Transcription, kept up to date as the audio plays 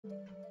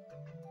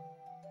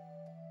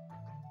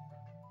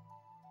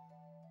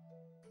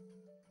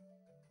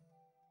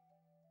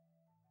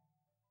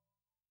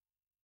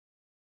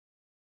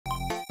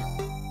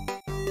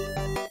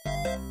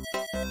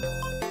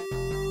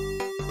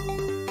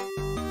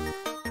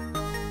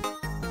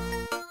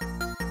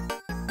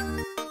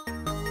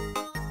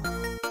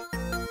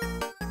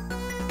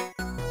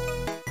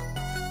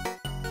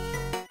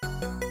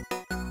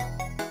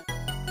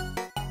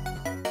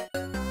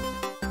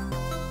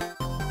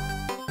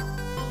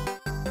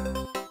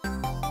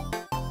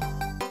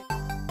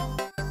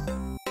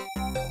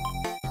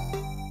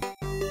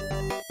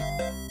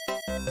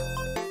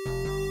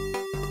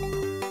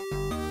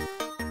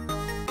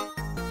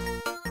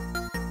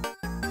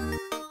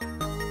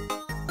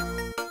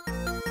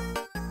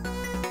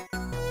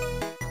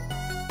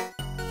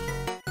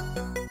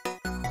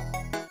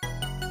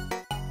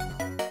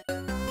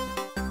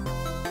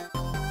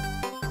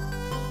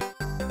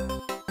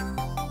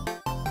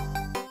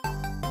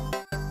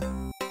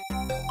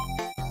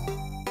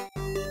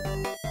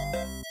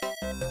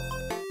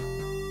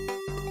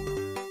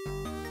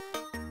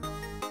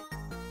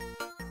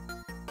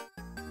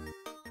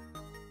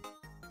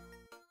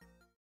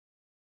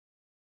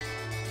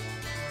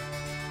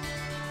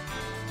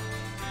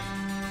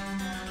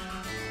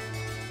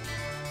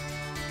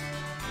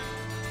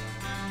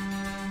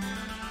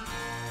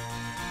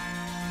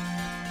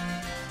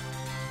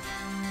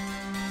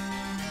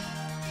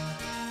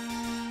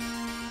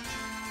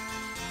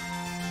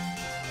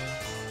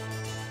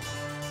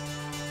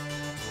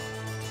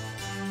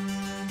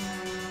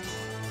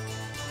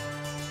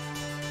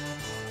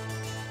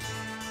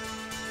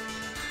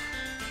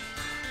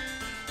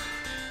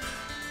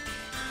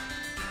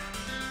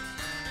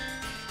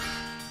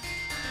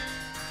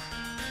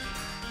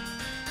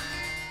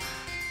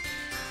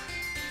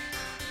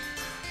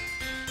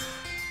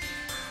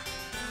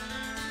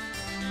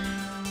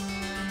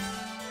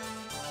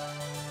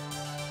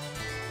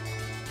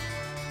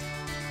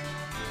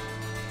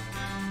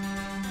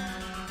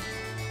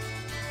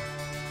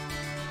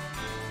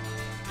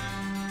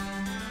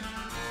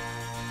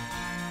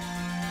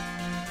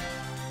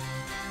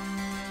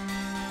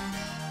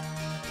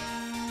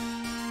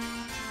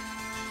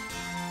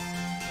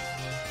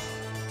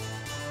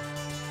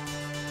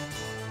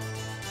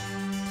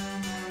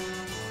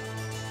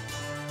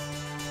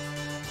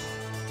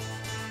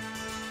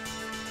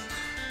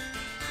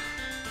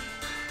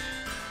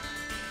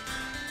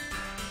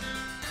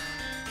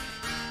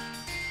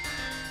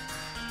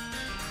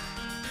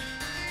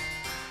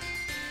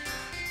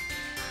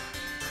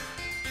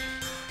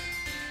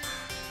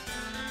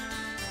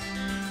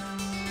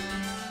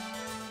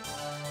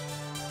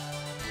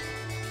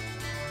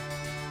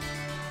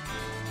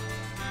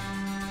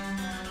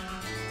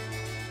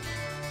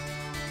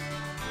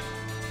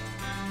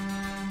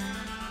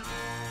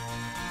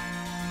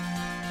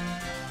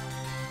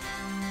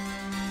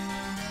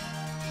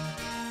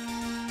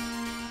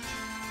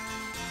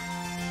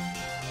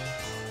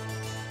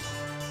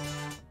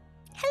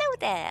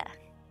there.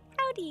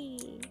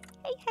 Howdy.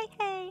 Hey, hey,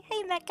 hey.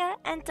 Hey, Mecca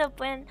and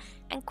Dublin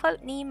and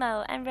Quote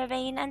Nemo and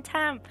Ravine and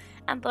Tam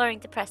and Boring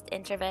Depressed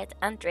Introvert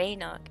and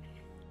Draynog.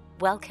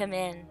 Welcome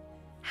in.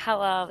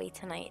 How are we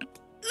tonight?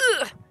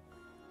 Ugh.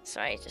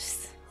 Sorry,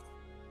 just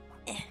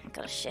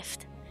got a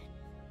shift.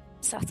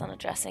 Sat on a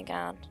dressing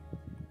gown.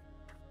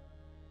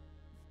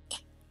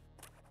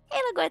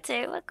 Hey,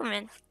 Laguetu, welcome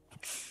in.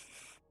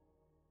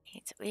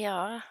 Here we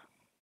are.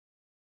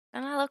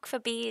 And I look for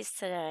bees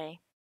today.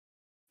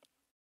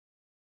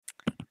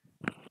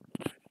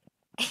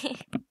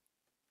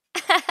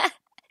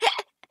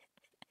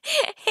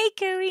 Hey,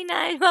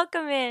 Karina,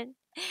 welcome in.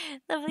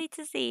 Lovely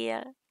to see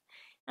you.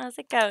 How's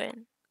it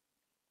going?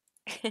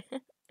 We're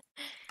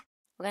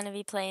going to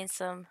be playing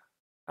some...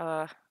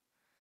 I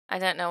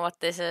don't know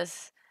what this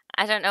is.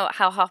 I don't know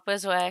how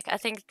hoppers work. I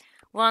think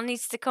one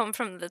needs to come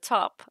from the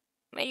top.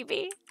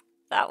 Maybe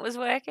that was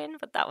working,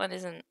 but that one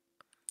isn't.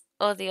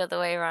 Or the other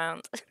way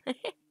around.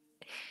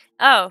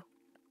 Oh.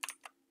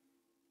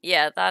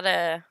 Yeah,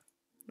 that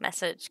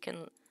message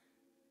can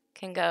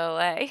go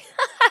away.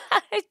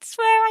 I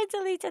swear I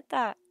deleted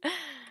that.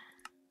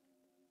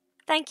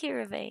 Thank you,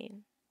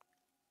 Ravine.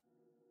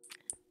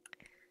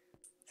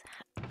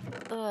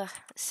 Ugh.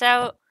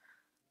 So,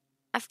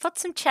 I've put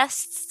some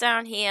chests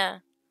down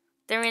here.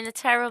 They're in a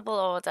terrible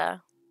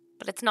order,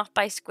 but it's not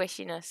by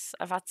squishiness.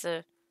 I've had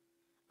to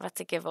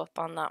give up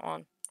on that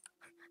one.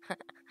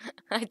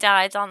 I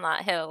died on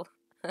that hill,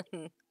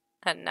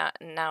 and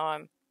now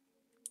I'm.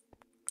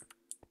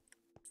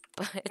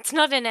 But it's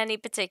not in any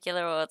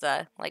particular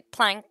order, like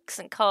planks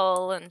and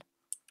coal and.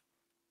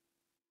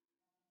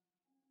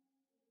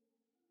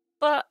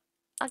 But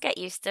I'll get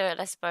used to it,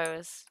 I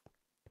suppose.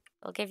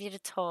 I'll give you the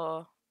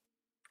tour.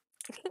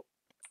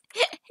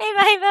 Hey,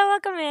 Viva,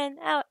 welcome in.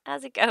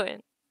 How's it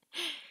going?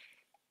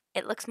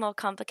 It looks more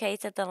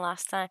complicated than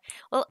last time.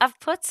 Well, I've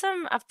put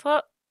some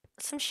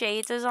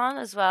shaders on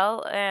as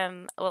well.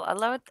 Well, I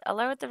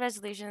lowered the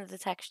resolution of the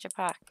texture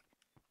pack,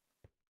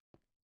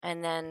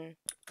 and then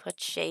put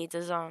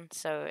shaders on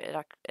so it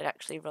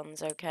actually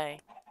runs okay.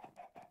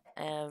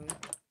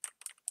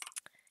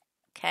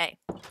 Okay.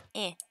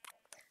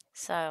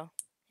 So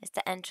it's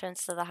the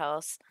entrance to the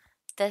house.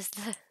 There's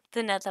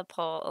the nether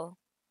portal.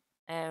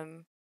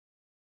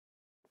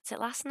 Is it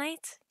last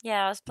night?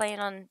 Yeah, I was playing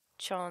on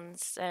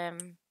Sean's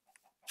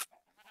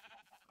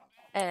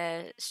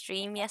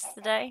stream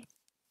yesterday,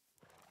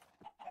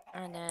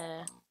 and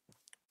I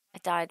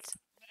died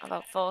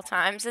about 4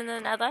 times in the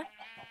nether.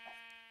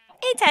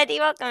 Hey Teddy,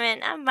 welcome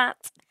in. I'm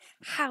Matt.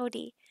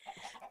 Howdy.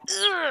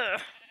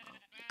 Ugh.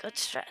 Good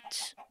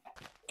stretch.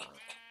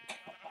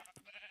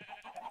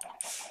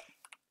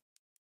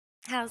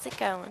 How's it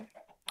going?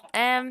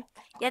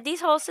 Yeah,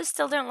 these horses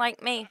still don't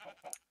like me.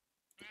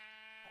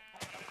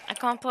 I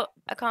can't put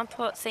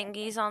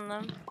thingies on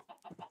them.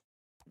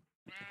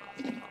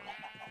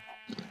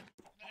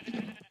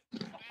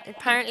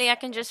 Apparently I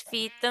can just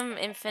feed them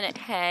infinite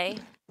hay.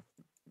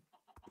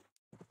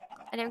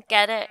 I don't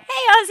get it.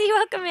 Hey Ozzy,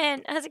 welcome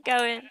in. How's it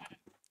going?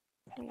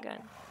 I'm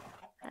good.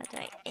 How do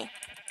I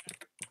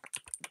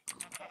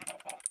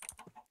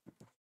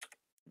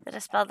Did I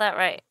spell that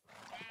right?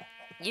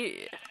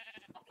 Yeah.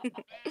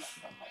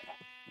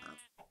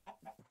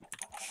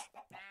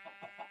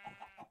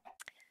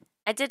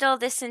 I did all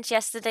this since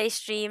yesterday's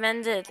stream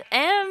ended.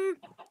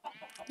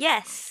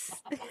 Yes.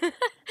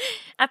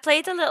 I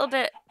played a little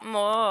bit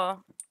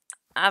more.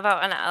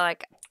 About an hour,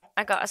 like,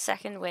 I got a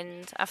second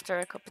wind after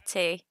a cup of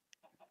tea.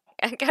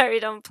 I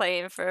carried on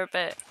playing for a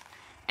bit.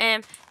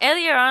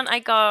 Earlier on, I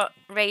got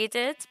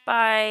raided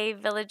by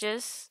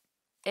villagers.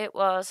 It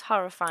was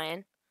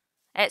horrifying.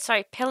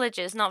 Sorry,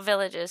 pillagers, not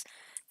villagers.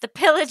 The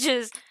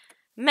pillagers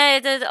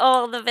murdered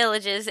all the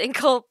villagers in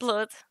cold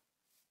blood.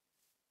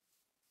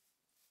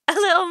 A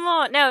little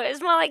more. No,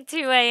 it's more like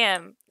 2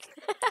 a.m.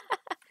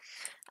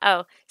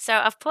 Oh, so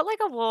I've put like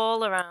a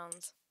wall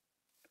around.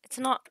 It's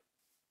not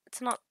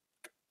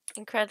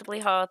incredibly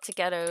hard to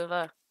get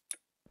over.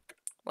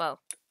 Well,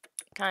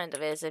 it kind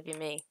of is if you're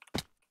me,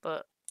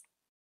 but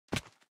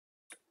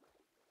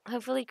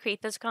hopefully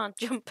creepers can't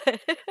jump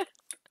it.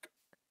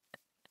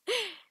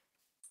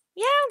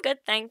 Yeah, I'm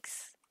good,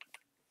 thanks.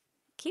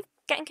 Keep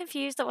getting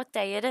confused at what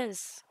day it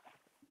is.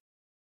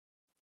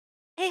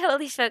 Hey,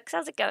 holy folks,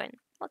 how's it going?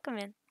 Welcome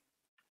in.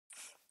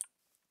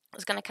 I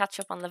was gonna catch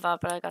up on the VOD,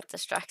 but I got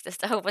distracted.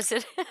 Oh, was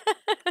it?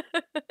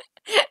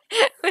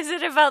 Was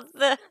it about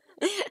the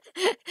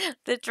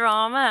the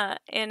drama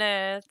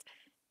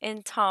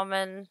in Tom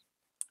and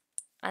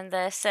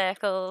their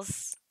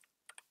circles?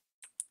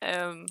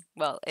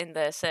 Well, in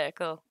their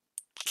circle.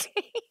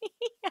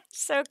 I'm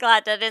so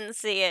glad I didn't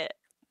see it.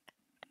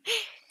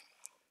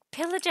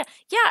 Pillager.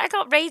 Yeah, I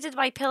got raided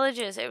by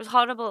pillagers. It was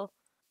horrible.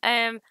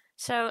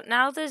 So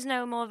now there's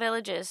no more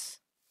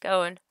villagers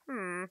going,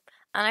 and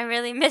I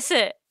really miss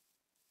it.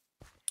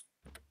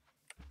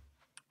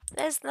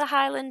 There's the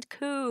Highland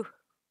Coup.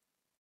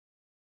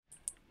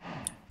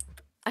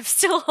 I'm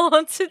still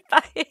haunted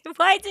by it.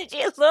 Why did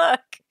you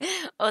look?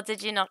 Or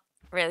did you not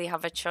really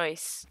have a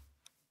choice?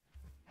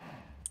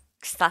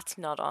 Because that's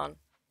not on.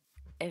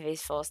 If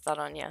he's forced that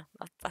on you,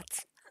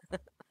 that's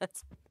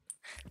that's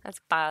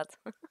bad.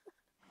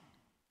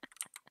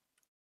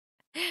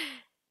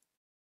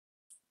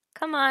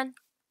 Come on.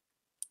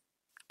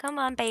 Come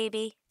on,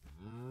 baby.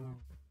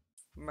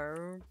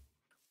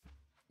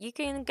 You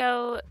can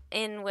go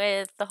in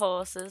with the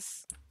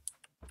horses.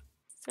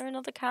 Is there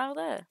another cow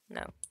there?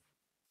 No.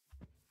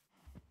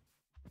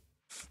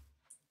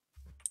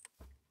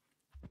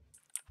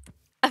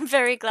 I'm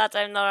very glad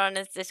I'm not on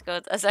his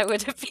Discord, as I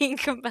would have been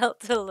compelled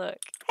to look.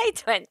 Hey,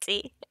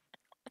 20.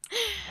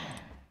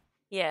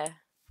 Yeah.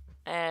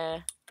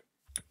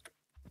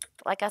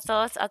 Like I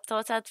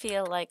thought I'd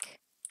feel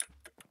like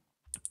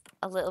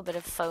a little bit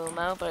of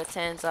FOMO, but it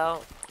turns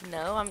out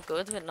no, I'm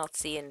good with not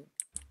seeing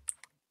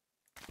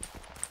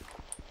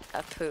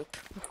a poop.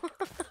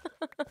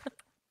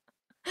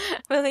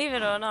 Believe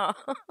it or not.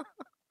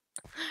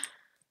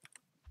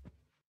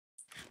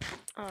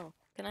 Oh,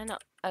 can I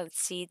not? Oh,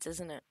 it's seeds,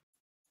 isn't it?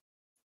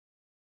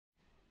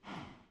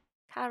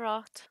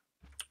 Carrot.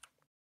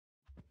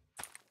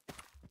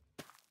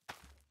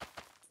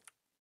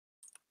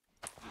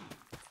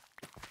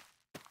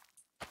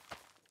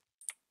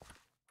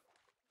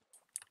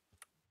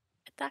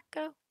 Did that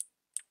go?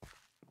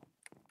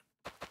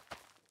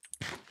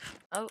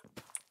 Oh.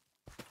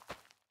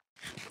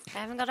 I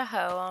haven't got a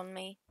hoe on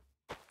me.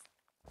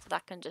 So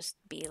that can just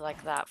be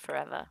like that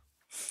forever.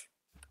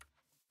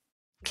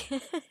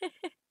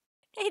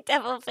 Hey,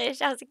 Devilfish,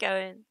 how's it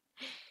going?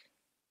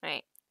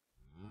 Right.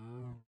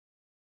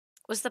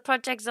 Was the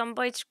Project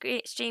Zomboid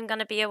stream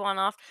gonna be a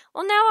one-off?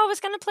 Well, no, I was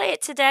gonna play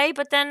it today,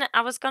 but then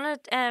I was gonna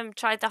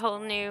try the whole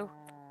new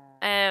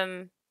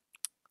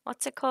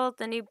what's it called?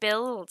 The new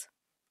build.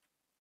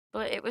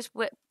 But it was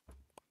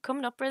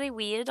coming up really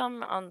weird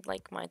on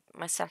like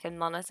my second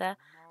monitor.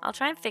 I'll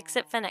try and fix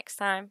it for next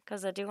time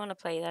because I do want to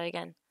play that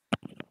again.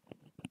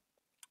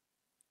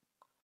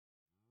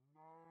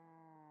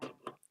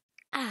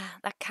 Ah,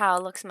 that cow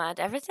looks mad.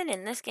 Everything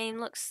in this game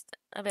looks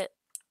a bit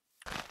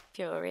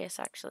furious,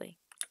 actually.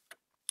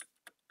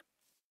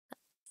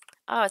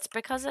 Oh, it's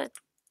because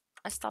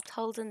I stopped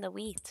holding the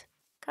wheat.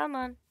 Come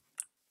on.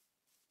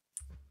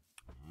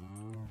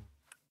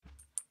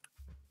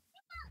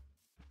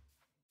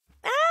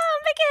 Ah,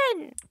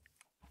 Megan!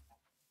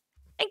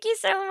 Thank you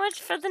so much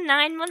for the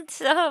 9-month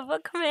sub.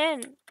 Welcome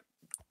in.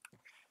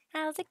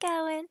 How's it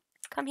going?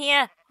 Come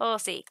here,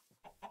 horsey.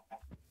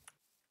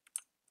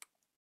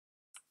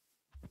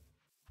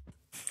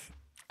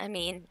 I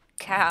mean,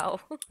 cow.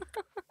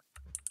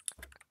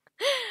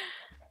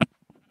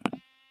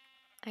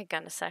 Hang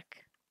on a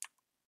sec.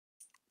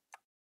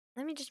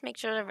 Let me just make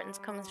sure everything's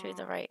coming through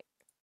the right.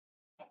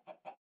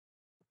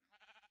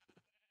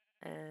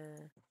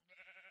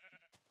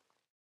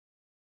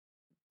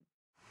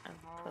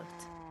 Output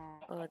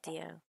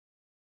audio.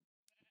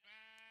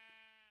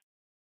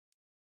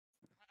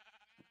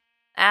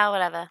 Ah,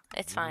 whatever.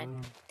 It's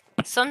fine.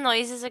 Some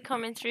noises are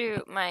coming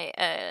through my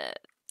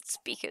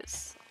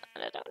speakers,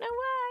 and I don't know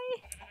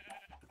why.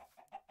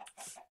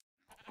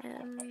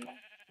 And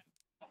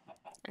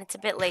it's a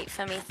bit late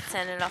for me to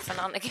turn it off and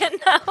on again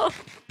now.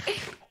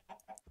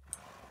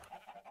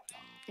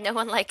 No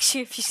one likes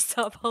you if you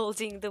stop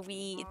holding the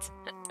weed.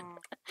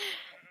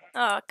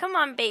 Oh, come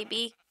on,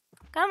 baby.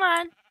 Come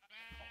on.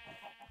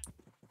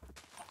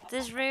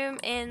 There's room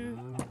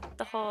in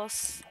the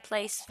horse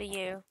place for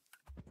you.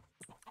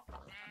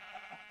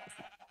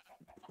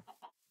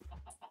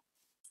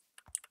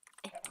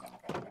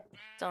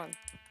 Done.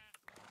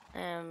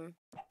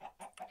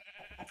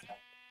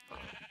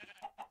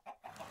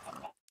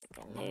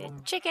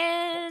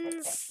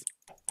 Chickens!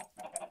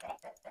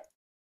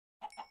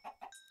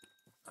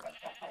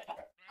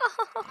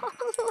 Oh,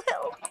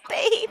 little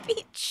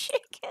baby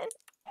chicken.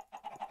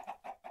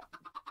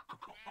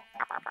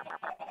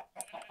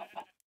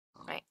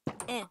 Right.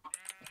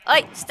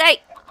 Oi,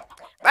 stay!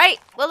 Right,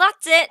 well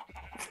that's it.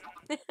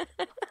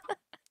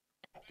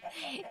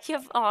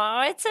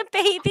 Oh, it's a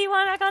baby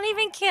one. I can't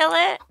even kill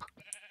it.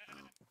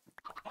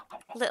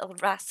 Little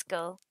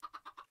rascal.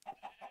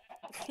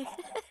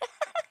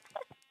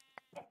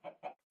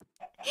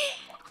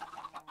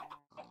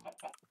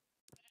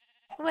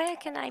 Where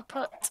can I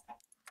put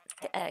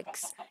the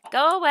eggs?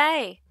 Go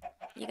away.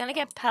 You're gonna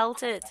get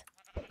pelted.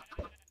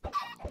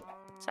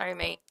 Sorry,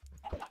 mate.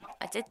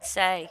 I did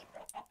say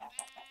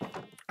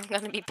I'm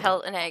gonna be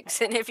pelting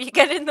eggs, and if you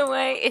get in the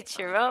way, it's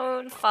your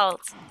own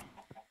fault.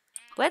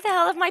 Where the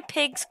hell have my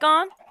pigs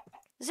gone?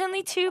 There's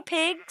only 2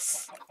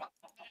 pigs.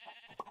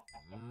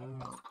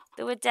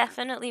 There were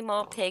definitely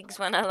more pigs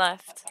when I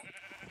left.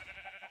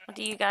 What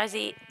do you guys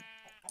eat?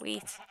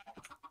 Wheat.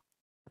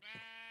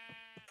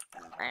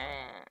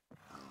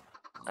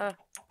 Oh.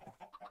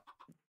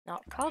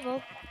 Not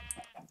cobble.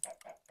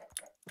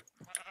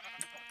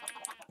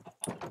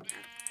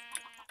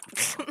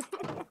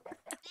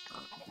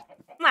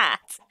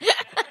 Matt.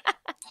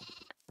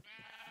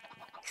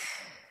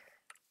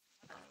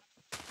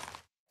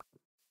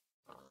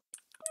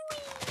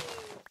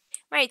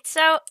 Right,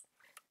 so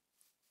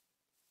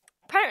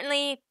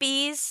apparently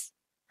bees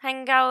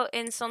hang out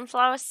in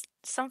sunflower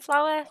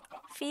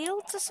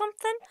fields or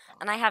something,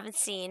 and I haven't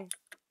seen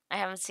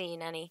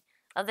any.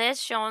 Oh,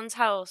 there's Sean's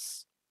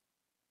house.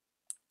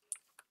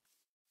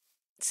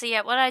 So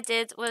yeah, what I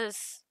did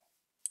was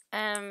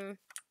I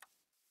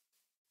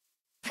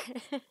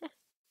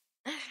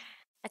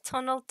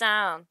tunneled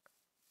down.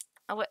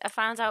 I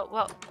found out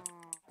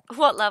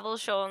what level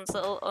Sean's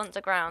little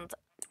underground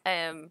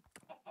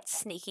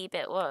sneaky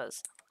bit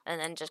was, and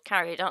then just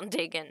carried on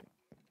digging,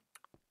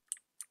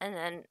 and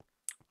then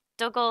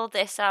dug all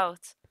this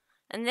out.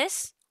 And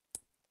this,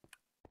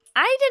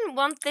 I didn't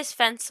want this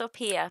fence up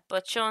here,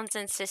 but Sean's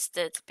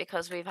insisted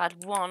because we've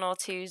had 1 or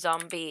 2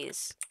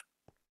 zombies,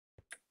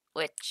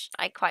 which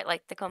I quite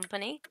like the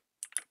company.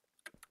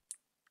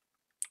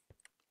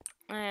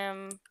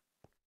 Oh,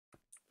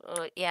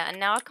 yeah, and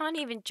now I can't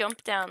even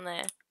jump down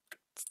there.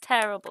 It's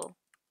terrible.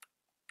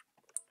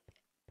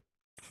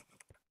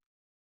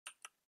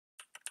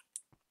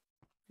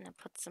 And I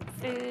put some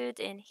food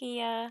in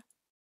here.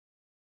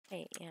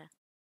 Wait, yeah.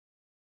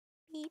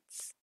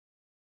 Meats.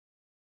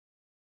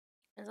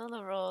 There's all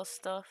the raw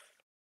stuff.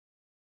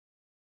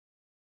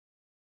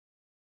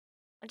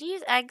 What do you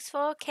use eggs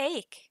for?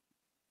 Cake.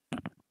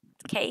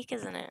 It's cake,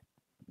 isn't it?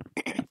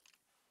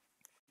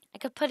 I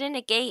could put in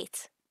a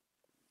gate.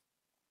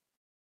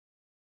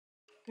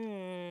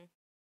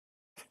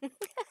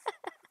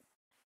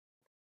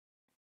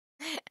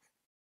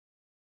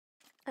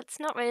 That's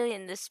not really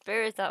in the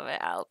spirit of it,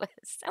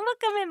 Albus. And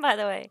welcome in, by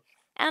the way.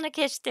 And a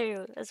kiss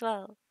too, as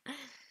well.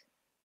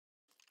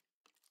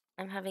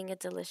 I'm having a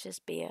delicious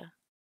beer.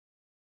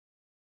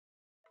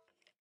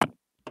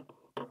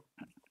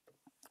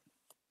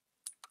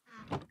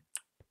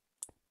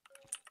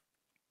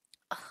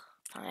 Oh,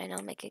 fine,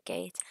 I'll make a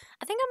gate.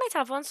 I think I might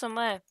have one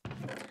somewhere.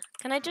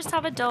 Can I just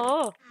have a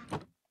door?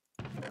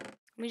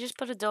 Can we just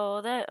put a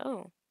door there?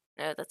 Oh,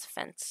 no, that's a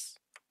fence.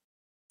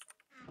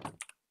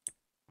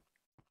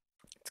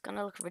 It's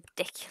gonna look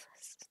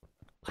ridiculous.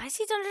 Why has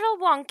he done it all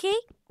wonky?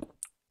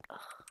 Ugh.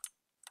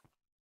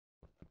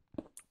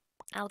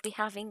 I'll be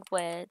having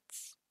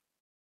words.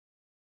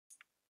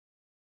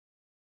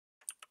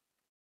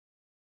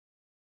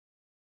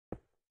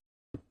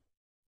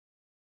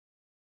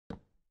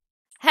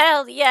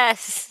 Hell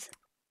yes!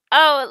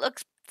 Oh, it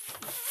looks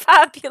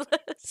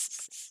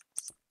fabulous.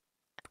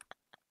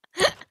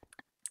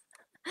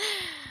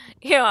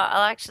 You know what,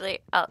 I'll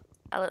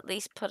at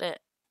least put it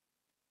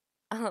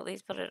on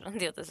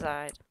the other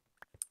side.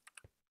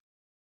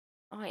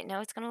 Oh wait,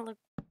 no, it's gonna look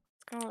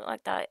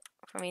like that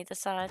from either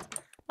side.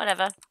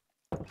 Whatever.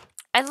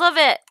 I love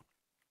it.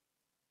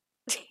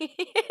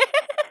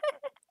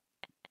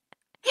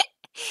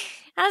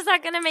 How's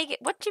that gonna make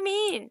it? What do you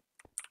mean?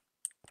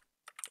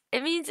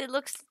 It means it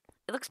looks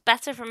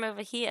better from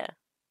over here.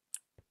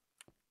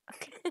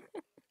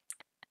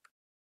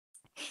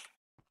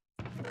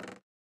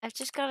 I've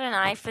just got an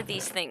eye for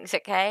these things,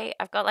 okay?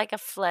 I've got like a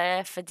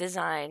flair for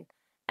design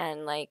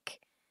and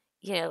like,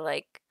 you know,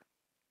 like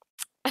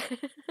I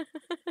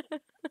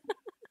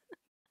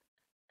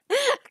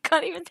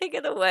can't even think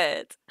of the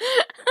word.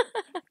 I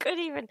couldn't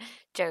even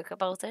joke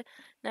about it.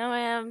 No,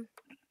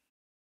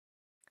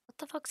 what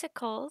the fuck's it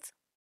called?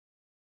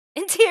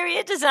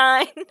 Interior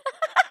design.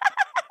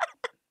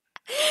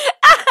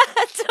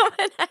 Dumb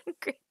and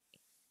angry.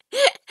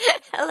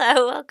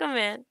 Hello, welcome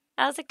in.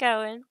 How's it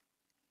going?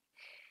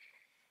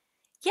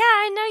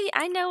 Yeah,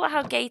 I know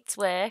how gates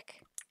work.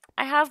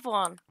 I have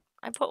one.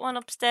 I put one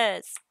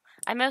upstairs.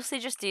 I mostly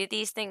just do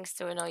these things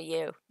to annoy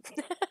you.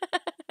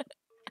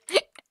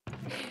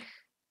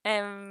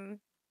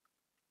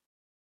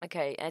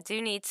 Okay, I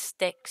do need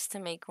sticks to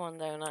make one,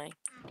 don't I?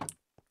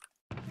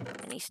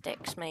 Any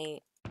sticks,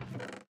 mate?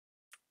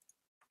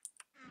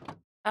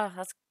 Oh,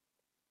 that's...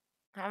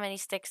 How many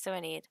sticks do I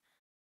need?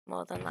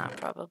 More than that,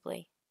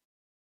 probably.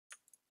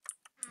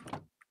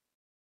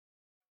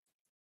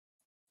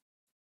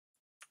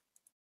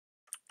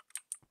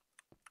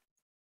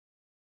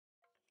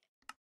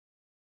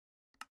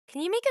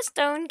 Can you make a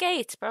stone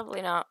gate?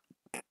 Probably not.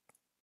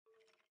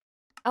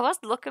 I was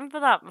looking for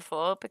that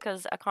before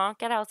because I can't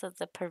get out of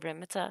the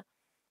perimeter.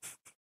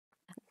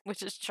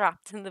 Which is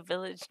trapped in the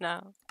village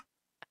now.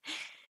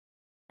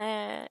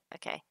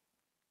 Okay.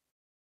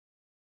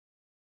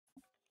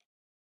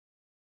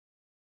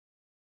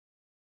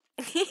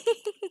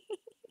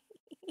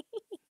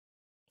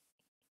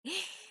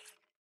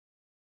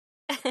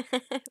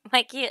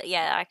 My cute,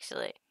 yeah,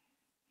 actually,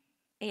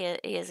 he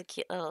is a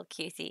cute little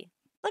cutie.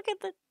 Look at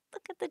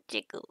the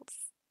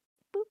jiggles.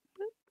 Boop,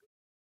 boop.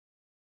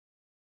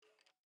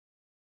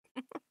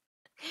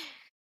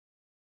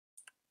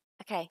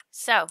 Okay,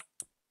 so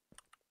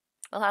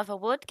we'll have a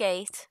wood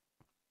gate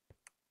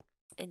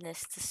in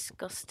this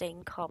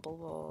disgusting cobble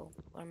wall.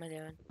 What am I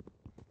doing?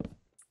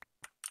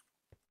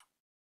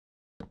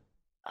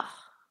 Oh,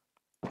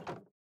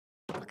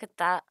 look at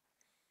that.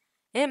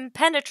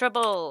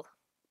 Impenetrable!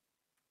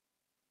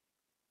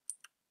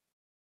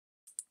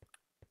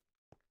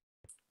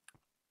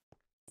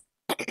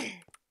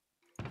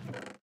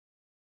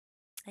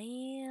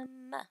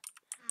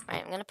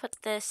 Right, I'm gonna put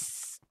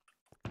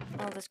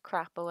all this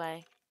crap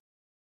away.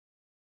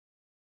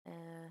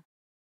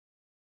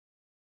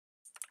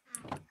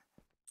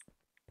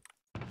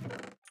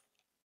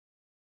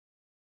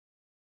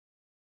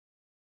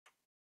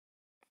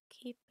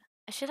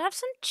 I should have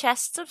some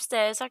chests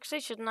upstairs,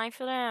 actually, shouldn't I,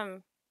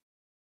 for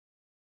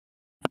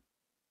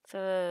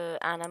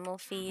animal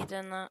feed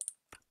and that.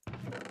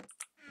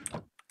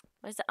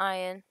 Where's the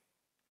iron?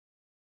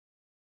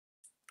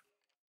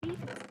 I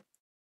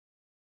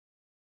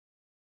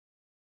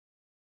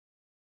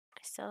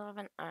still have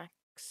an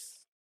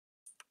axe.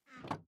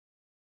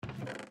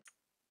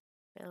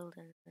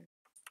 Building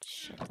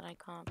shit that I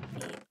can't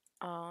be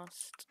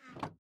asked.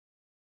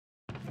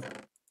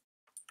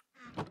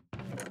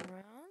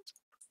 Around.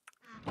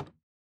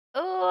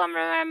 Oh, I'm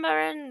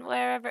remembering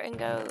where everything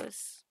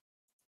goes.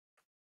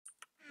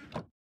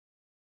 Put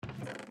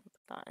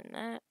that in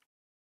there.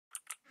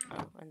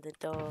 Oh, and the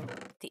door.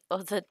 The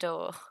other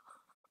door.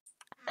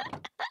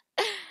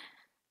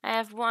 I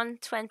have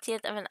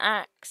 1/20th of an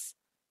axe.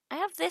 I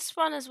have this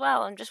one as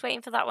well. I'm just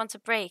waiting for that one to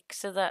break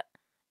so that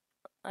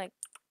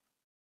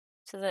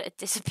it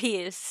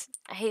disappears.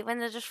 I hate when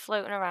they're just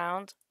floating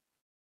around.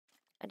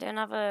 I don't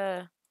have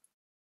a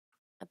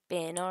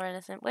bin or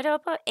anything. Where do I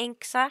put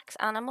ink sacks?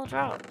 Animal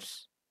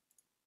drops.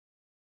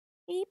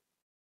 Beep.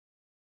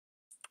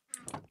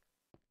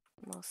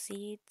 More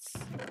seeds.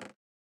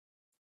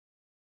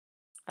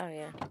 Oh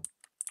yeah.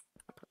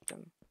 I'll put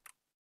them.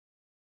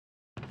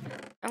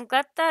 I'm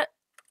glad that,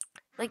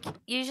 like,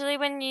 usually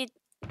when you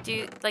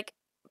do, like,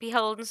 be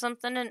holding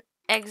something and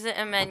exit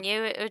a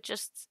menu, it would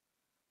just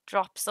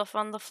drop stuff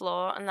on the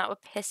floor, and that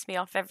would piss me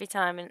off every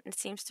time, and it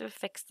seems to have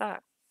fixed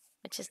that,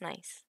 which is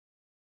nice.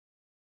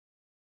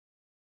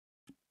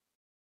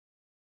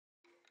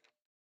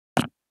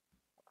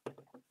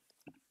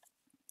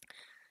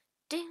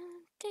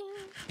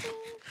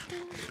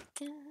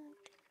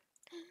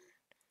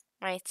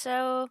 Right,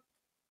 so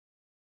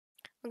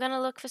I'm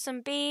gonna look for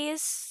some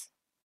bees.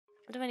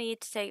 What do I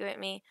need to take with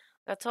me?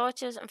 Got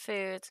torches and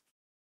food.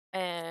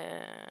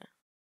 I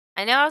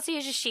know how to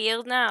use a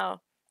shield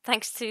now,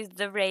 thanks to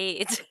the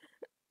raid.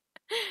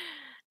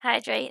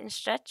 Hydrate and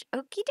stretch.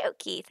 Okie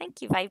dokie.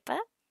 Thank you, Viper.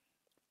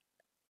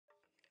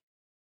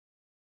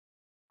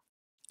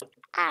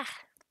 Ah.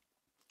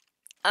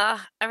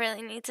 Ah, I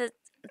really need to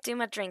do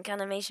my drink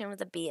animation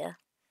with a beer.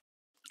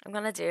 I'm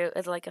gonna do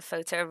it like a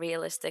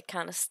photorealistic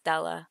kind of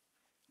Stella,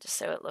 just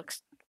so it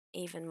looks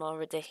even more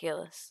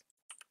ridiculous.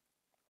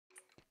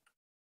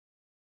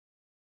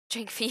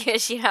 Drink for you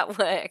as you're at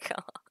work.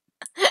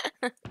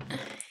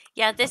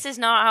 Yeah, this is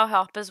not how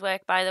hoppers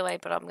work, by the way,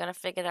 but I'm gonna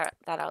figure that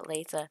out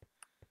later.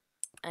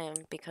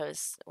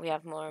 Because we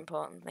have more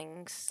important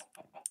things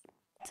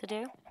to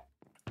do.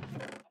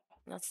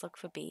 Let's look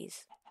for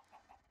bees.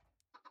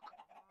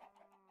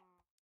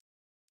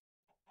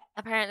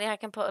 Apparently I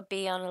can put a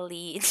bee on a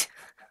lead.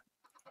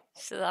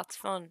 So that's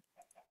fun.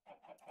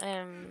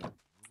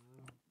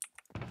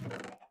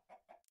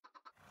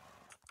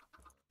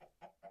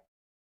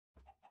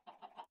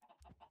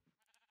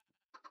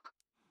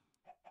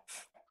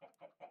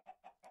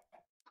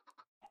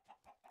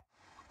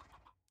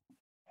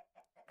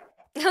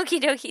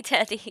 Okie dokie,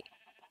 Teddy.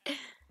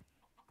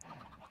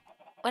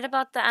 What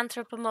about the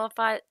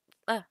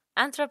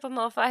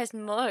anthropomorphized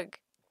mug?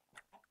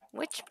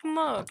 Which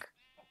mug?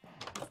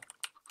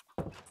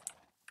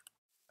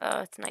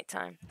 Oh, it's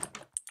nighttime.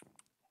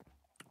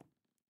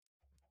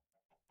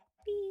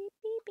 Beep,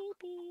 beep, beep,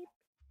 beep.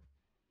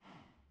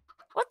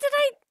 What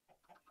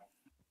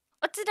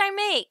did I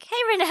make?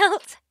 Hey,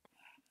 Renald.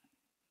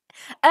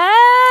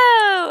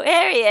 Oh,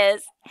 here he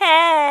is.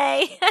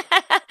 Hey.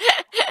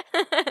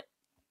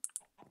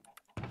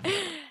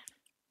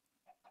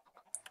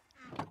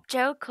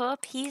 Joe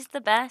Cup, he's the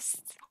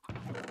best.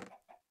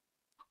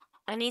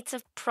 I need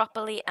to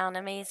properly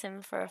animate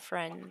him for a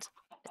friend.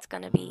 It's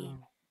gonna be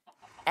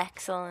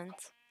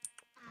excellent.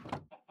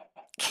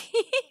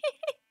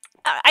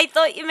 I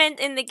thought you meant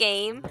in the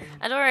game.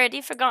 I'd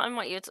already forgotten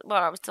what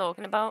I was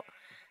talking about.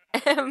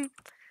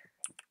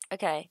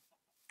 Okay.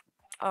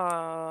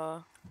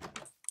 I'm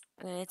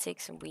gonna take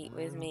some wheat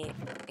with me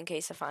in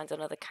case I find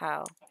another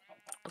cow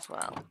as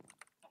well.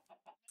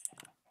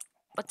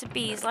 What do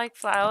bees like?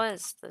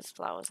 Flowers? There's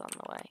flowers on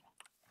the way.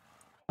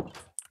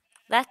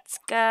 Let's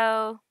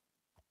go.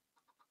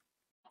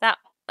 That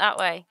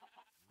way.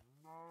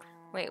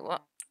 Wait,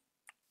 what?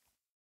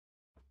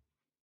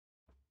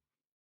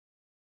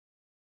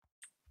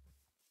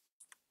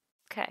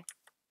 Okay.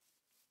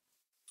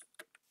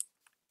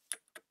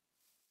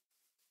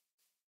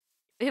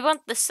 We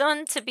want the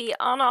sun to be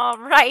on our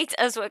right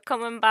as we're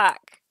coming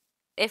back.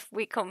 If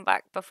we come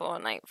back before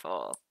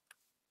nightfall.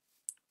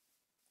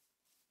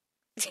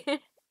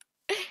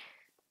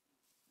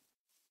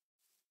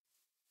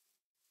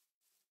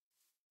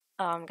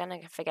 Oh, I'm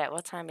gonna forget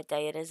what time of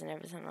day it is and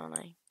everything, aren't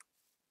I?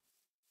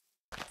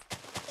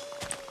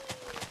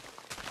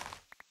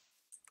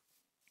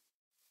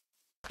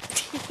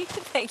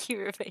 Thank you,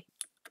 Ruby.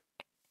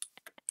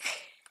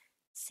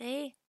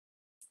 See?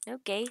 No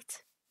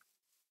gate.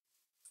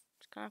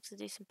 Just gonna have to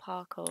do some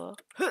parkour.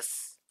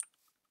 Huss!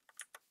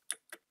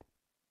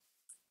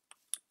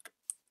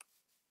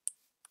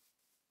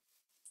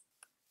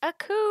 A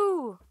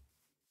coo!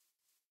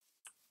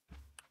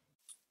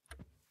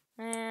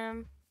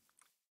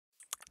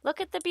 Look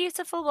at the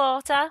beautiful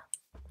water.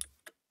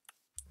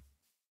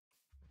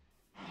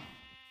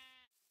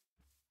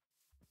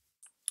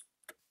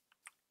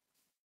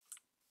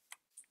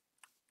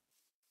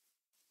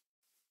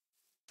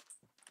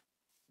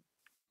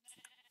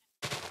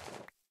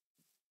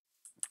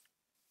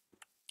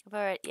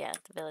 Yeah,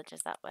 the village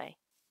is that way.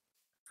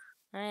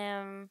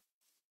 Ah!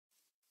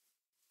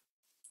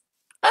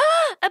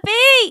 A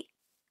bee!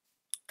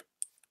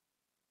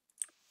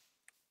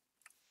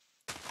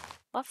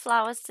 What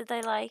flowers did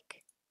they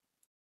like?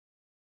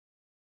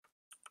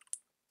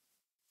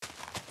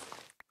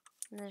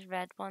 There's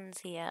red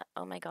ones here.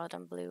 Oh my god,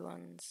 and blue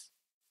ones.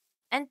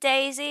 And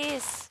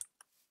daisies!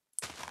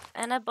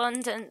 And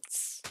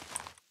abundance.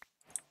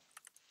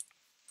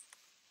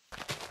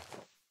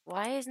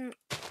 Why isn't...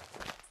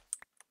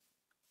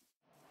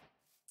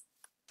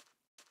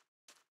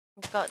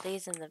 We've got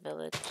these in the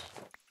village.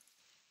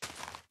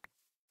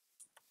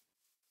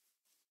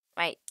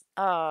 Right.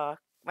 Oh,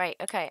 right,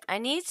 okay. I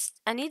need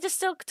a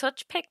silk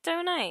touch pick,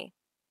 don't I?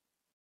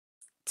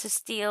 To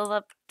steal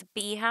the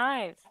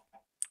beehive.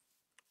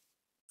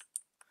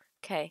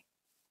 Okay.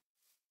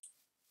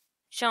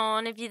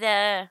 Sean, if you're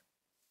there,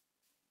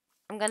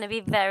 I'm gonna be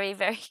very,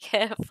 very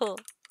careful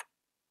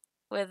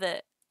with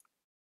it.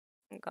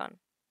 I'm gone.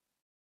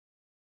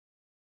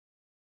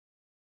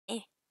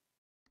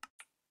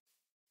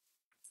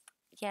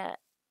 Yeah,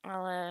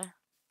 I'll,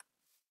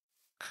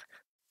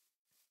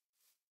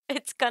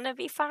 It's gonna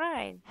be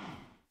fine.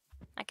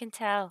 I can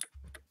tell.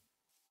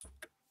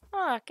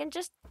 Oh, I can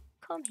just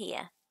come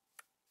here.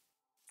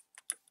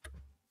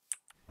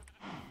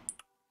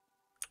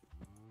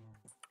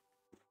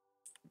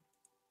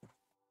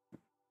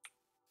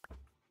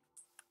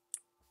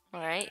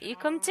 Alright, you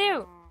come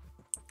too.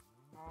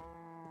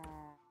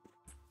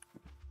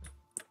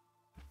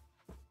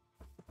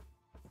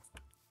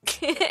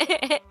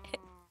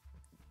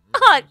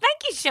 Oh, thank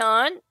you,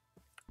 Sean.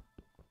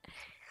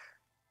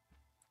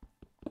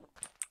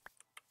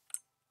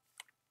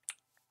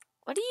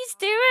 What are you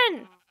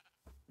doing?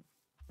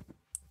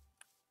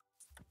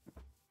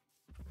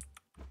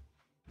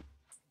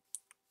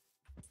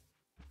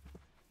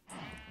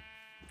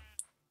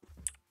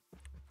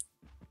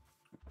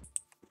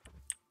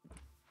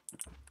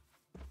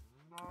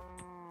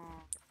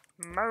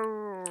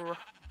 Moo.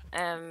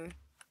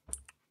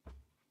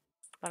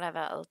 Whatever,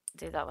 I'll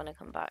do that when I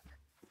come back.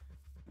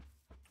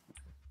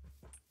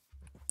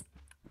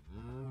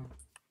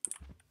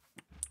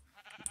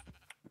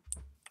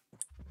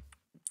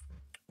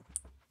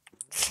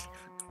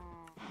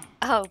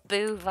 Oh,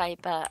 boo,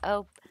 Viper.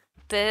 Oh,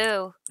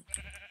 boo.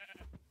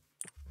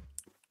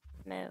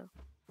 Moo.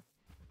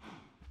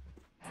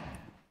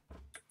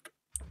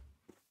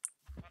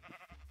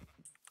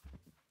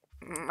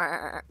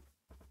 Meh.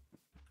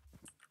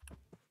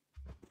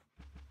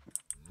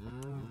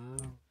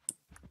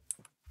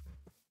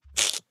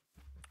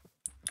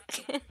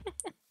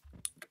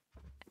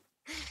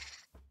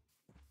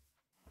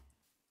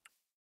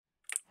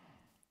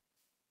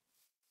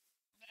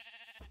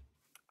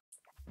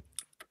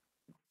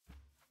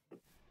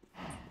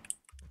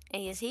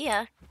 He is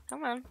here.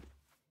 Come on.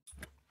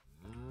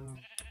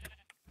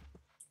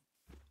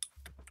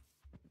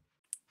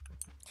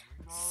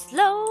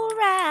 Slow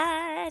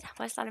ride.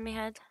 What's that in my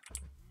head?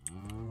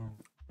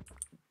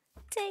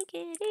 Take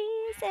it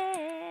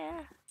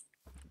easy.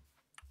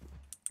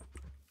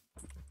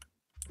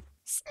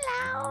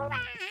 Slow ride.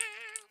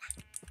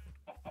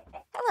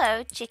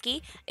 Hello,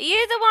 Chicky. Are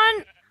you the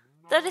one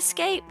that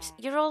escaped?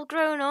 You're all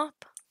grown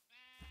up.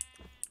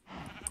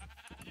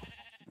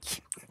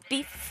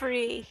 Be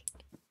free.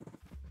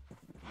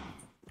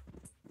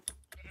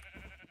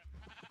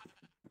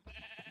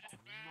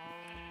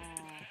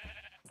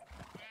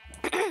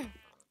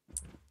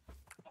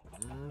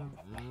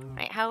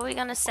 Right, how are we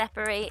gonna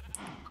separate?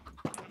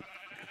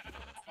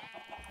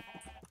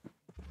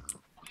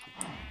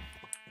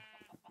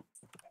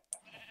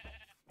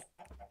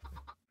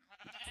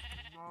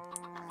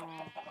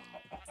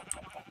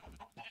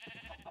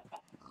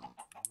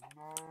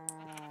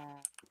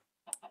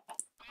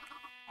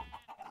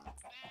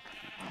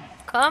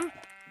 Come.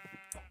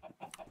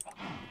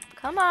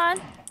 Come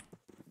on.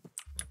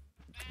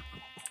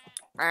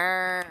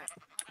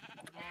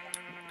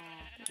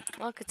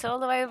 Look, it's all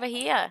the way over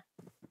here.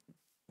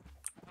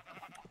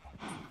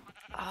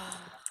 Oh.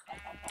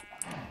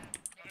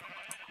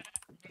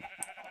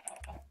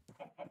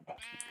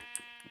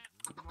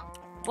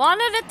 One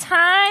at a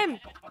time.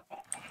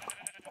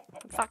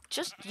 In fact,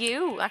 just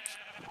you.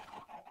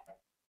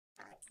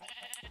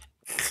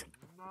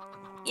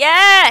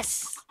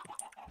 Yes.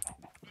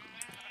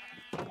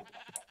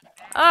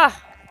 Oh.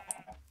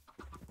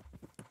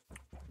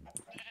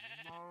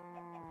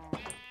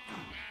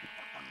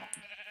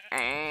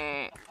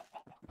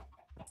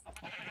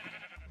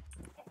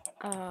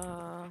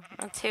 Oh,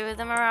 and two of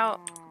them are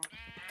out.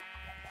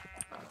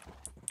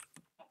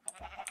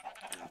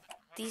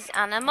 These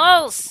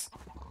animals!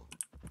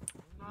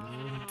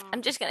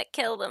 I'm just gonna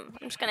kill them.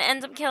 I'm just gonna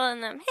end up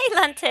killing them. Hey,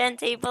 Lantern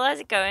People, how's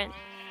it going?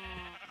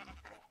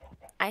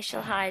 I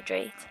shall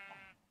hydrate.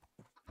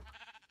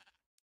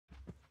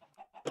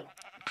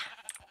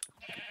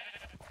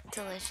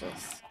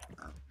 Delicious.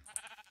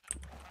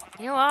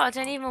 You know what? I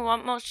don't even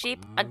want more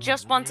sheep. I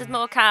just wanted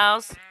more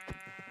cows.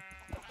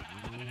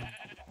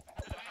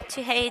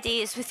 To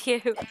Hades with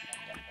you.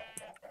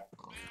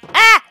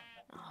 Ah!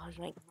 Oh,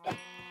 my.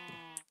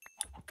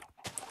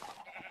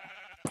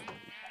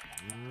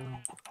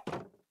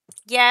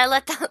 Yeah,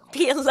 let that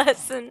be a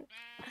lesson.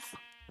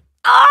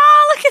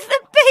 Oh, look at the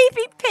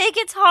baby pig.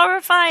 It's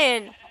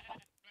horrifying.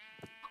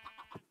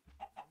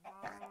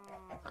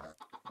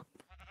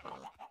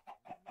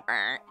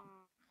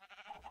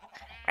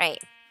 Right. I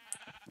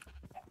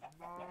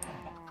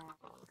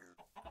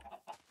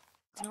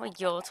don't know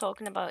what you're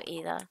talking about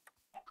either.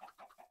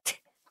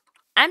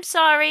 I'm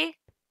sorry.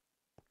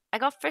 I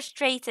got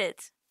frustrated.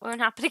 Won't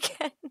happen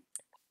again.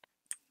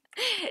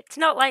 It's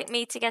not like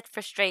me to get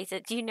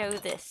frustrated. You know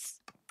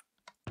this.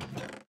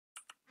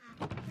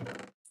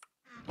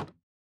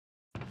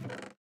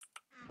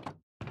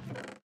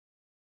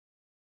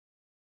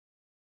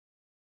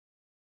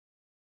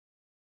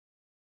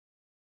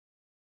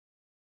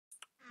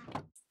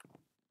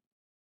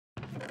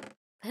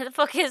 Who the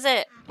fuck is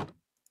it?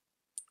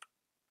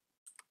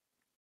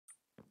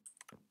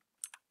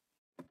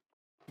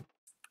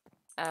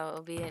 Oh,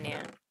 it'll be in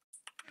here.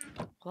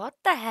 What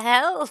the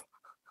hell?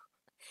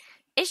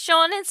 Is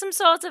Sean in some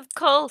sort of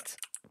cult?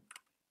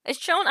 Is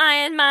Sean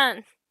Iron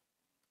Man?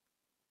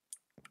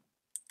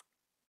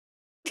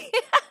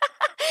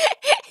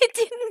 It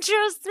didn't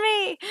trust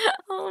me.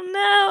 Oh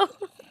no.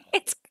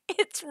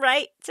 It's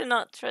right to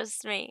not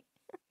trust me.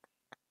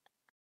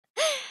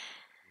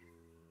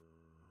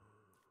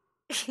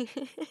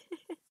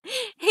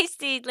 Hey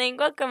Steedling,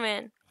 welcome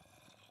in.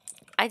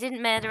 I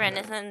didn't murder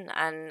anything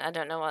and I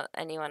don't know what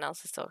anyone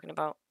else is talking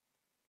about.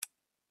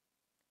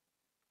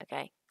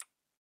 Okay.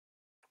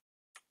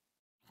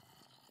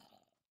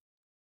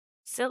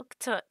 Silk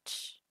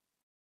touch.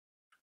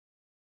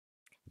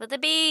 For the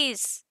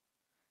bees.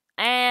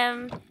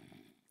 Apparently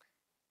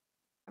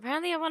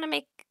I want to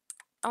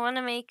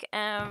make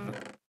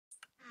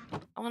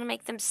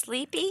them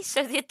sleepy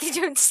so that they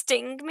don't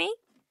sting me,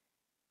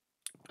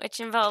 which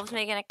involves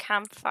making a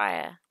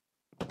campfire.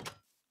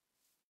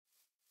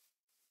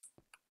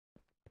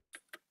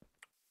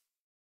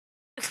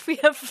 We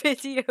have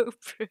video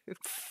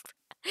proof.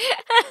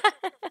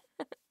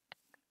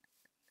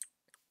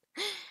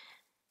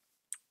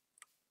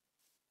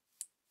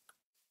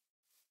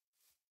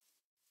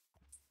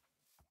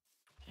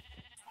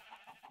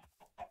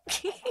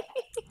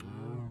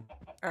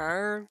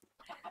 um,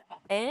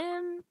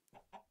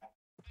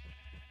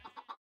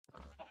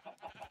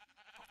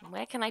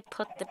 where can I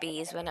put the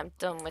bees when I'm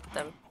done with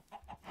them?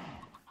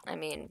 I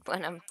mean,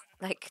 when I'm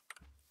like,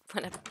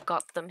 when I've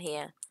got them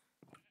here.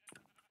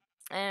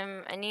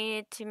 I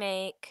need to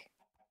make,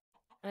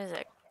 what is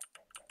it?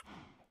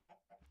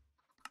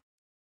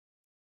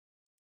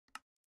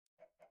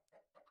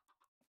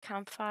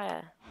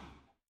 Campfire.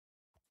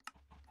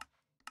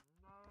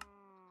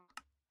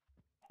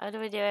 How do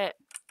we do it?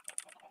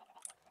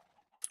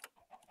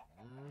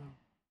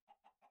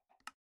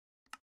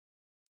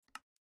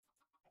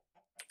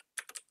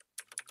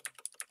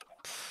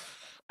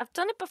 I've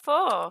done it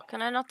before.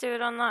 Can I not do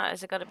it on that?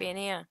 Has it got to be in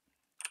here?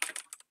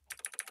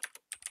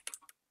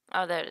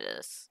 Oh, there it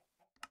is.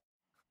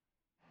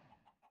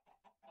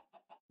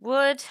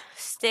 Wood,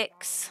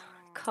 sticks,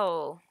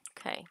 coal.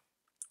 Okay.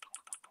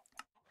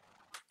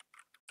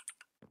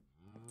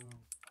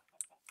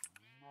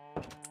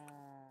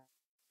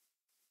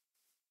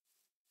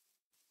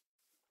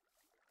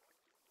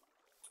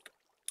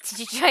 Did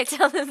you try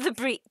telling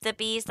the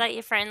bees that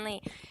you're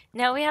friendly?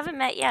 No, we haven't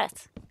met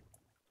yet.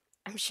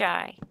 I'm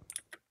shy.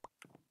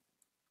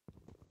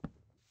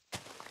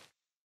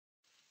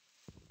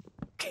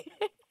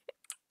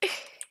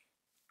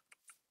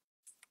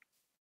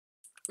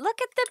 Look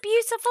at the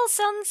beautiful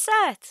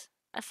sunset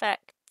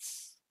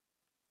effects.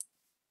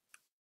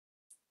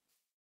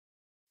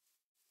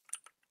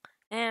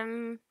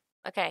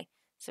 Okay,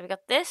 so we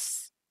got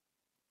this.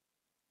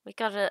 We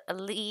got a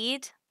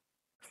lead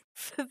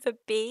for the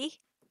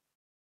bee.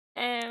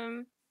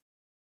 How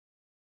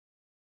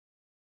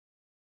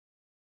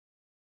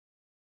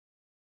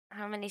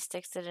many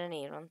sticks did I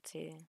need? 1,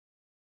 2.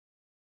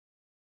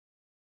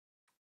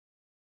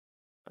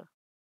 Oh.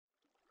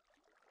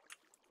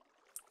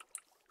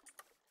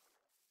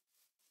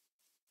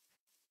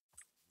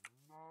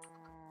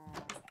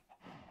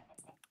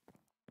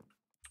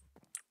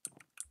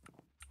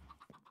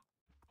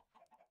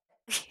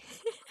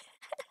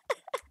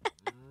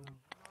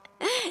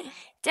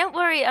 Don't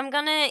worry, I'm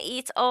gonna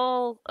eat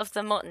all of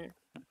the mutton.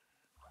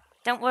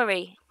 Don't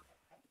worry.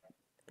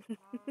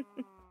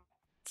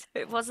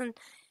 It wasn't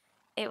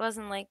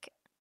like,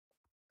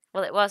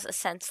 well, it was a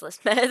senseless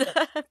murder,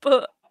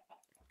 but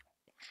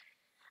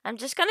I'm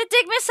just gonna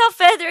dig myself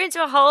further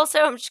into a hole,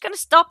 so I'm just gonna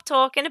stop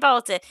talking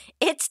about it.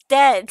 It's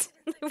dead.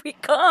 We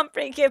can't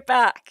bring it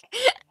back.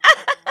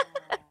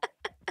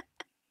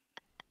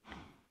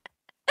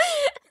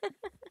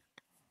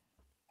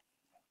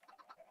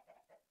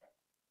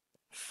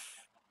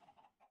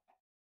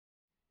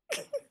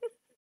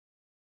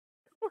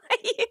 Why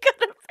you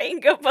gotta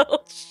bring up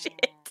bullshit?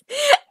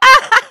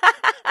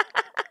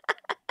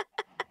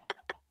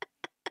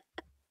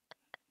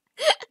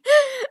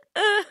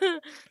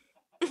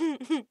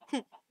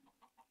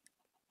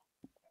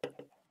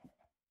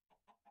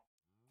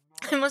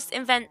 I must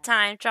invent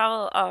time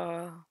travel.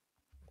 Oh,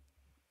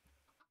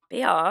 be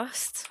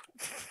arsed.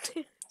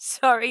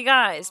 Sorry,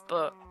 guys,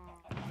 but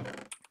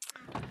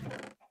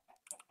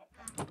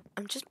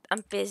I'm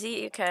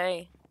busy.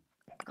 Okay,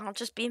 I can't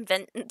just be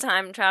inventing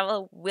time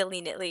travel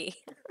willy nilly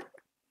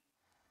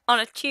on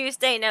a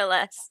Tuesday, no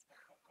less.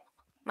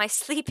 My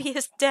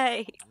sleepiest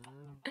day.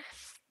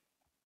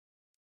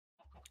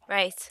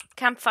 Right,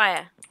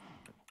 campfire.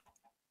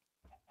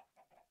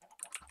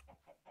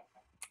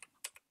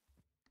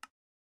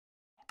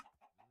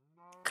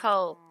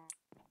 Coal.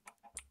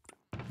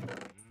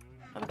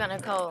 I'm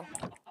gonna coal.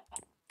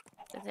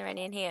 Is there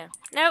any in here?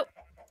 Nope.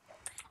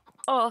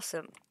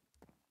 Awesome.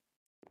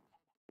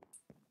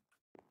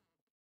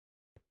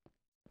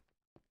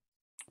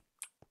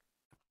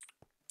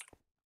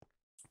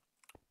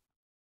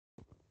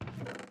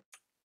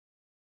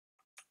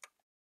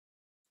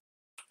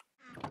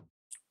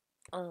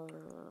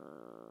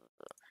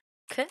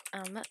 Okay,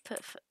 I'm gonna put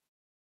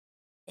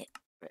it.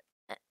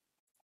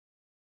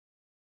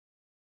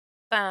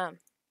 Bam.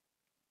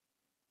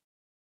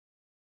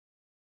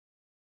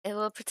 It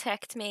will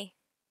protect me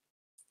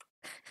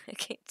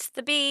against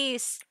the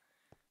bees.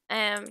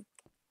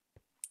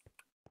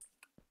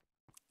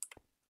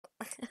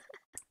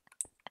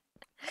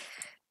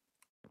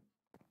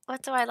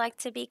 What do I like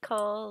to be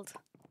called?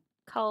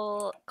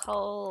 Cold.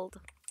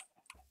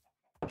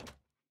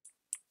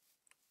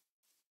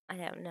 I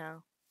don't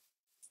know.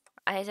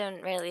 I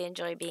don't really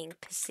enjoy being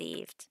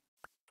perceived.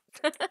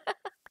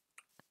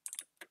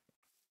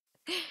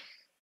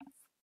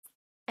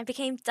 I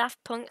became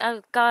Daft Punk.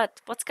 Oh God,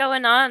 what's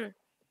going on?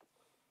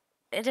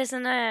 It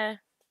isn't the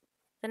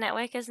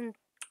network isn't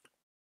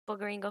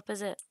buggering up,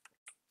 is it?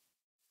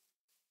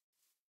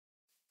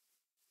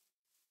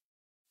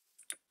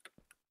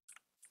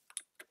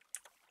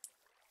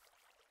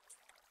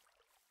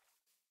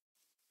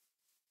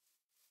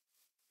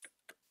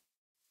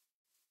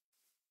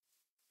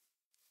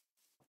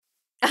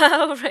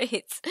 Oh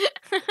right.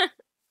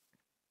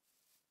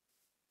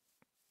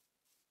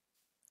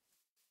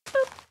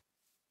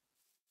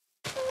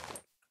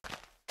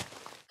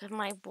 Look at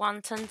my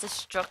wanton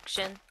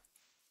destruction.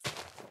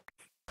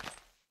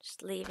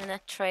 Just leaving a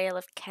trail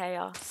of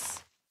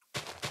chaos.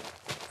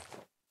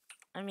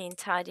 I mean,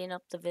 tidying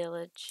up the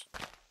village.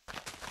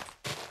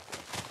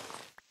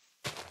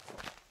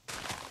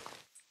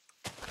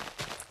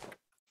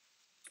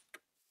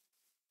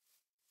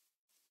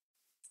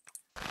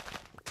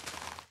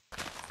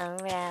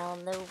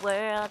 Around the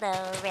world,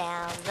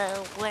 around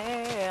the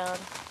world.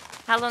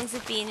 How long's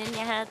it been in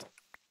your head?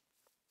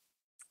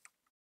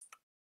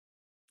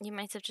 You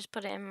might have just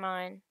put it in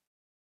mine.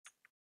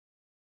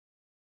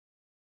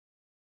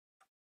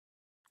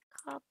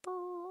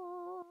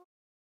 Couple.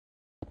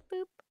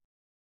 Boop.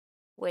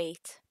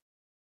 Wait.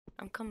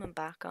 I'm coming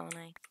back, aren't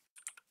I?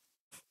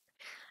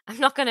 I'm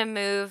not gonna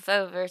move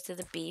over to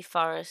the bee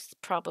forest,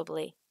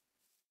 probably.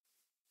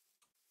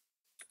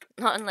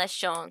 Not unless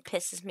Sean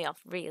pisses me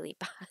off really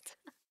bad.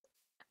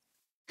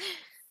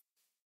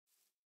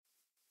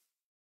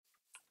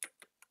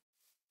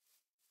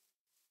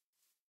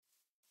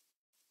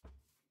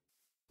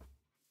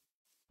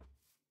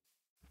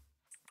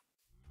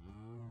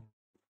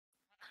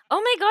 Oh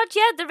my god,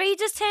 yeah, the raid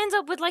just turns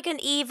up with like an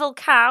evil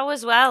cow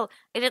as well.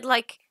 It had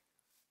like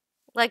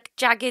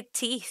jagged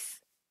teeth.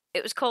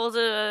 It was called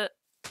a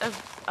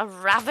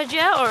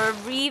ravager or a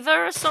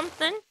reaver or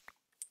something.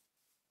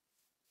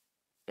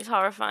 It was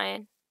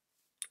horrifying.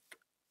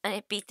 And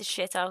it beat the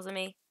shit out of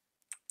me.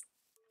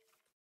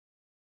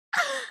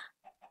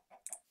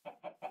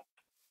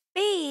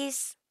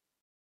 Bees!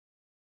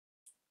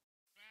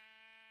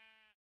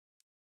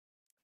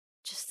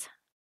 Just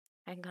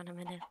hang on a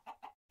minute.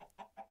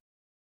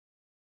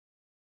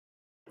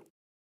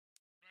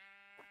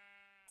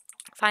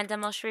 Find a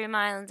mushroom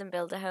island and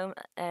build a home.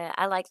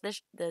 I like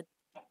the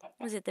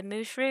was it the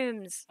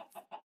mushrooms?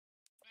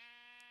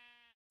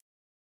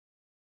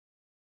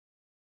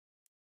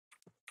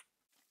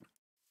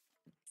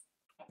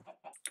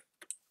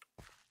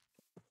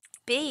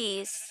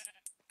 Bees.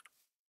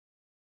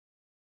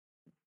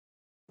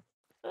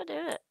 Go do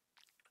it.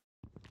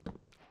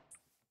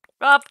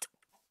 Robbed.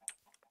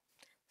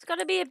 There's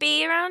gotta be a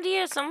bee around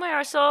here somewhere.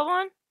 I saw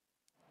one.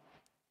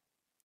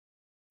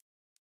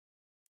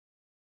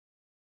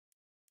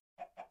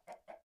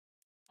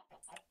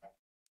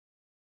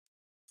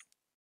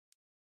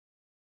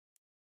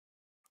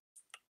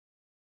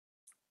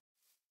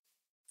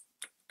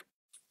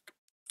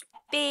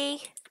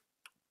 Bee.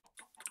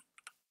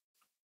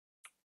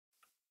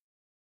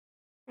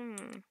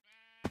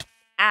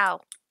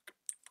 Ow.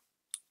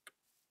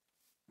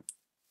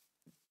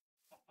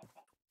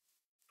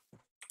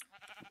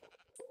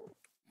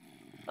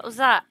 What was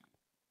that?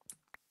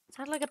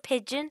 Sounded like a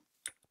pigeon.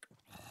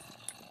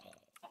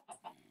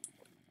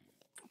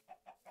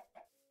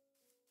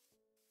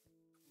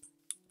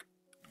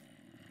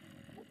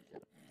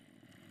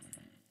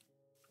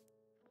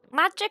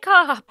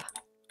 Magikarp.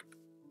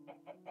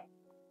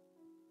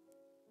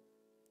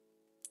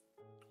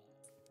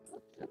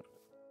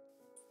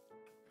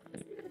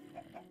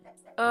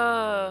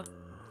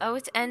 Oh,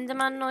 it's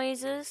Enderman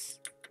noises.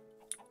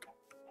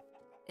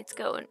 It's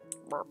going.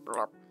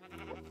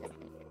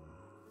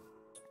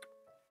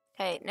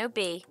 Okay, no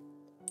bee.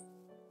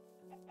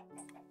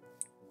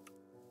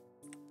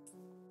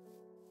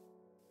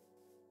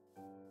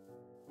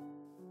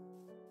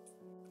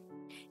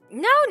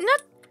 No,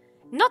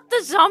 not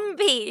the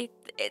zombie.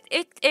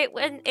 It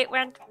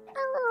went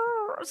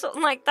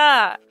something like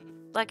that,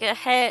 like a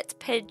hurt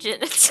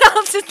pigeon. It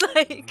sounded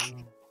like.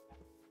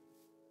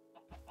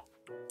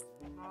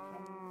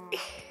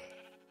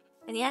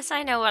 And yes,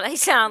 I know what I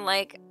sound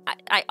like.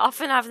 I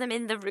often have them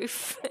in the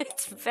roof.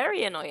 It's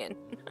very annoying.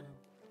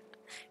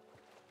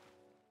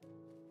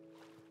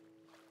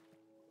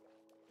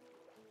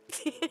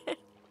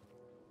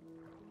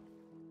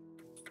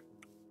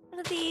 What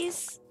are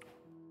these?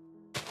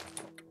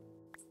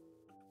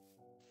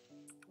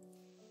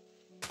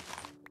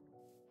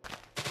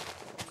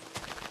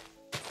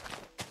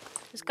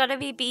 There's gotta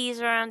be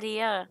bees around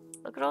here.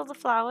 Look at all the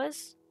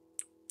flowers.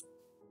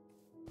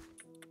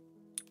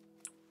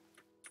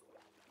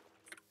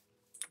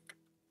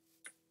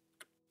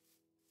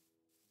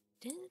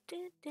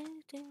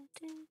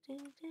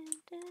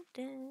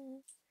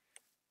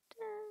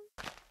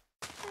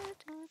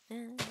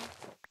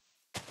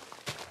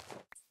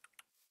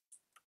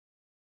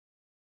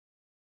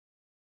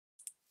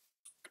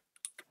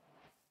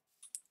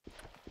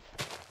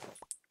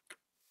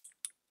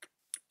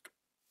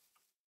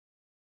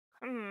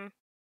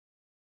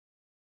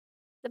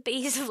 The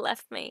bees have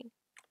left me.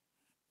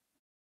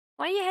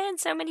 Why are you hearing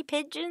so many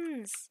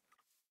pigeons?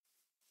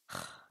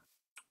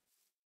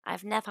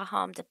 I've never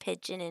harmed a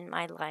pigeon in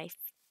my life.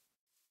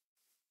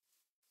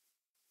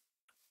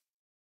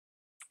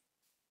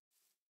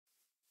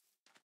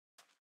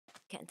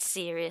 Getting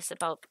serious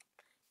about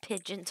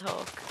pigeon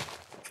talk.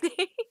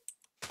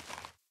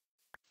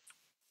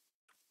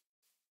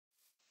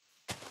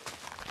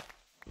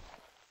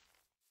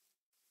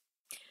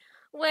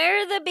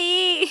 Where are the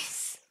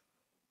bees?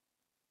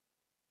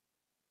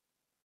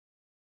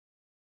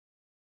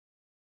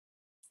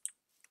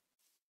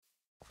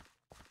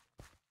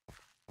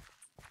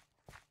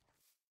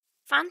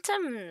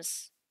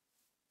 Phantoms.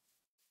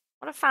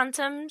 What are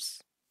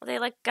phantoms? Are they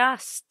like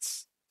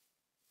ghasts?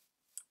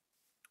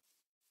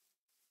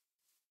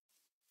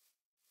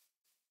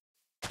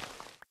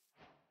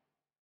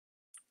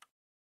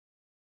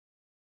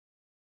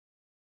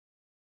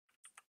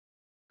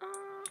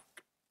 Uh,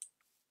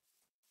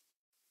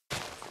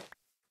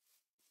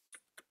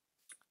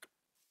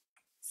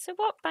 so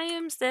what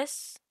biome's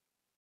this?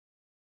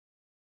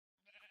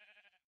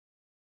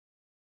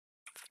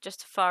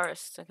 Just a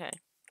forest, okay.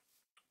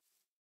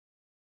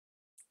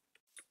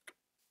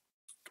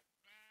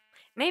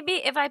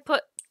 Maybe if I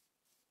put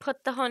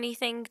the honey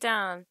thing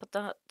down, put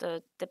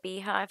the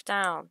beehive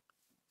down,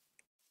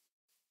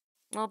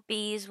 more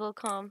bees will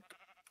come.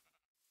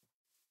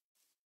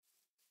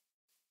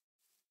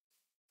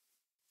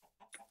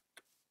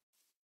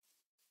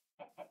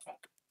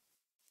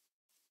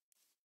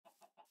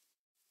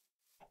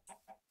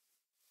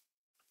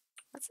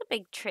 That's a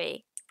big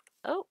tree.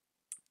 Oh.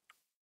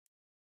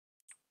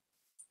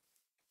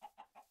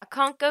 I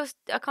can't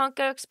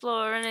go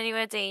exploring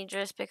anywhere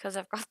dangerous because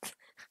I've got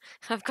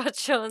I've got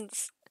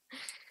Sean's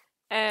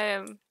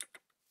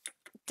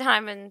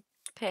diamond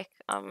pick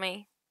on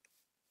me.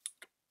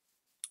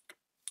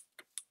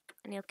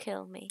 And he'll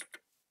kill me.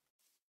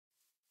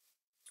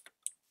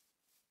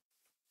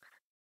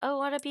 Oh,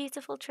 what a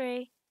beautiful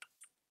tree.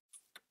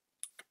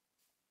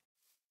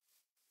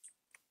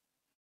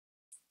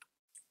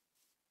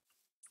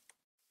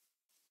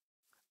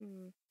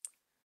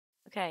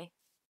 Okay.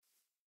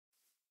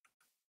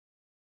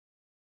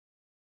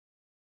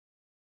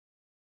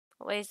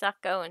 Where's that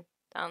going?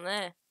 Down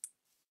there.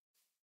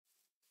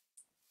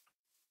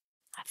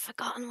 I've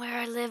forgotten where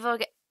I live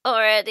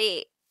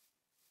already.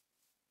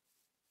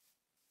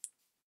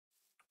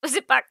 Was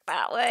it back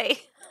that way?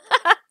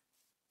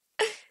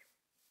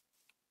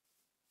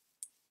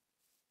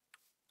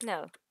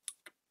 No.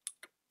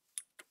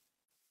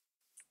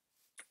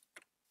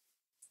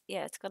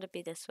 Yeah, it's got to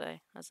be this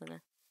way, hasn't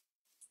it?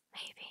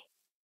 Maybe.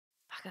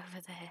 Back over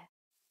there.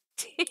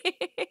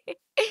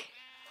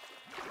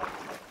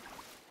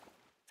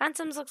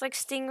 Phantoms look like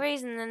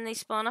stingrays and then they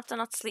spawn after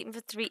not sleeping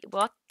for 3...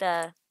 What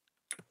the?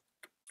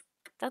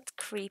 That's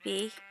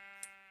creepy.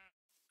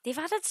 They've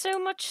added so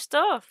much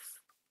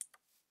stuff.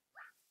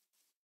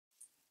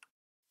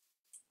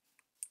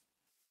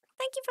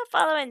 Thank you for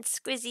following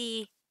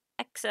Squizzy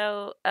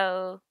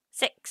XO06.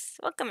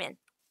 Welcome in.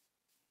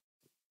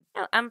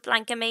 Oh, I'm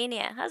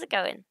Blankomania. How's it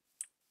going?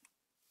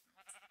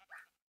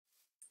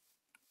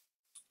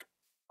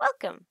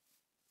 Welcome.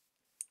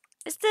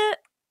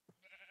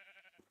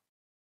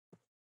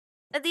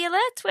 Are the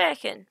alerts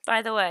working,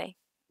 by the way?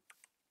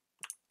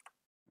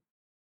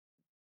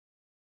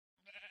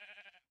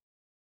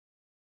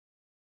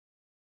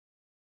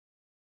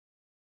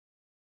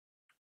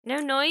 No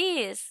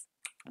noise.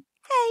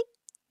 Hey.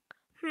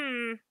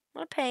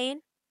 What a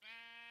pain.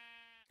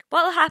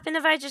 What'll happen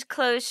if I just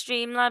close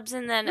Streamlabs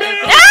and then open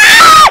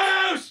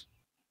it?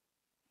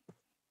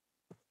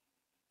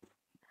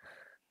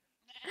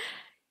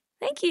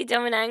 Thank you,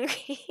 dumb and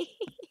angry.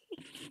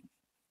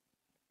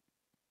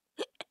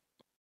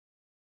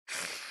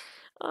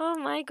 Oh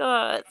my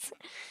god.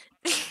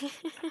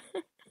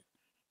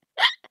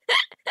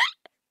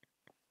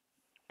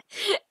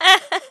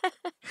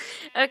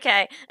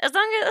 Okay, as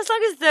long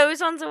as those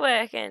ones are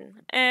working.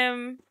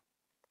 Oh,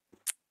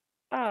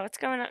 what's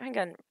going on? Hang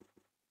on.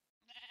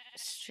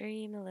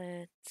 Stream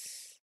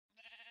alerts.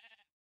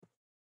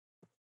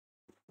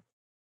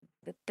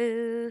 Boo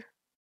boo.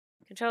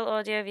 Control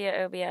audio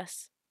via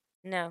OBS.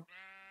 No.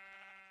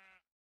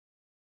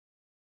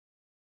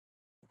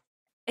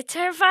 It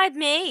terrified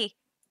me.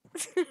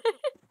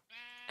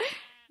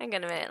 Hang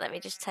on a minute. Let me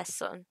just test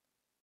something.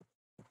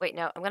 Wait,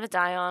 no. I'm gonna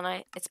die, aren't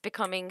I? It's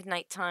becoming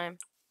nighttime.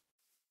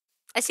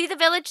 I see the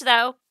village,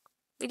 though.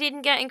 We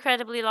didn't get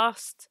incredibly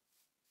lost.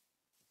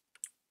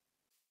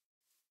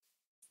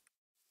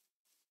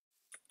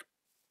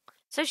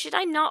 So should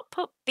I not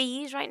put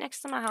bees right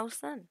next to my house,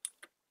 then?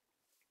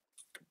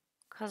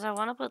 Because I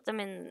want to put them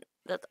in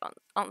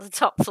on the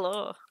top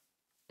floor.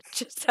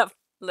 Just have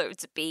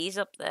loads of bees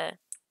up there.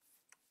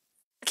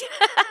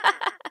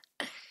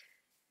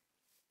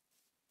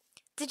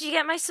 Did you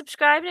get my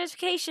subscribe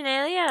notification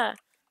earlier?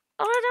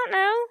 Oh, I don't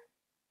know.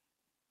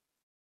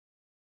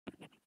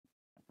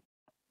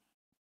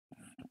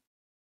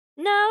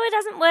 No, it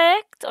hasn't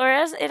worked, or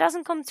it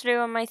hasn't come through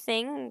on my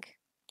thing.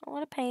 Oh,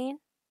 what a pain.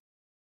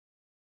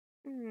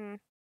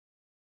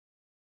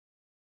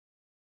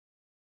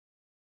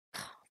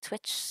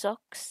 Twitch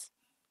sucks.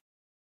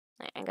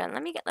 Right, hang on,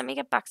 let me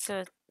get back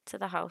to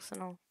the house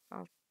and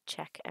I'll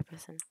check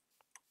everything.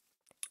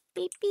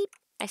 Beep beep.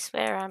 I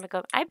swear I'm a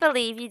god. I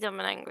believe you, dumb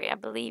and angry. I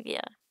believe you.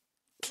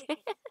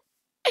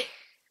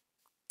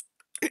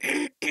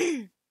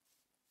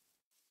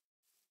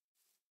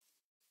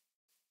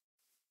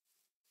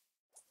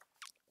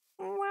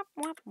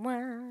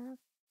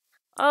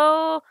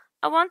 Oh,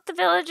 I want the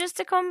villagers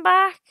to come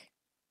back.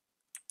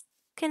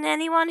 Can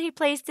anyone who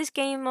plays this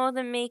game more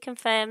than me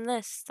confirm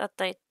this? That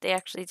they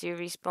actually do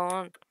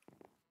respawn?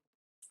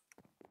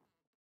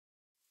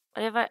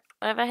 What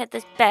if I hit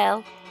this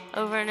bell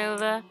over and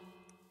over?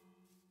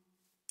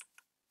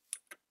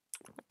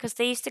 Because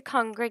they used to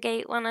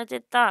congregate when I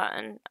did that,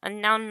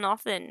 and now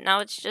nothing. Now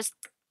it's just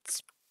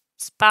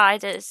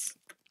spiders.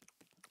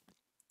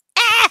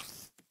 Ah!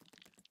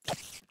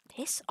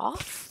 Piss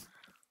off.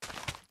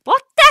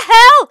 What the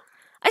hell?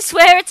 I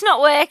swear it's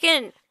not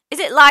working. Is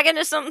it lagging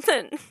or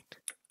something?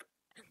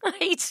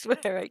 I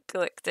swear I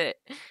clicked it.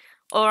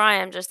 Or I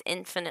am just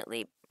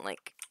infinitely,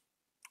 like,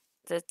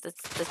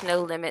 there's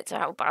no limit to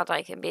how bad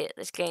I can be at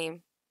this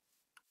game.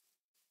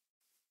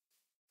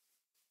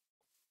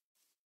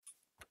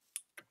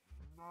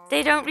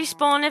 They don't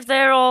respawn if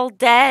they're all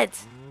dead.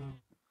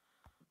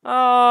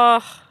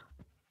 Oh.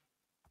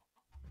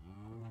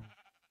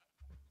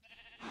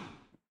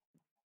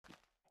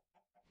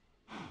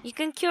 You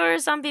can cure a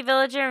zombie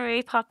villager and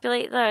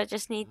repopulate though. I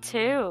just need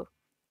 2.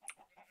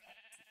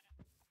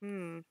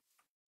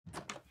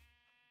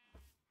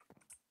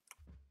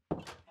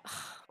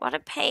 What a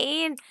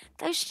pain.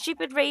 Those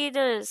stupid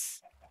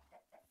raiders.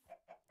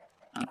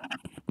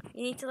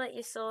 You need to let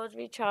your sword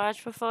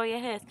recharge before you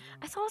hit.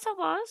 I thought I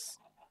was.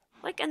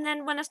 Like, and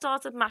then when I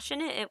started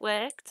mashing it, it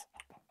worked.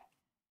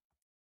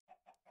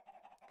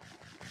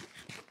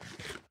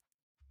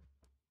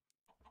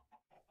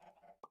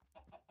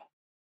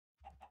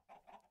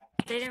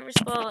 They didn't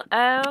respawn.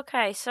 Oh,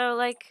 okay. So,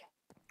 like...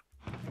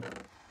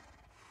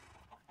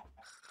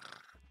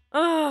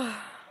 Oh.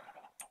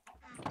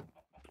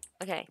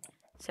 Okay.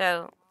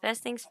 So,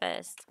 first things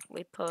first.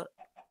 We put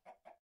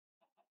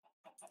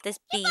this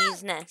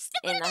bee's nest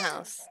in the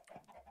house.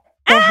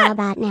 Well, how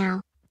about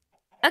now?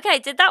 Okay,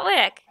 did that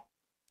work?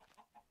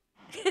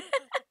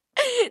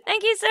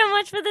 Thank you so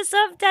much for the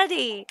sub,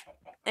 Daddy.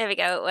 There we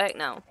go, it worked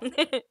now.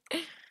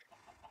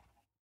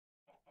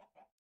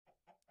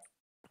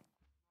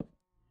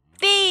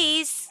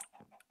 Bees!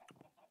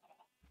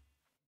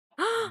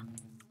 Oh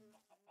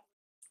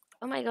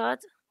my god,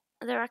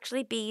 there are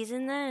actually bees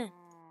in there.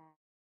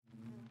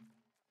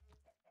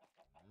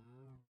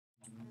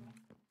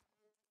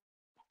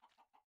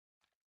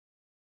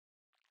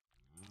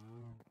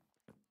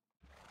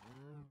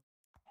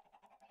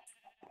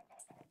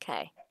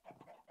 Okay.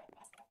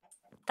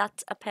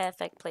 That's a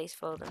perfect place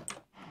for them.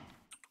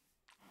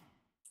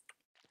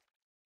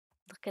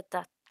 Look at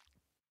that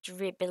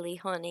dribbly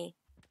honey.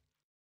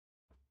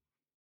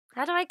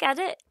 How do I get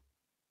it?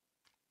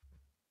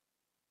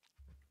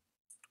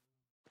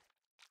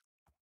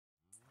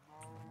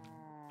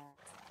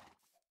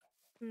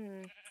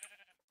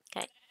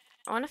 Okay.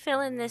 I want to fill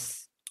in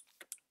this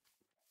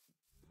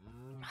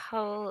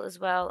hole as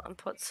well and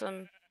put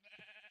some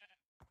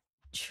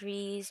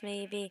trees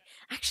maybe.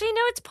 Actually,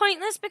 no, it's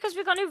pointless because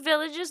we've got new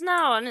villagers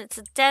now and it's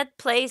a dead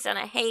place and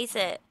I hate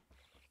it.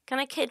 Can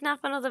I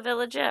kidnap another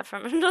villager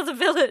from another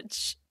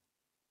village?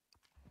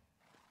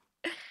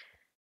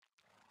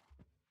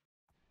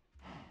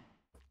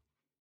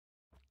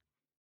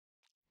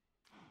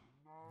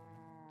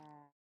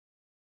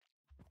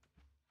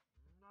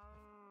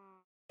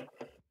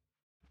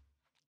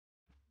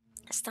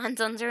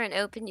 Stand under and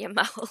open your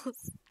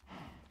mouth.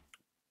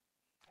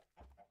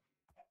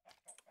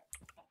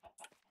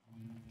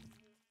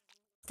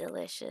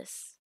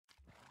 Delicious.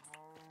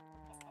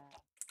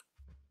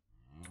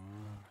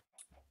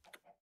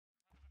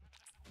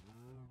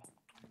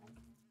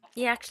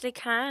 You actually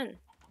can.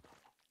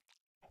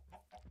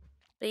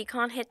 But you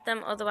can't hit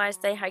them, otherwise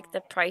they hike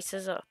the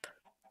prices up.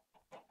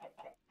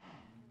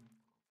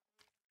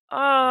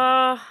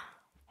 Oh.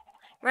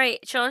 Right,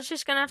 Sean's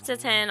just gonna have to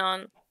turn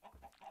on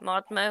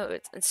mod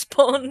mode and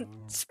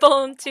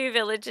spawn 2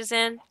 villagers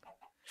in.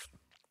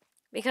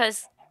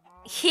 Because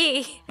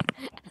he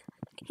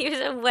was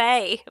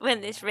away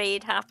when this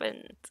raid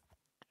happened.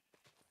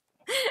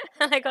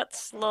 And I got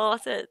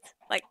slaughtered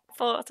like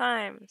 4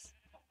 times.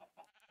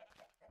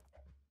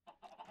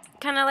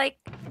 Can I like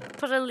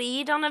put a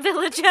lead on a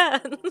villager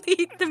and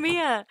lead them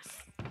here?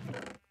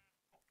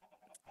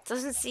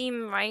 Doesn't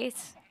seem right.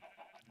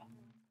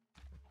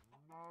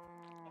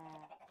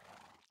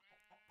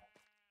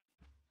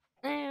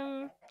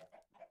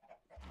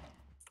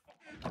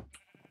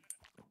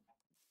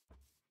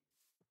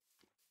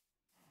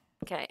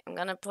 Okay, I'm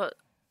gonna put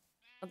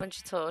a bunch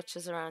of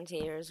torches around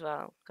here as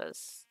well,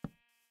 because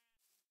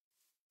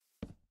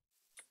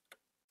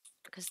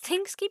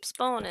things keep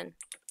spawning.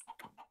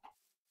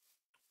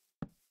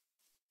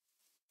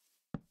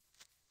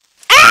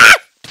 Ah!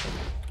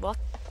 What?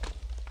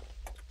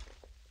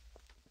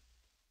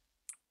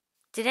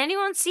 Did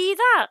anyone see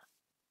that?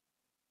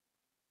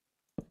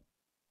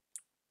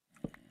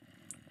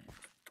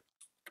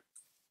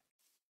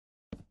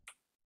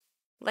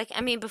 Like,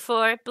 I mean,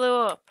 before it blew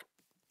up.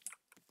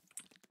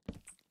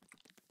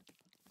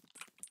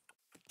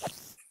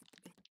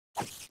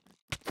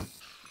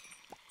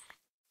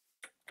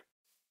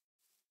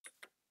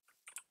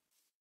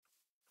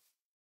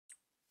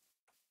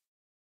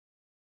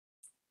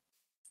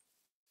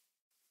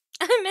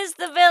 I miss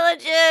the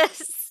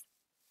villagers!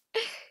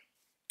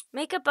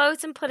 Make a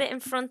boat and put it in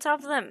front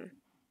of them.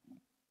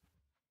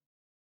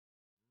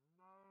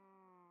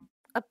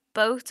 A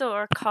boat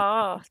or a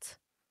cart.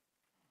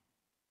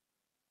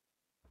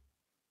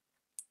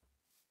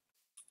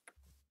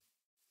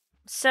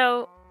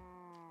 So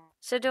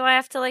do I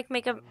have to like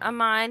make a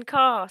mine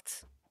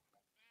cart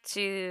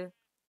to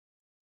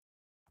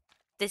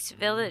this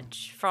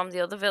village from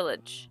the other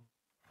village?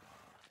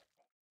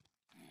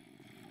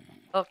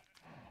 Oh.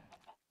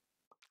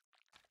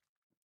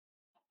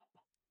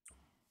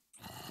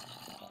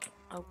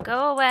 Oh,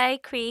 go away,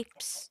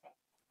 creeps.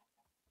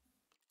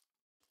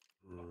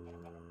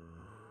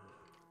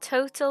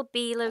 Total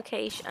B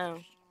location. Oh.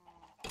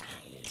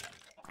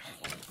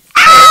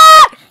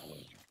 Ah!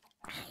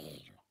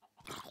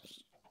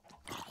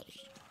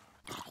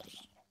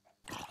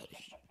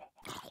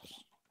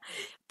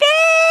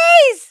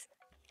 Bees!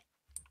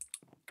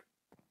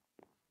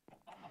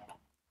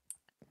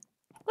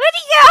 Where'd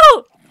he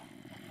go?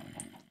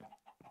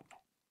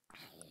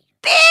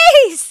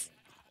 Bees!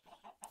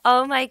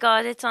 Oh my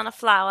god, it's on a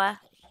flower.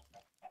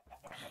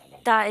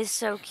 That is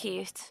so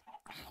cute.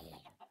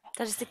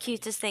 That is the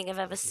cutest thing I've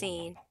ever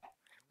seen.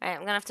 Alright,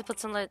 I'm gonna have to put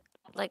some like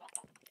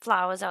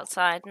flowers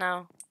outside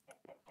now.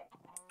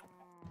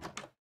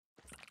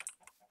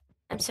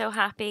 I'm so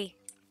happy.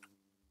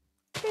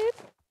 Beep.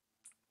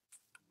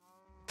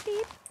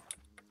 Beep.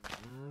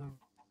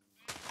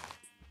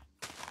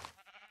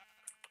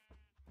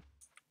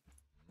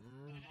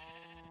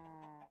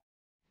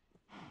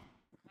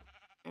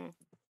 Mm.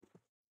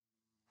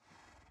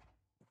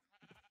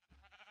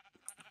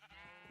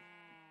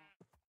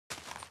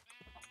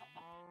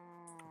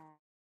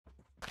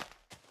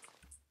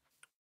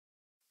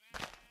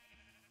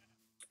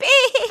 Bee!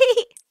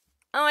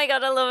 Oh my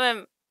god, I love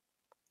him.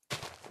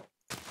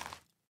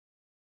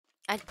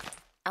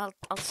 I'll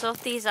sort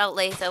these out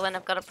later when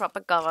I've got a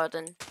proper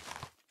garden.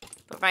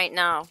 But right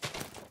now,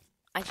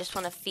 I just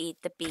want to feed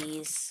the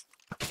bees.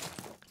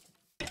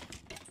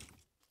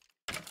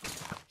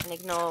 And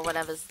ignore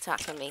whatever's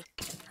attacking me.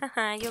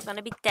 Haha, you're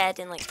gonna be dead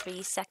in like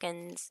 3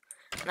 seconds.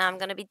 And I'm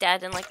gonna be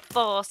dead in like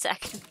 4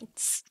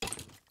 seconds.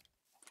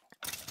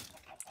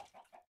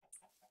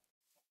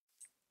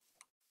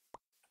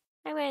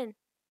 I win.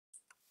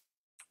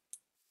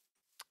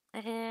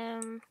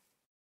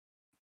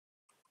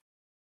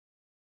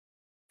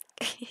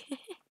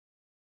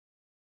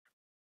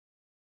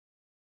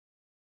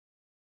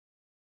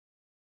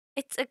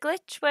 It's a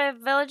glitch where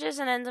villagers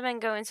and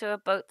endermen go into a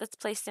boat that's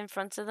placed in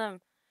front of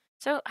them.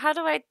 So how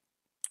do I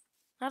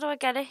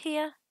get it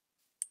here?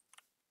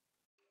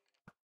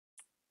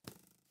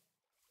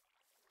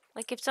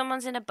 Like if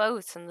someone's in a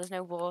boat and there's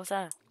no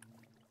water.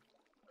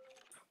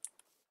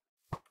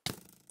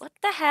 What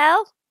the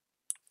hell?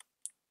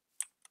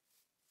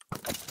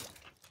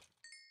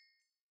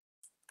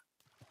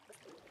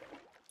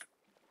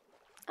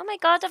 Oh my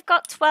god, I've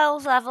got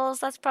 12 levels.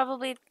 That's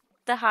probably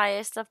the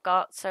highest I've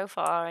got so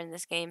far in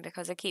this game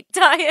because I keep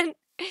dying.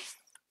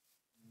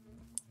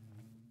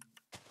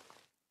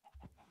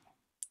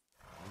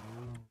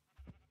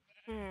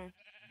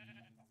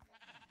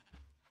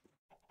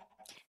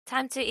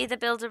 Time to either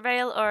build a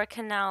rail or a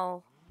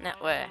canal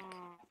network.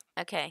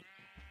 Okay.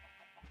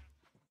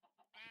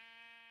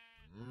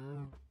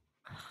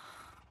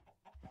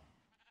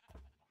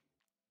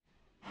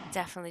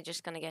 Definitely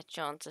just gonna get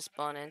John to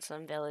spawn in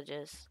some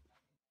villages.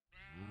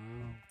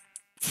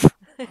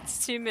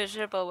 It's too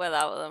miserable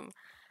without them.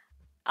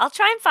 I'll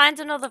try and find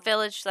another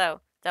village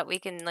though that we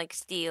can like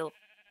steal.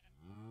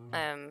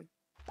 Oh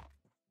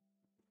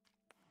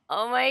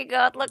my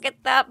god, look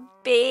at that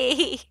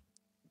bee.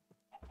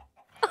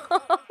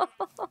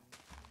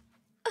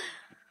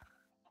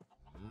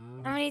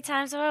 How many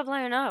times have I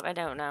blown up? I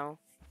don't know.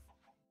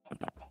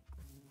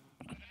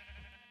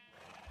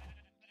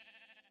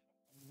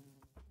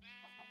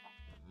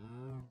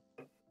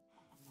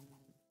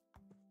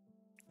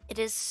 It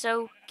is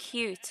so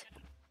cute.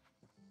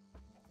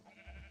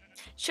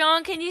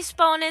 Sean, can you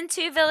spawn in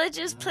 2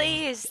 villages,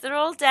 please? They're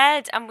all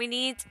dead, and we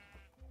need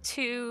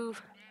 2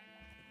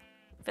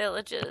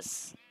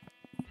 villages.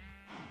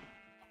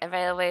 A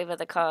railway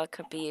with a car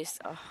could be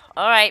used. Oh,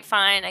 alright,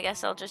 fine. I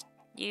guess I'll just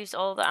use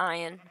all the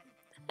iron.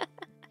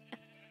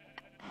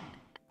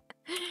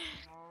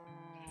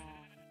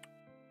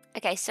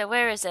 Okay, so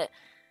where is it?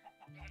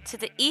 To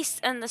the east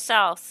and the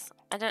south.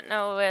 I don't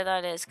know where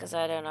that is because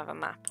I don't have a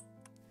map.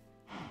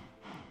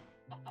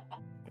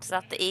 Is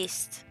that the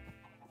east?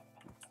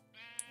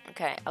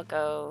 Okay,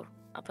 I'll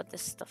put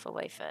this stuff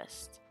away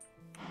first.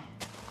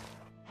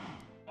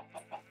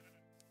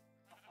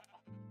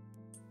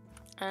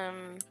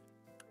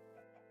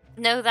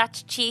 No,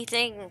 that's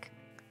cheating.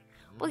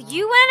 Well,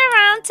 you went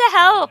around to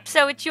help,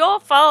 so it's your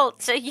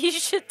fault. So you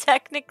should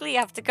technically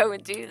have to go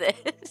and do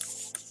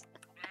this.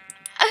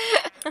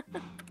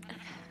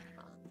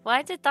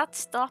 Why did that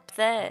stop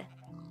there?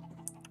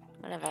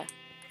 Whatever.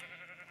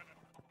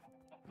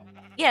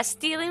 Yeah,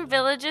 stealing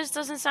villages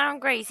doesn't sound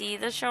great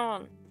either,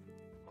 Sean.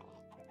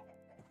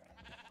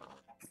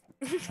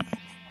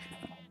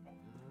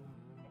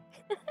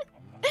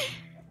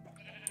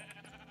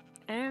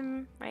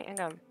 Right, hang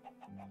on.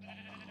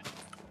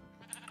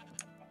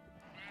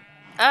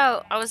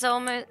 Oh,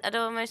 I'd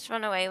almost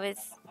run away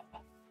with,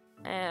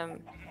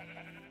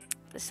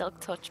 the Silk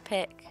Touch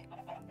pick.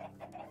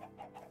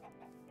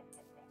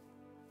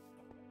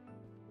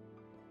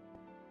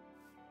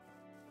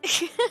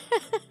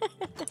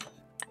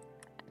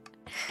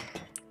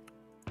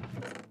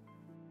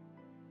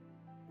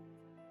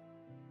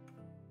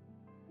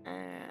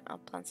 I'll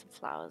plant some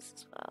flowers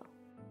as well.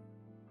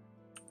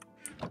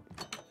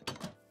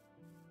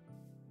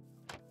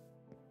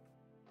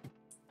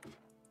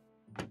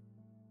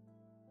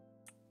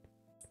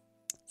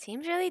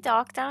 Seems really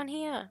dark down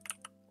here.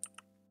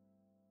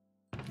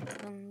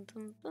 Bum,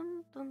 bum,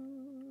 bum,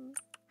 bum.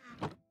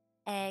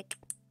 Egg.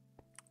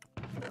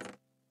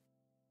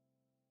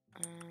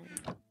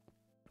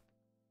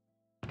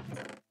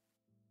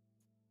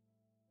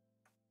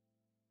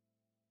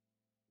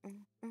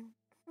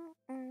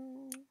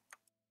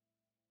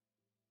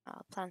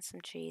 I'll plant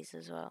some trees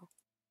as well.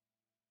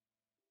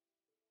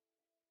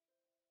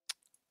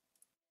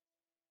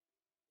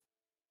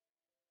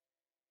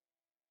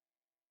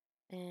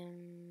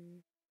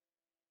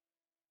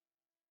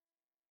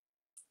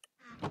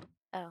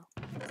 Oh.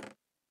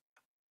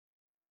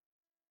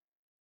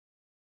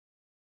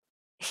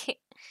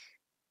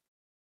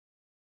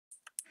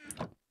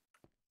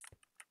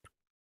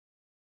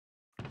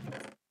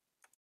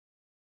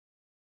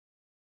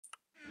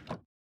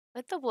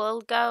 Where'd the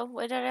wool go?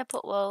 Where did I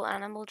put wool?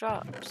 Animal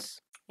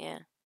drops. Yeah.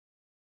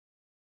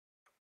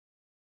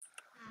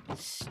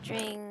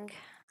 String.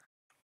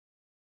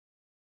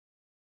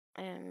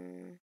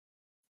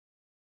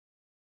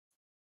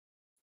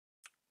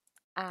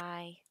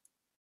 I.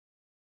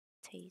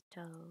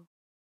 Potato.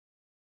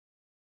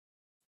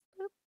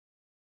 Boop.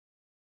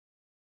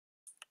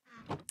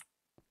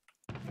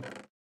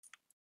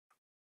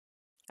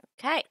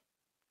 Okay.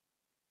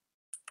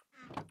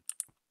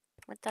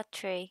 With that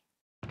tree.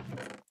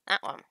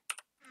 That one.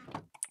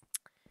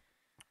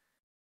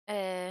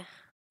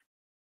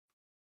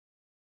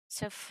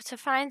 So to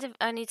find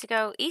I need to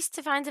go east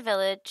to find a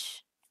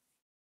village,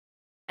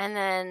 and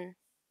then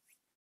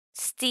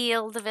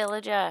steal the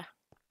villager.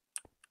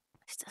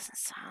 This doesn't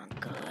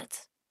sound good.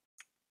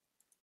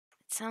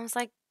 It sounds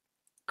like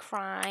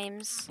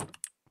crimes,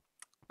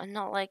 and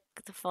not like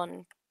the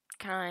fun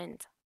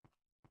kind.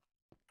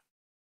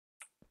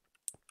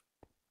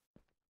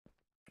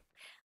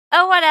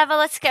 Oh, whatever.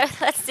 Let's go.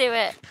 Let's do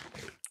it.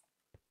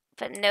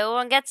 But no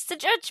one gets to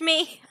judge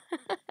me.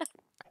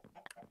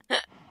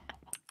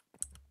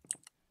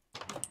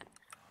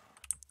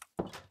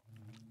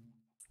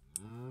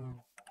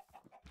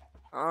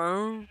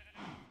 Oh.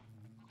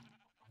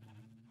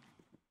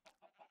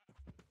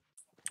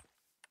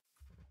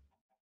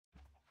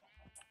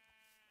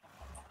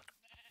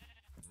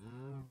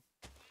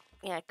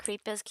 Yeah,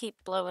 creepers keep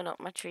blowing up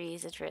my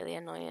trees. It's really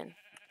annoying.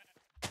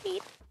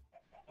 Beep.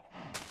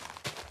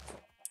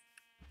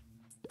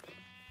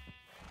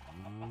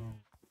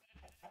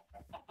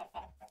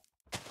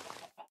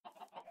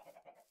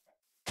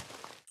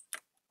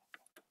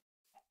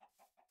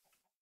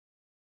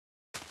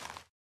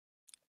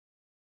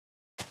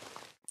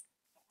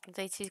 Are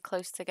they too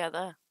close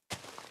together?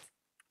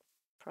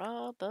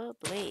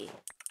 Probably.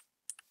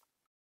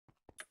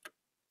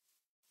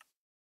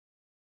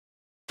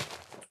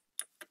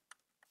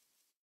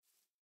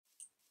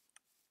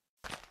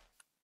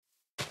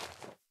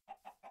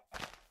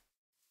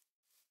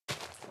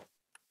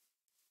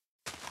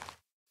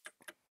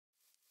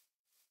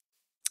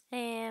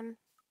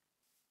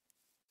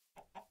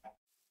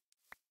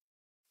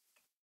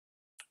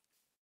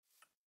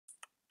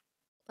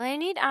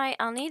 Well,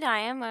 I'll need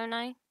iron, won't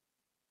I?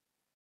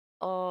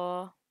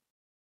 Or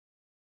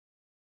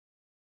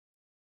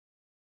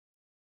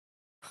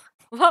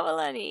what will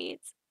I need?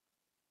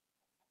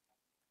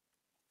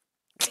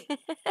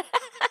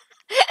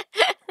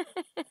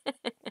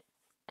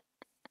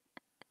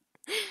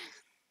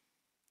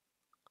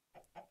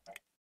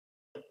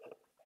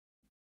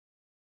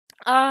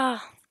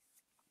 Ah,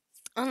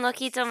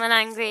 unlucky, dumb, and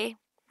angry.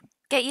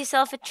 Get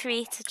yourself a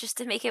treat just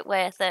to make it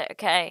worth it,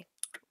 okay?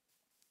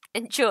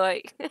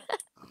 Enjoy.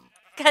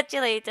 Catch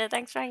you later.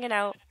 Thanks for hanging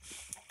out.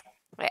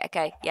 Right,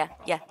 okay. Yeah.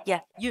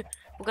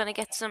 We're gonna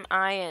get some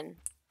iron.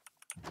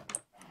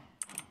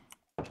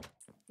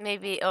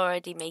 Maybe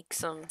already make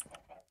some.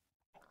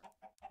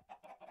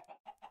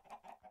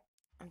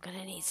 I'm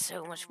gonna need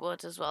so much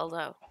wood as well,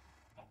 though.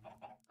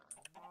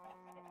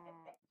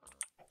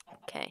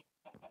 Okay.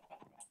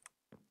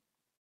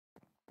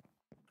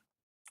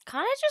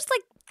 Can't I just,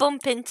 like,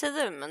 bump into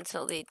them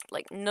until they,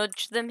 like,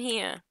 nudge them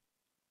here?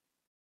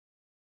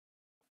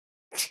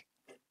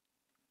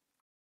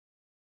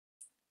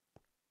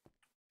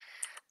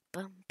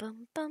 Bum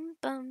bum bum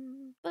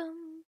bum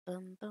bum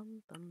bum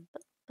bum bum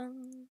bum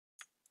bum.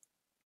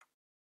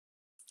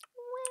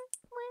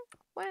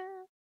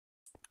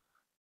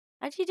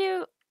 How'd you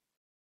do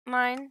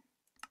mine?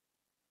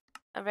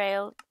 A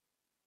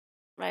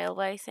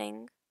railway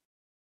thing?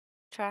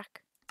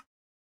 Track?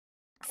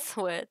 That's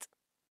the word.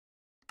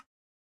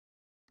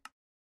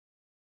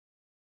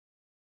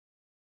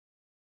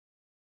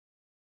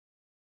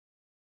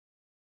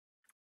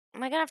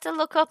 Am I gonna have to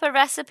look up a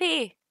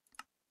recipe?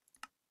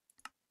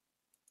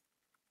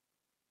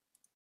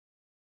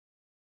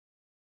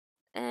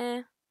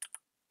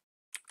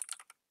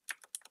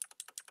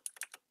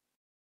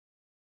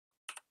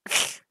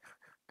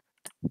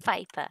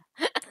 Viper.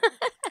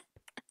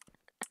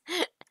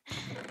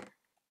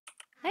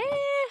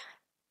 Eh.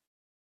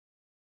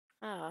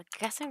 Oh, I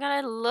guess I'm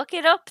gonna look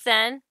it up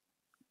then.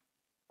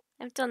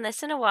 I haven't done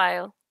this in a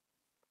while.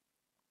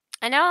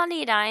 I know I'll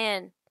need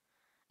iron.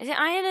 Is it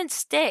iron and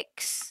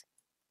sticks?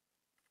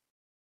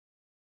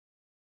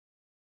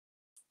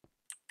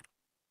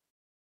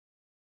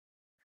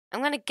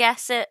 I'm gonna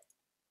guess it.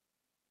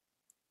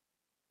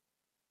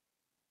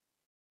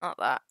 Not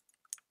that.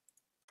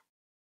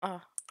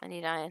 Oh, I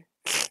need iron.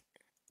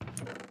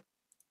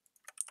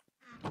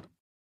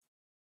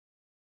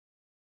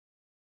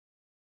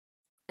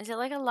 Is it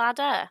like a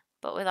ladder,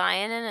 but with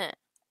iron in it?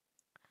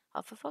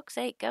 Oh, for fuck's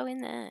sake, go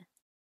in there.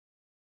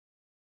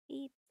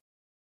 Beep.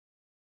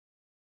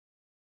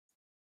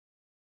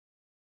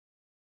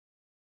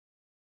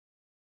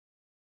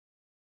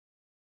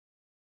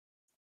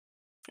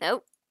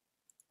 Nope.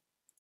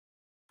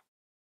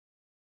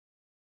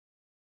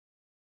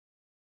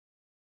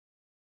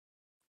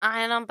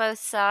 Iron on both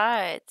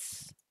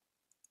sides.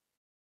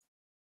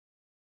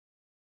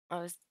 I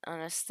was on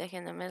a stick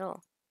in the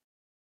middle.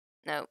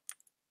 Nope.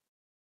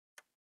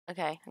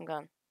 Okay, I'm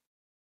gone.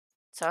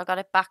 So I got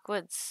it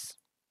backwards.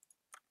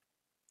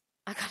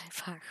 I got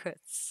it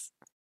backwards.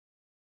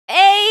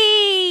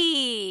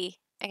 Hey!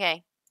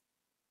 Okay.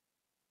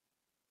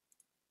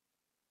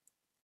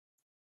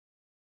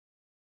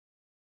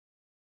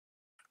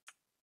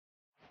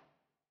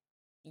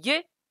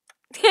 Yeah.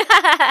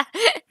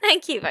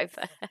 Thank you,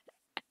 Viper.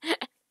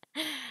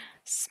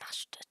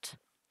 Smashed it.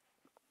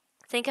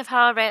 Think of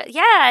how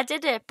yeah, I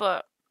did it,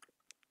 but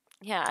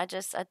yeah, I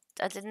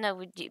didn't know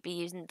we'd be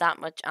using that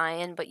much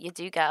iron, but you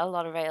do get a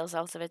lot of rails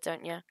out of it,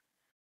 don't you?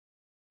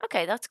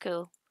 Okay, that's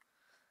cool.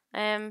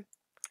 Probably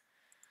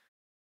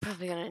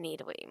gonna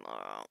need way more,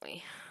 aren't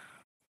we?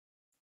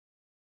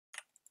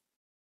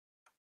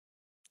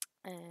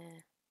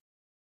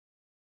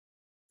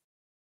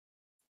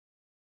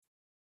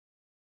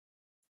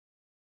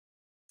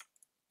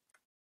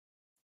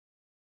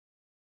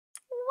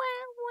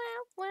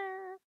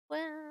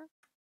 Well.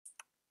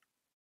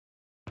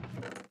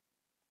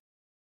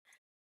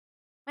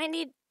 I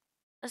need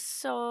a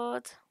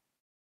sword.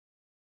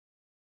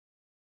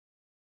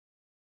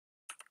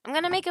 I'm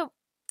gonna make a.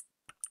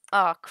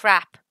 Oh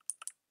crap!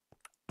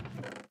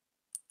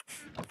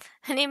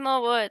 I need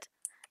more wood.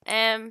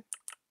 I'm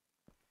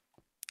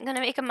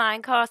gonna make a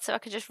minecart so I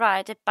can just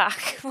ride it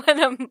back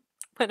when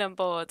I'm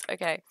bored.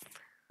 Okay.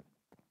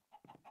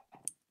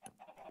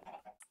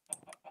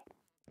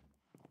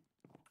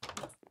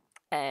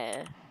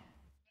 Nighttime.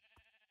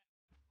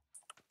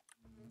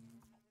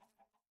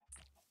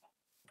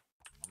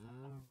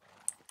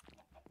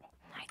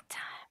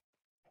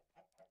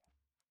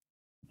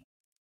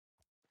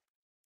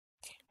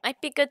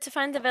 Might be good to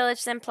find the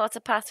village, then plot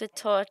a path with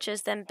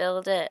torches, then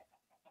build it.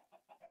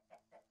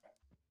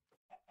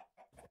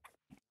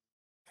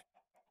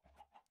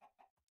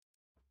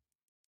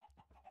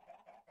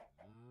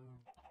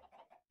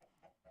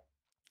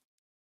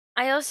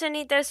 I also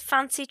need those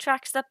fancy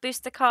tracks that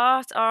boost the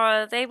cart. Or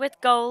are they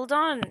with gold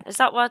on? Is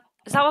that what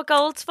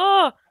gold's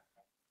for?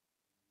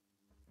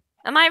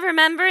 Am I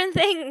remembering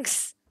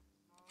things?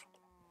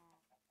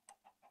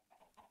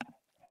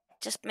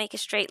 Just make a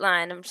straight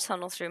line and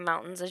tunnel through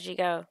mountains as you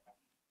go.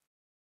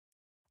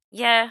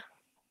 Yeah.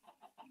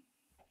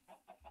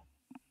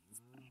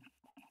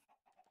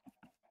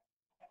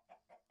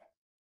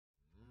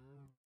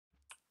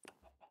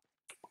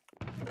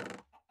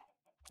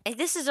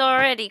 This is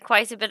already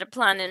quite a bit of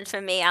planning for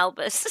me,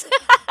 Albus.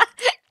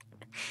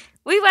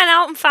 We went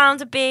out and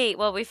found a bee.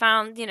 Well, we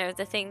found,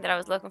 the thing that I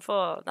was looking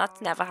for.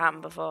 That's never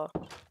happened before.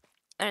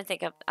 I don't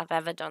think I've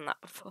ever done that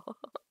before.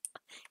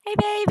 Hey,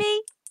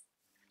 baby.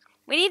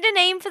 We need a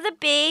name for the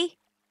bee.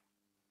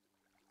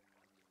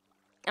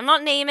 I'm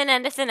not naming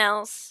anything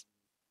else.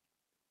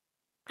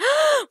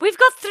 We've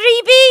got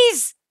 3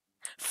 bees!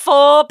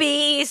 4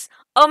 bees!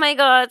 Oh my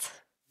god.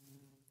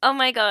 Oh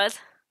my god.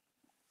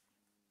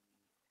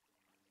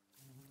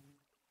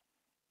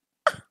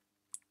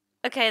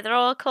 Okay, they're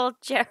all called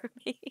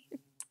Jeremy.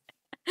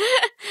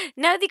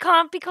 No, they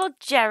can't be called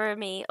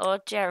Jeremy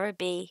or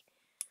Jeremy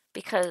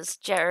because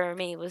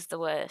Jeremy was the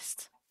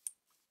worst.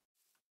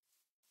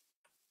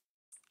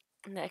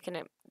 And there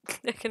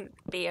can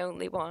be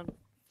only one.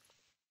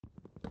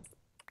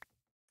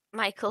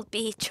 Michael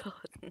B.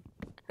 Jordan.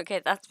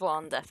 Okay, that's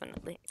one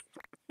definitely.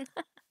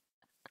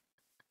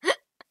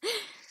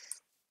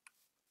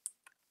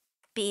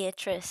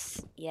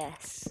 Beatrice,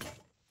 yes.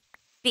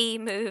 B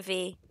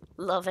movie,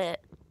 love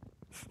it.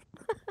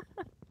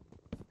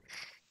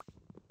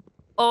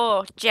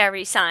 Or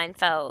Jerry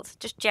Seinfeld,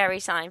 just Jerry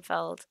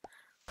Seinfeld.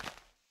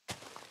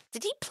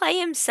 Did he play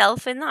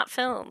himself in that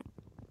film?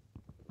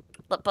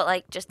 But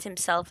like just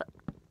himself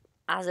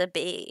as a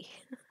bee.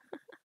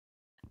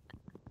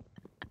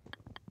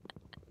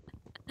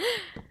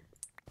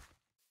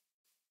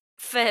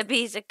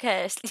 Furbies are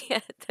cursed.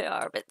 Yeah, they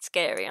are a bit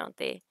scary, aren't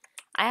they?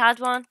 I had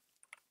one.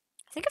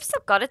 I think I've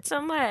still got it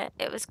somewhere.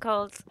 It was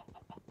called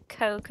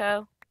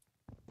Coco.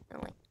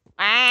 I'm like,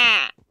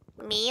 ah,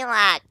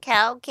 Mila,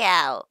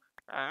 Coco.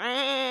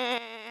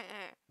 And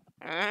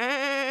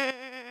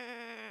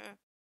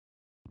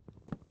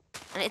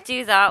it'd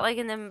do that like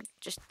in the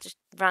just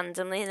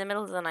randomly in the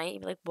middle of the night.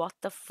 You'd be like, what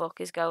the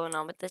fuck is going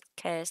on with this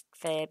cursed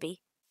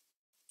Furby?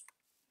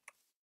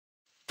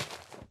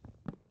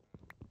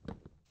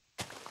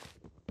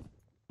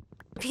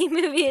 The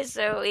movie is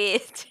so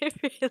weird. It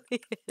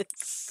really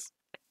is.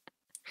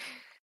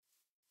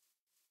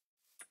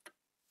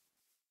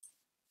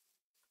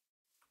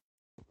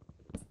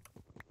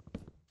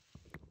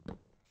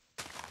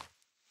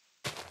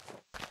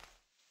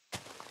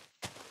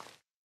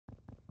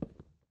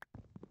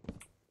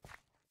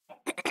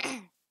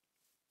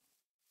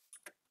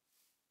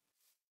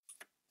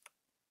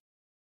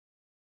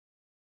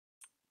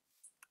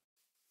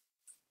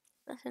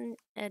 That's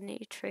a new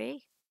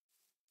tree.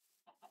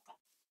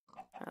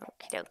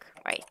 Okie doke.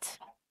 Right.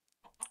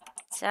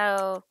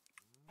 So,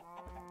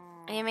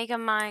 I make a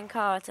mine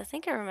cart. I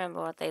think I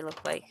remember what they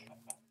look like.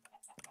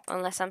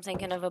 Unless I'm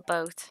thinking of a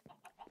boat.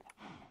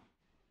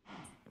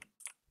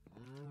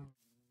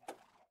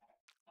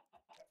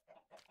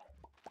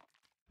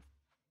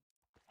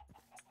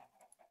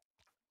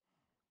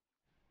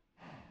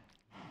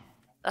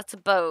 That's a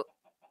boat.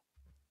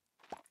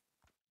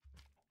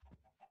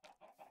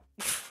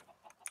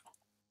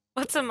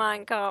 What's a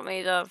mine cart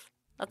made of?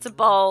 That's a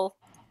bowl.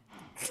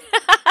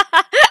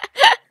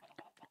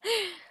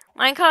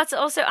 Mine carts are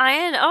also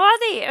iron. Oh, are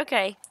they?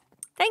 Okay.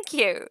 Thank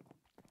you.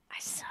 I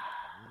suck.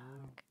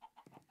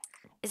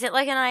 Is it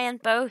like an iron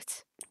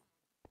boat?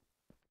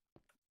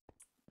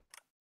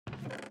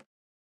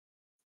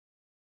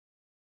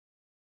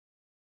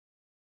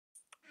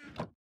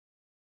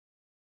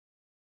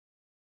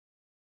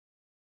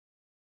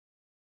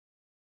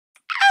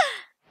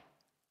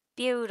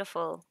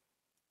 Beautiful.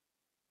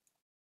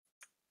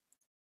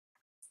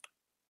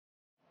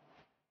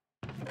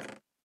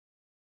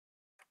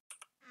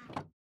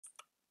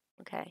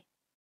 Okay.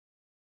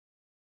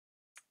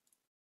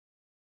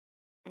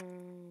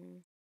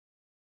 Mm.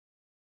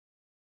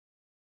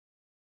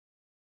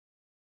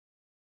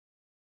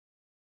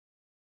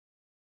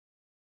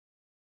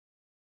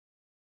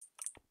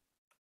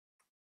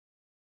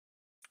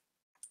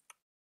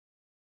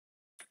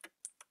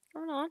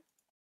 Hold on.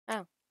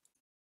 Oh.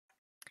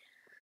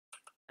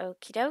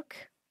 Okie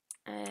doke.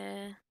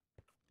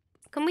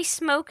 Can we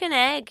smoke an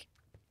egg?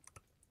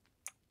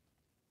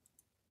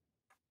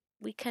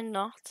 We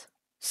cannot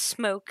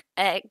smoke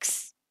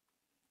eggs.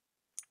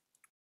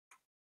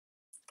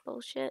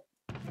 Bullshit.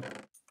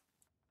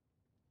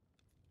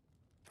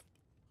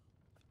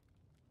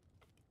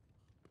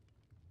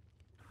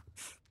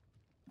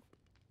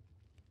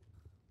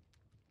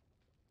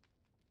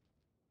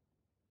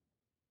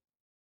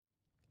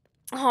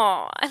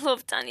 Oh, I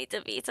love Danny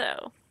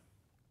DeVito.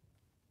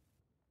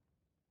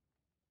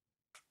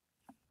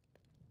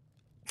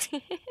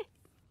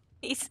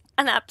 He's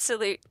an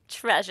absolute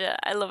treasure.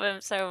 I love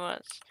him so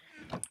much.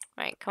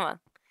 Right, come on.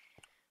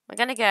 We're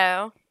gonna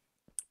go.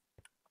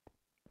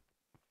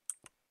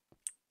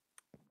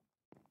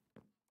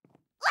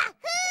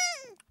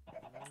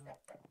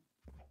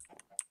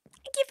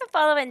 Thank you for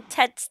following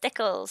Ted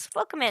Stickles.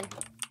 Welcome in.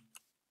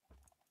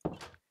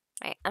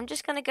 Right, I'm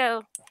just gonna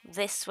go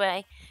this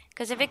way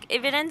because if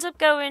it ends up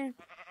going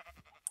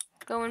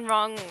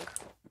wrong,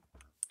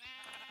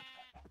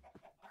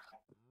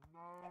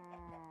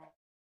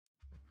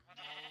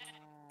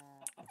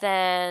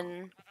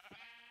 then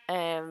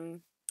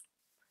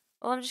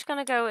well, I'm just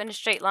gonna go in a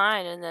straight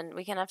line and then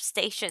we can have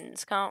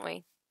stations, can't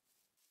we?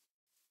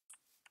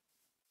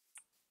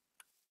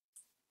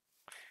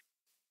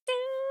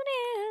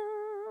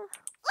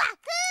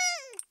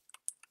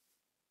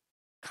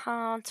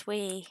 Can't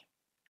we?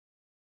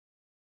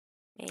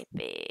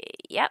 Maybe.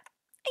 Yep.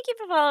 Thank you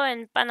for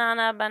following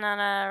Banana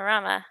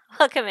Rama.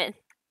 Welcome in.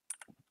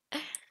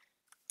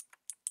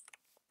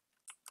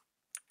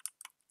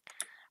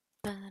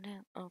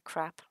 Oh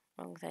crap.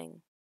 Wrong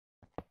thing.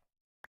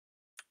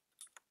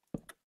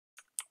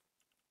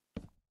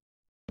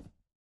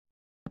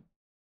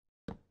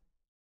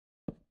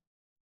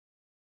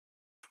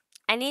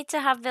 I need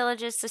to have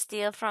villagers to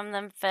steal from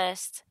them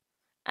first.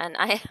 And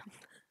I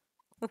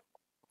am.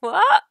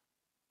 What?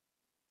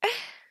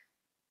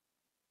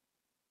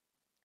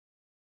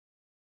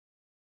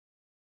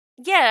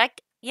 Yeah,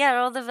 yeah,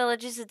 all the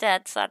villagers are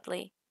dead,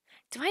 sadly.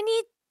 Do I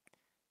need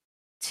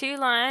 2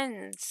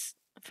 lines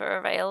for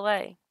a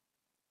railway?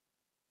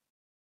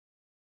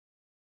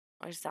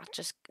 Or is that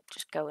just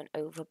going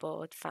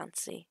overboard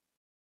fancy?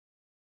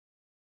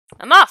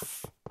 I'm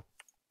off!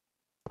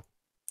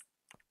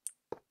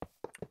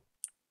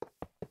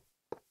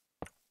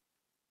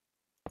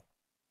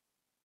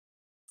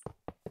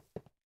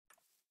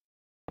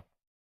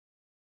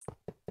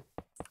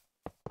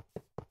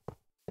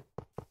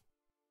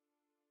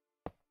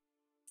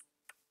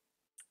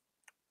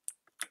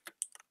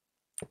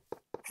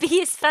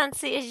 Be as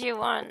fancy as you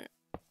want.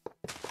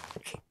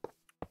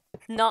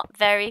 Not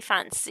very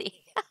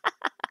fancy.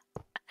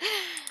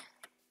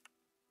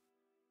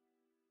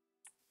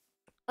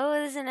 Oh,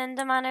 there's an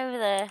Enderman over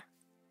there.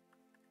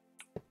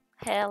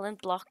 Hurling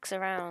blocks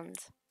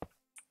around.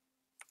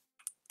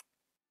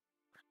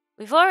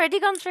 We've already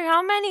gone through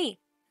how many?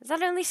 Is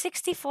that only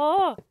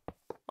 64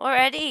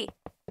 already?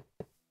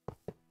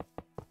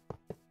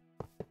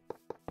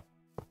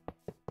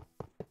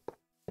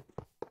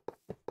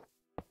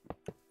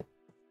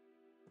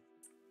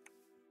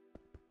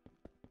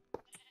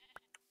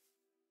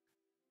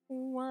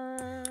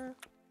 What?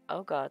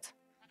 Oh god.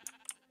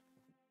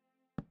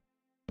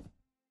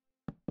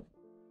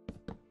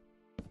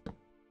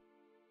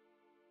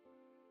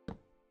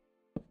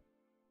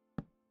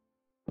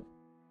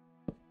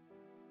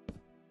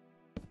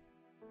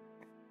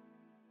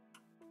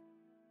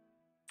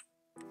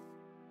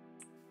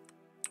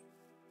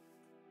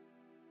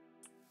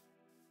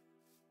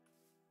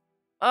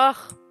 Ugh.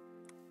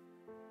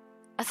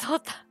 I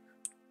thought that.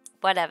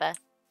 Whatever.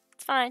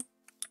 It's fine.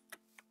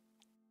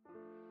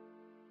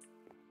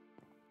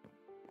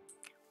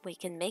 We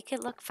can make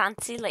it look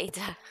fancy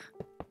later.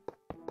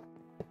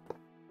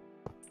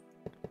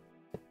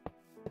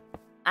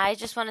 I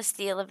just want to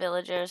steal a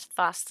villager as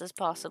fast as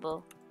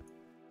possible.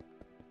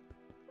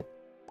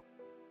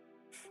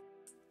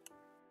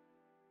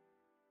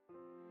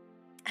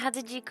 How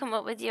did you come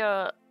up with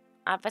your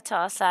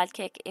avatar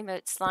sidekick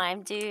emote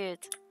slime, dude?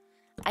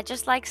 I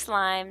just like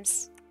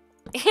slimes.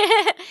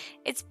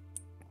 It's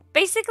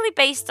basically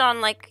based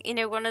on, like, you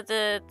know, one of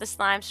the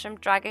slimes from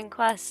Dragon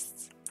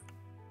Quest.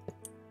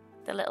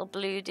 The little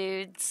blue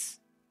dudes.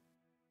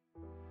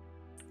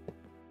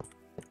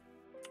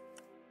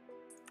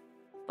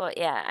 But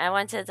yeah, I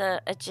wanted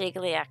a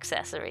jiggly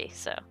accessory,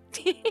 so.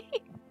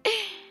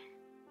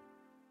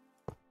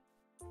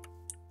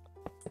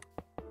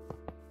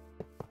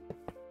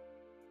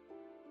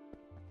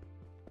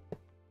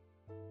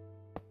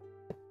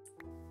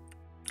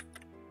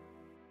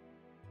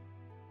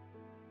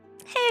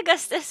 Hey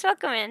Augustus,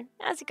 welcome in.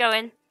 How's it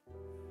going?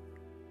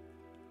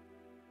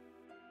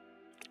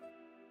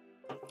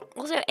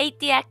 Also,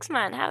 8DX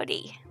man,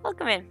 howdy.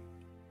 Welcome in.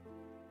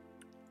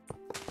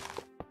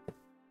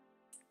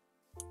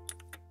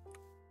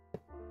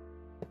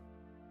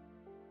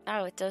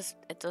 Oh, it does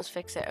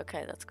fix it.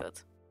 Okay, that's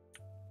good.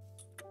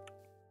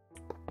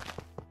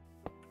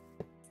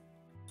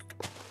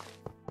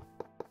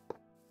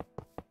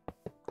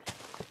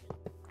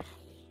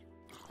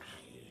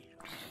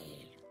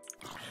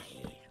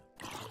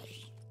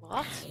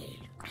 What?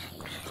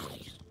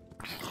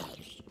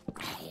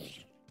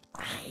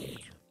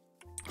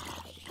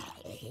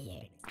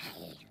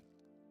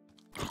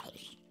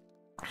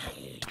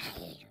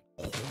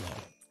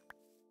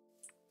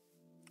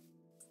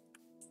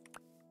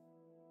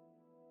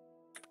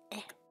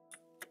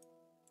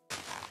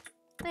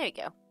 There you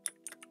go.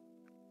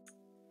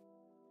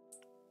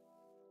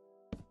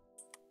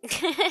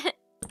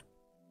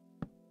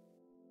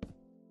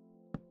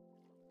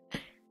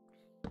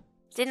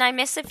 Didn't I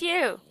miss a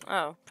few?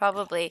 Oh,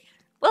 probably.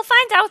 We'll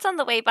find out on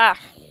the way back.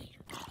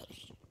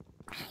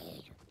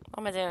 What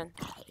am I doing?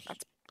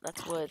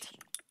 That's wood.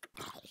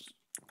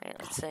 Okay,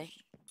 let's see.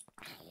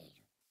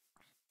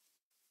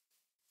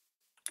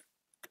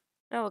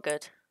 Oh, we're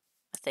good.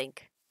 I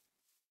think.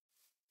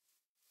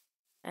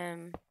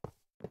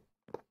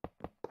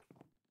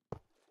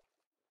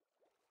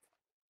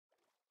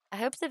 I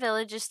hope the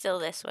village is still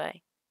this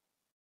way.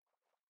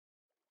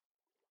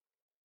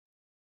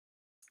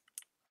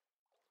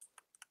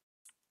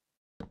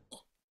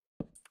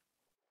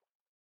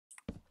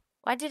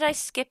 Why did I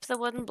skip the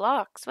wooden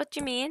blocks? What do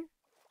you mean?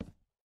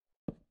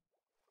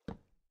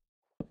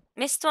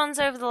 Missed ones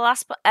over the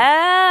last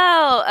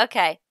oh,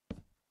 okay.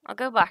 I'll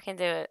go back and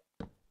do it.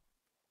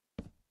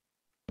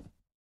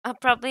 I'll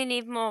probably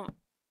need more,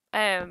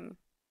 oh,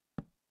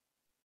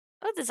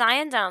 there's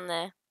iron down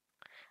there.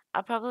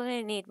 I'll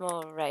probably need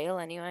more rail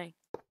anyway.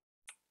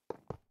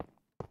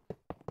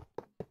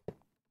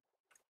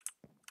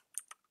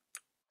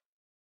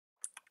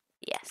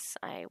 Yes,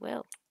 I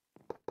will.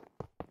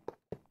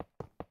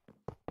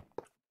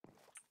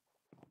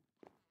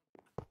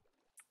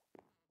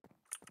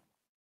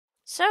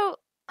 So,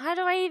 how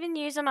do I even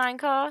use a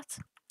minecart?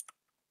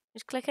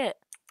 Just click it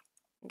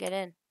and get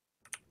in.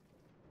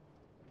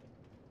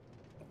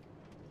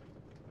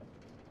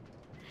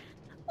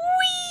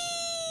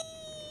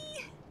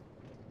 Whee!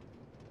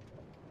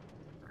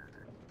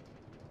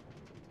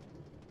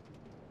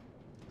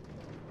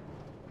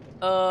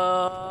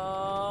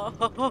 Oh,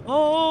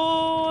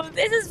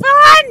 this is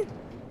fun!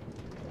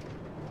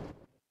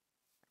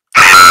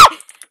 Ah!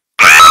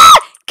 Ah!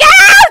 Get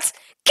out!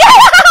 Get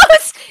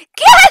out!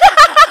 Get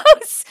out!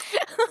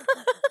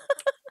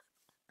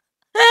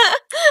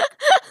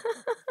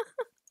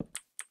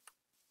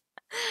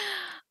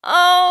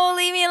 Oh,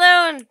 leave me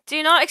alone.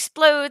 Do not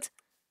explode.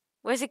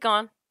 Where's it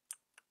gone?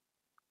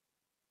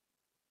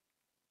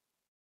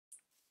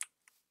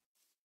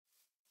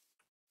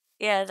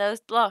 Yeah, those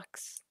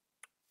blocks.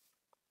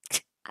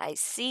 I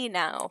see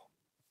now.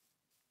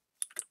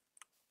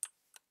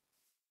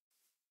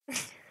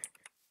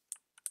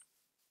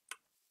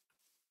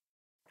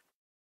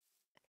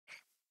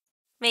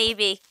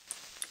 Maybe.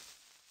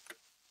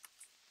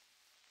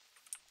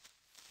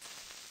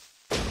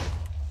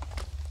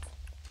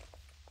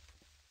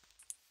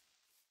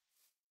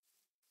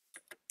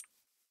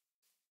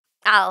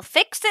 I'll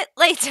fix it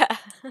later.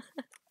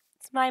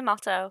 It's my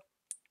motto.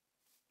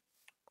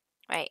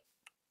 Right.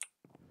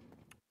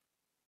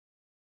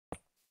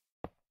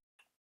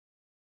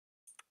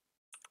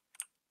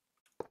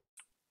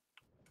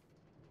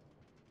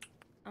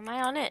 Am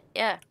I on it?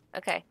 Yeah.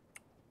 Okay.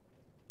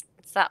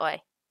 It's that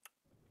way.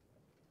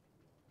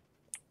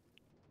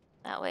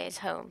 That way is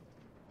home.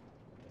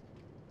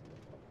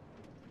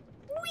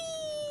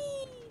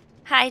 Whee!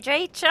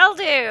 Hydrate shall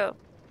do.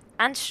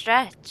 And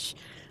stretch.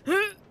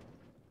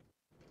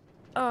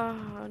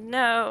 Oh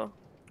no.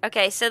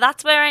 Okay, so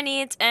that's where I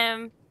need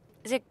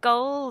is it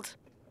gold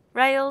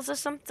rails or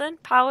something?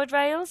 Powered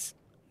rails?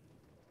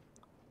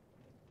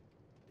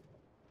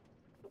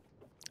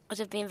 Would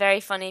have been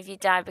very funny if you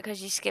died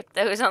because you skipped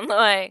those on the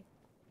way.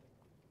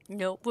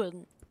 No, it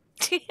wouldn't.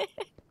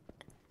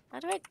 How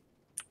do I?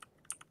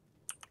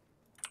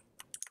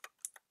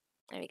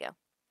 There we go.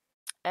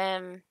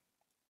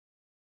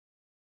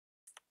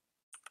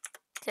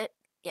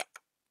 Yeah,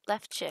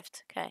 left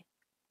shift. Okay,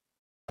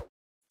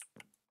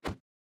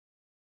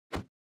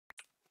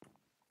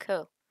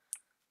 cool.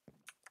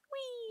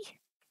 Whee!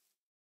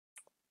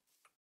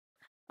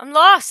 I'm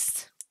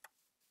lost.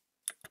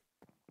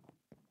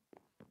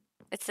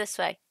 It's this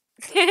way.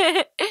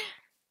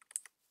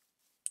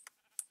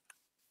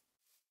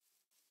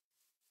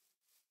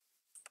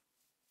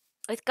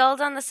 With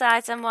gold on the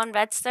sides and 1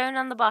 redstone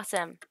on the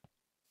bottom.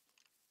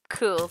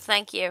 Cool,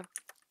 thank you.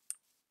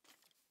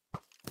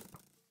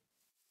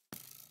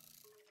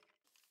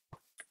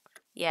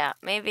 Yeah,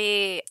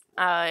 maybe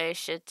I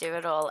should do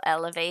it all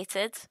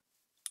elevated.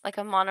 Like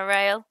a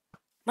monorail.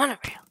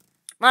 Monorail.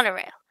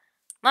 Monorail.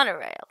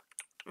 Monorail.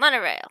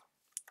 Monorail.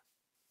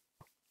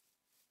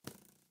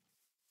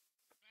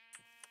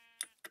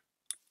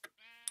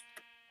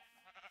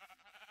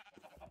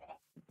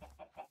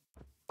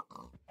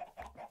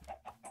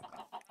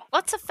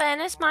 What's a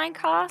furnace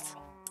minecart?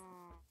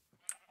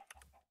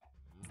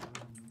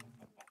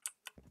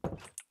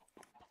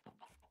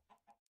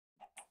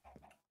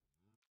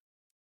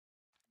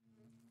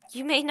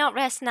 You may not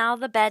rest now,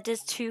 the bed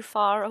is too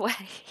far away.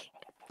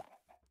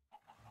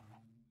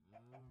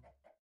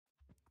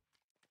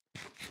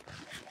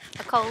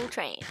 A coal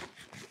train.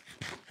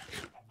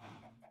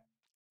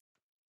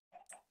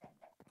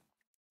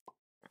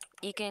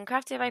 You can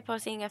craft it by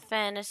putting a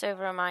furnace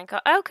over a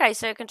minecart. Okay,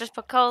 so you can just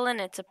put coal in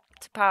it to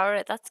power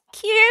it. That's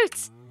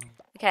cute.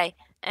 Okay.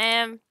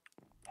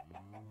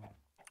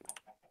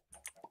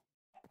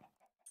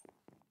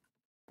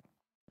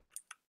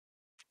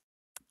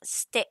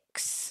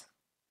 Sticks.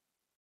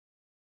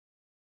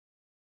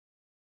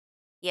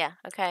 Yeah,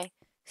 okay.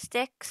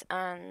 Sticks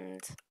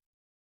and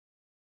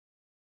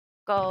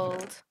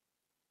gold.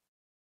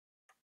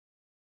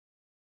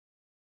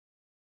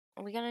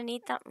 Are we gonna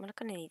need that? We're not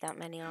gonna need that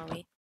many, are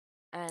we?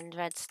 And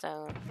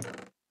redstone.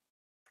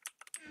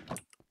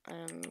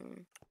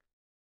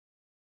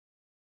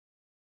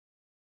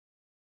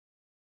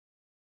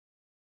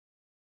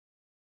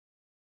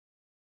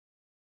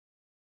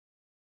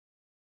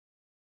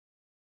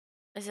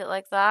 Is it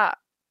like that?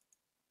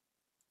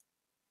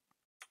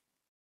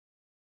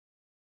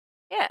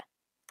 Yeah.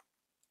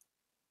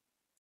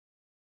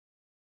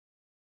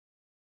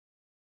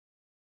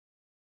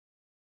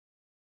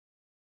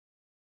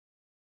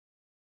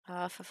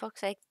 Oh, for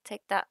fuck's sake,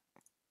 take that.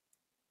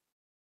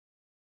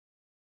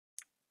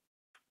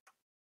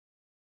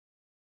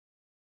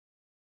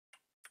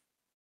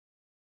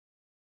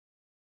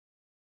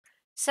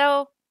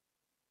 So,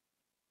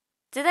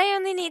 do they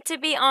only need to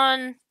be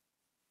on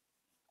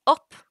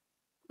up?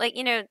 Like,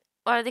 you know,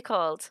 what are they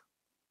called?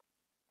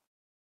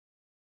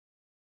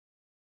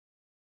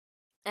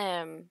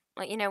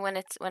 Like, you know, when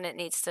it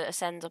needs to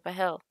ascend up a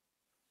hill.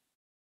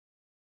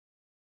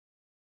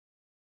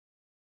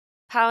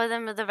 Power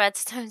them with the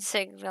redstone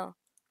signal.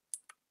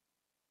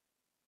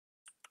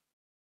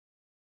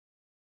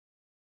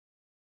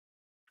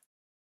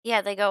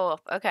 Yeah, they go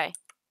up. Okay.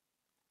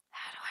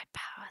 How do I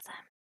power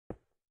them?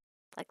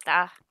 Like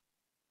that.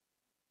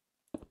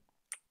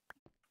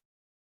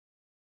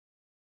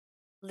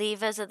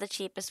 Levers are the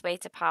cheapest way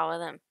to power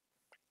them.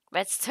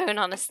 Redstone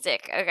on a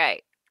stick.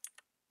 Okay.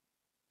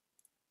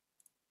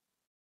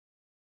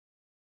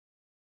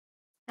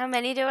 How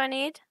many do I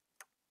need?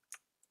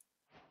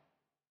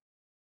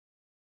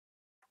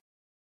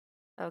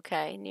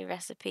 Okay, new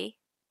recipe.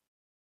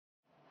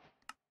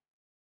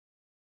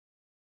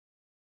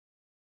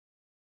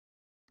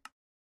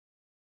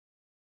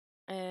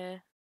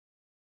 Where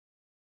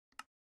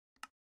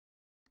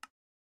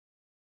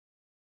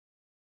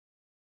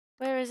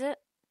is it?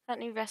 That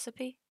new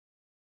recipe?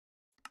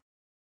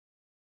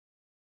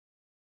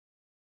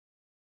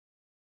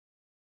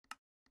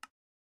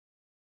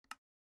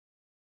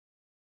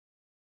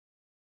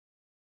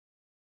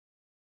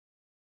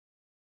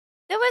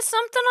 There was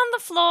something on the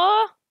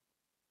floor.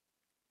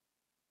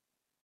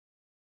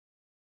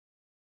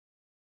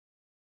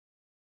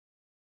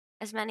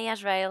 As many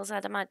as rails,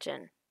 I'd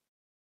imagine.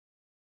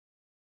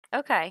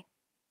 Okay.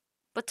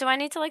 But do I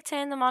need to, like,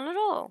 turn them on at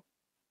all?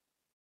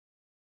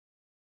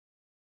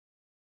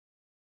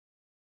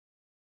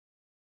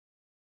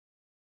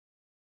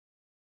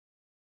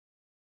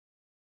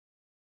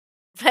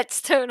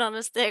 Redstone on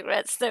a stick,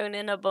 redstone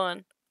in a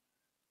bun.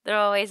 They're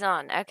always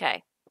on.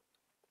 Okay.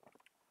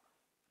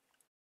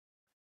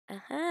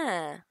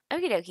 Uh-huh.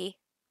 Okie dokie.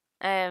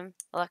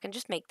 Well, I can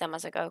just make them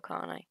as I go,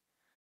 can't I?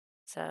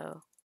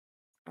 So,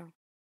 oh.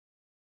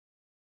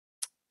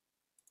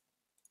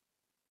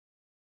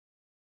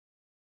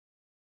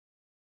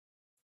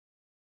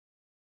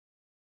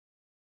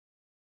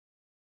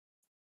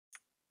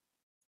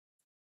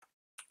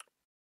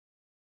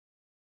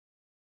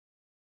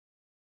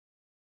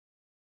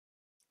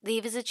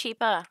 Levers are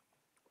cheaper.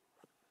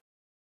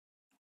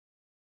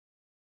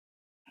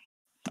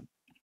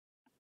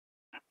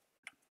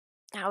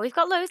 Now we've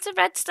got loads of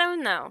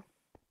redstone now.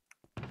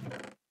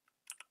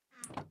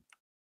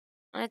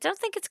 I don't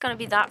think it's going to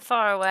be that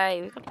far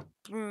away. We've got,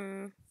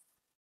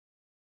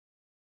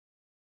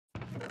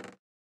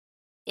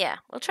 yeah,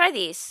 we'll try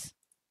these.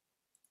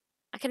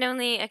 I can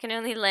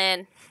only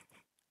learn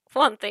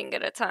one thing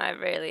at a time,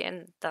 really,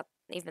 and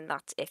even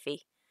that's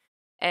iffy.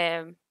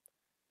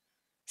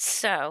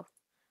 So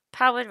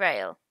powered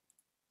rail.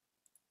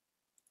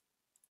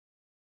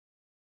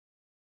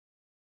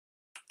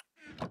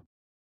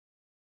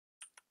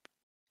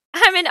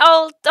 I'm an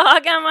old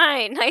dog, am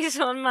I? Nice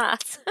one,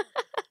 Matt.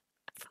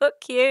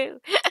 Fuck you.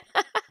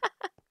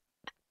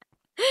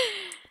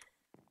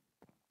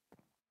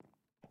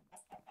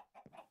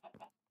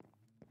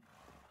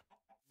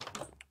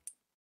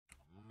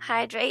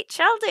 Hydrate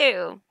shall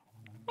do.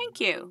 Thank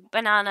you.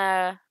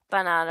 Banana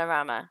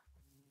rama.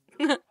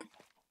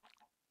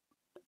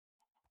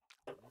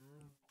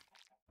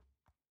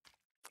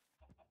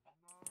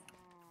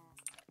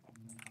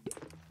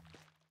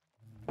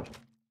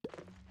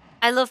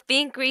 I love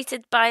being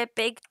greeted by a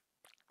big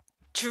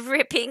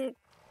dripping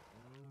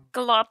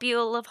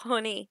globule of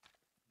honey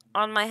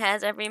on my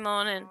head every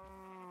morning.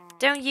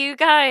 Don't you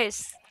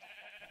guys?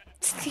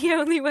 It's the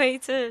only way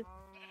to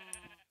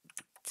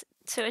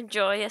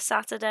enjoy a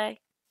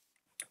Saturday.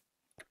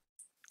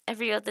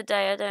 Every other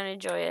day I don't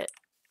enjoy it.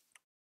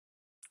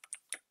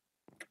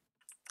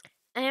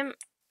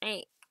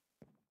 Hey.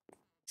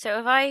 So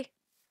if I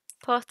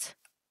put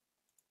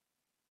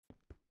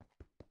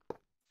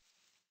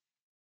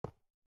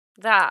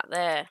that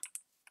there,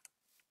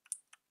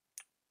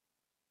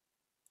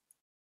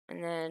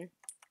 and then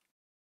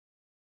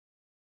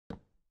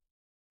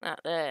that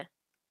there,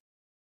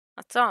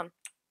 that's on.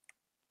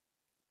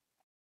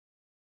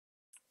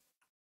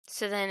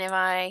 So then if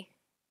I...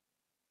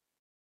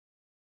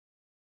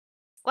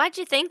 Why'd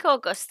you think,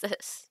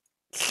 Augustus?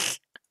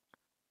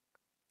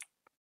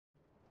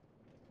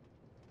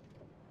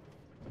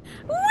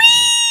 Whee!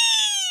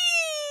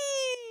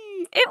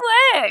 It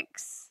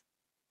works!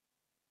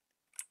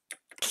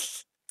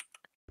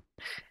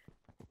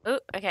 Oh,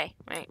 okay,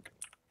 right.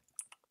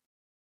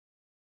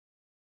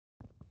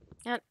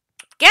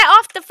 Get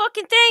off the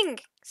fucking thing!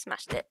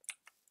 Smashed it.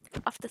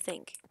 Off the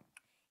thing.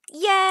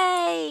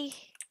 Yay!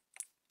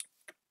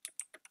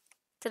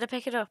 Did I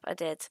pick it up? I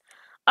did.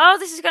 Oh,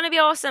 this is going to be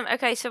awesome.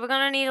 Okay, so we're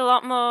going to need a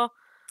lot more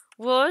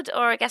wood,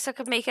 or I guess I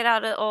could make it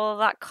out of all of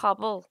that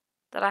cobble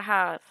that I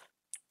have.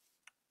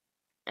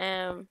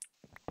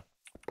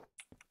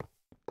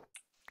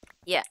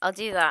 Yeah, I'll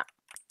do that.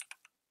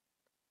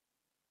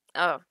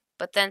 Oh,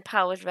 but then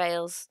powered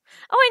rails.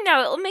 Oh, I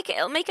know, it'll make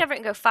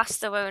everything go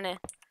faster, won't it?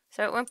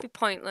 So it won't be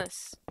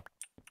pointless.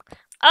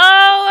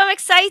 Oh, I'm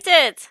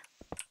excited!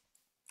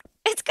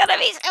 It's gonna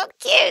be so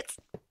cute!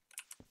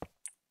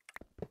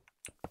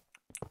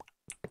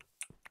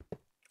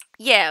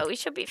 Yeah, we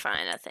should be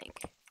fine, I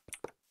think.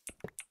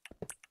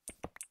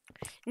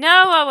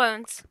 No, I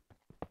won't.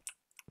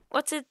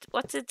 Was it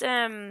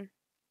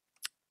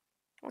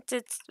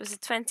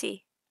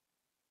 20?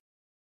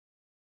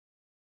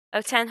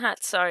 Oh, 10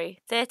 hats,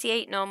 sorry.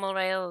 38 normal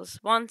rails.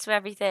 1 to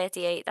every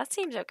 38. That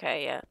seems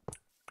okay, yeah.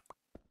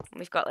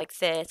 We've got like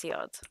 30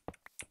 odd.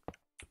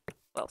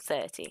 Well,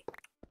 30.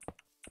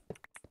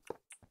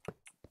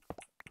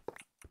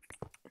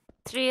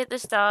 3 at the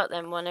start,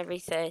 then 1 every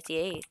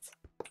 38.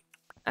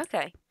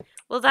 Okay.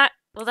 Will that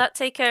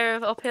take care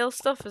of uphill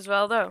stuff as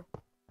well, though?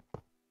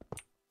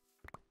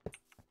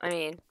 I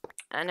mean,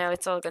 I know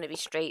it's all going to be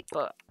straight,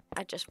 but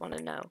I just want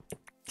to know.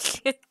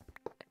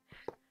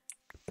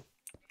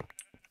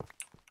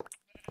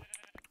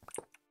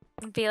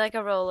 It'd be like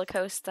a roller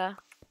coaster.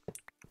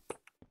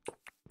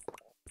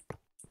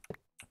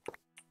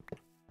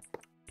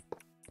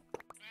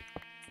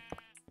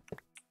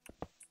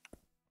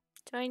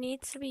 Do I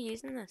need to be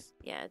using this?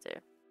 Yeah, I do.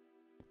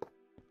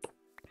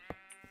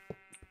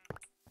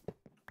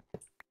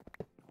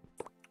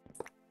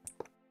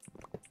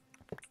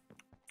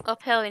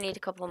 Uphill, we need a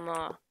couple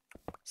more.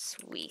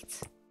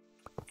 Sweet.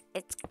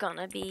 It's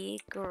gonna be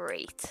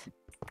great.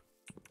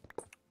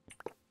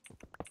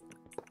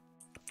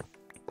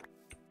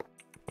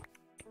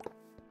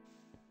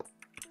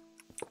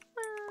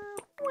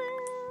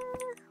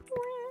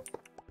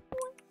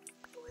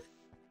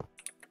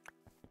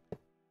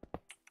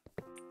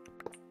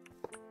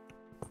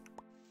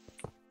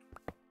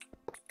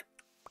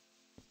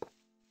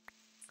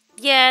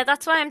 Yeah,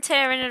 that's why I'm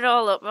tearing it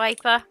all up,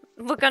 Viper.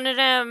 We're gonna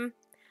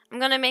I'm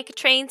gonna make a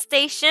train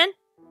station.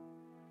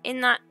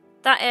 in that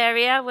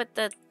area with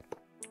the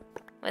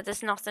where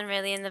there's nothing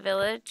really in the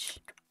village.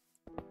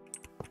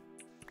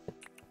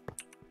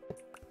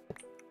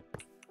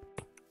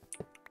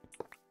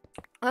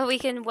 Where we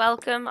can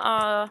welcome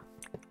our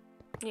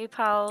new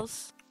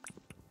pals.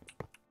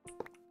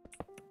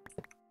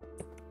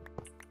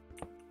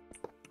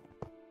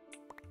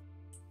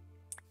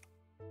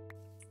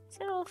 Is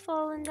it all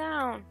falling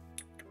down?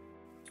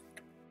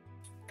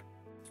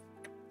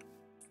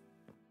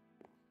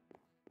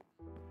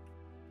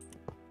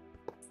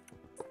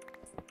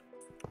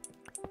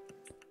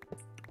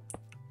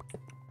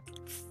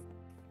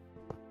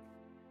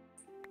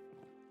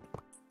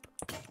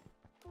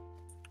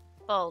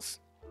 Balls.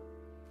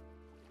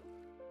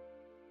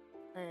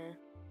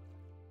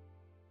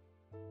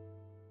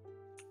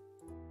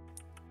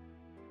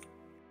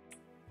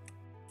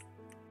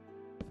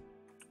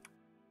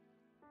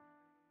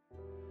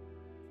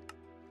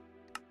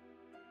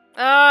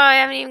 Oh, I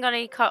haven't even got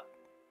any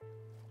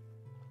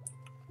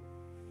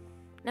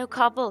no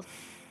cobble.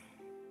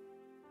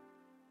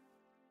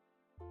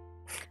 I'm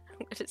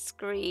gonna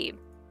scream.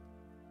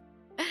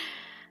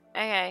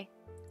 Okay.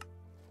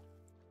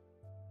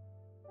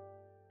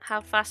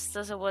 How fast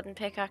does a wooden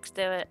pickaxe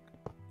do it?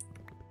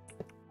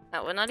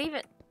 Oh,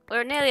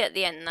 we're nearly at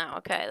the end now.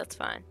 Okay, that's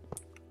fine.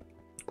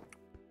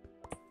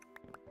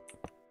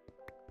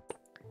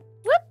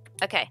 Whoop!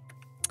 Okay.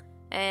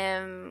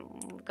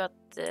 We've got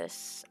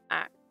this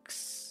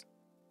axe.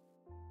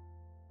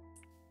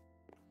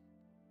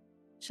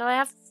 Shall I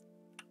have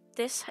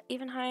this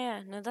even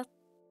higher? No, that...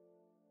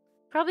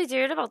 Probably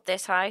do it about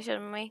this high,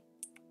 shouldn't we?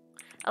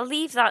 I'll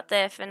leave that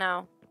there for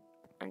now.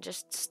 And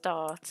just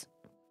start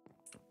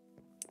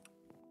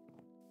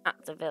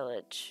at the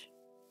village.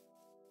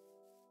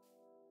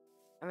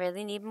 I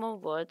really need more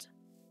wood.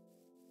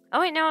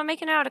 Oh wait, no, I'm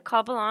making it out of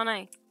cobble, aren't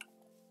I?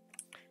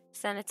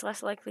 So then it's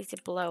less likely to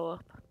blow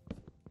up.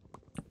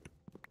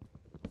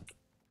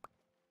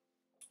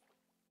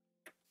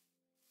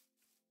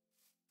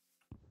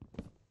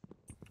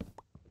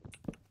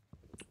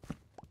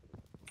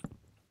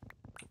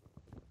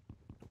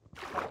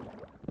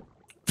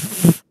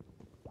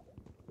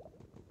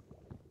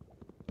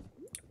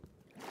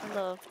 I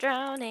love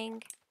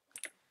drowning.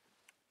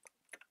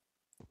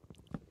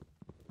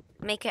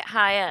 Make it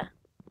higher.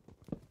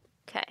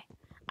 Okay.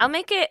 I'll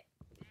make it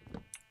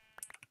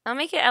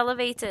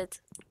elevated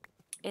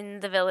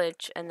in the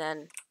village, and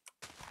then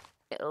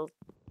it'll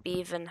be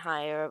even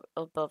higher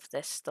above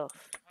this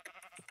stuff.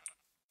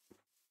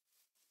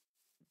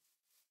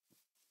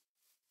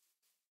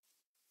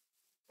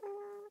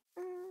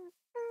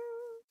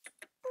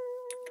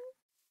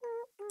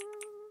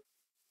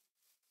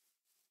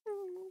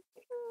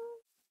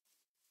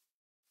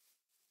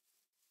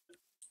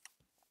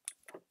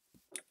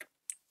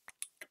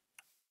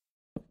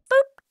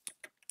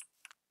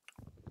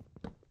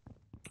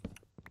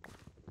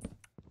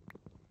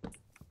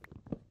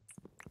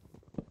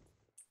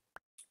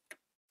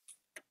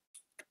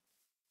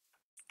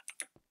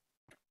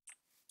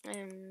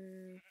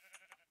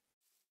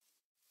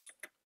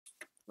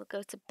 We'll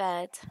go to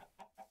bed.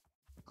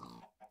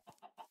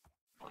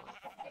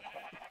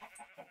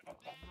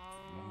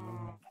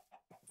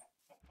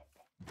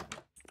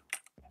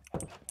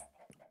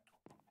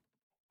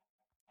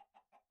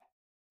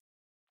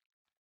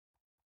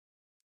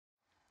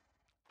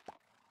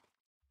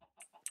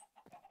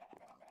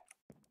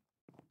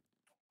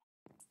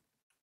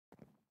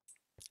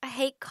 I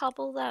hate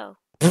cobble though.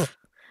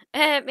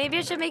 Maybe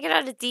I should make it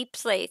out of deep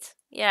slate.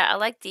 Yeah, I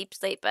like deep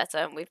slate better,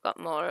 and we've got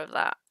more of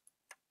that.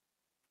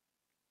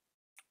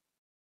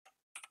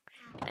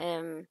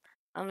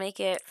 I'll make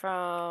it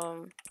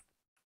from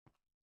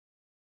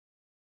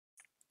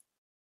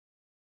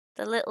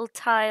the little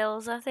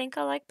tiles, I think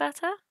I like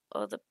better,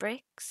 or the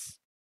bricks.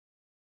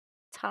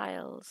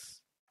 Tiles.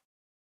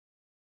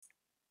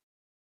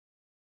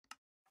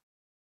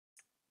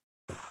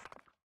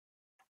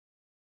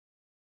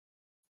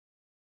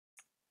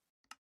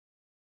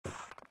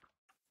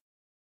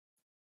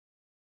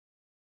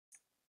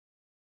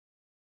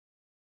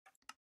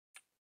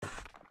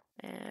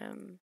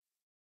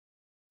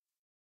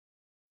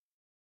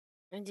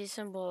 And do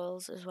some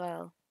walls as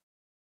well.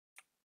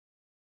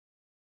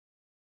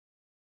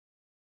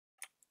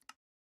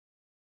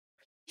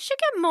 You should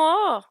get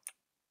more.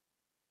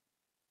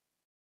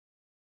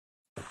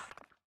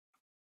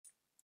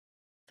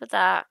 For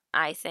that,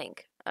 I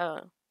think.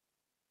 Oh.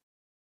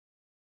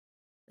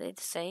 They're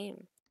the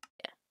same.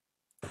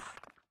 Yeah.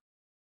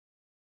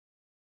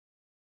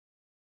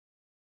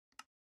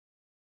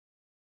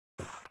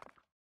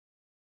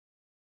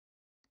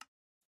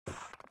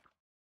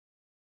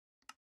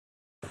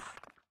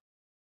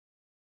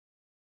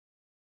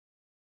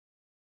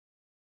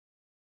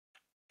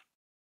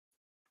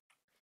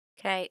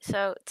 Okay,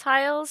 so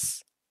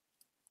tiles,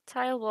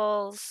 tile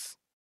walls,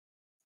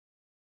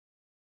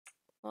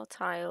 more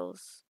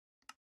tiles.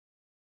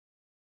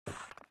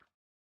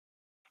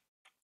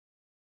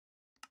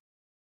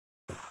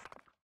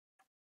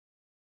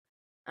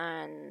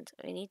 And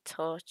we need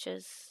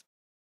torches.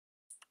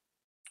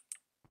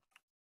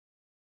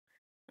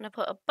 I'm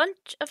gonna put a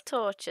bunch of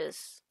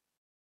torches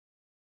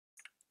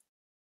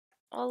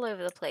all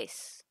over the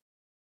place.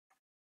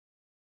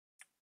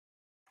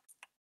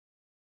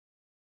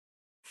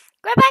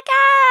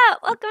 Rebecca!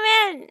 Welcome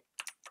in!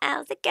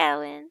 How's it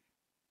going?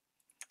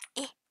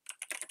 Eh.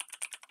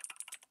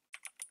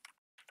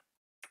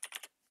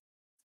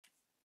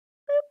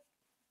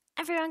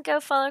 Everyone go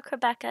follow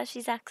Rebecca,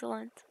 she's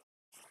excellent.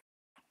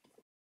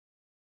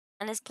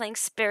 And is playing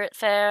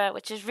Spiritfarer,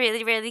 which is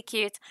really, really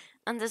cute.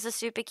 And there's a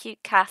super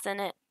cute cat in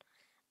it.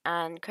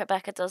 And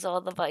Rebecca does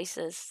all the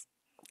voices.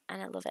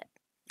 And I love it.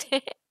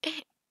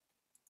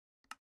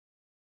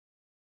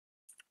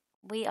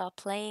 We are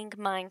playing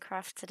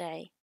Minecraft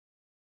today.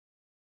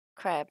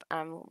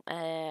 I'm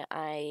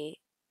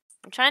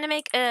trying to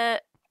make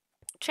a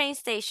train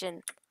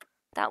station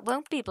that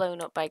won't be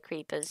blown up by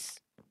creepers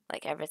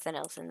like everything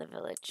else in the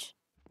village.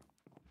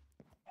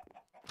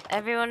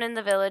 Everyone in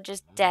the village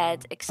is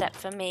dead except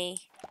for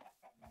me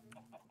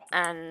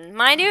and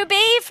my new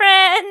bee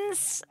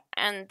friends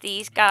and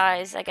these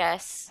guys, I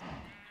guess.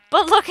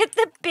 But look at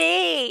the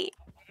bee!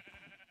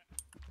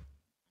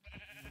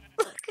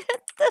 Look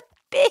at the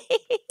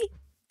bee!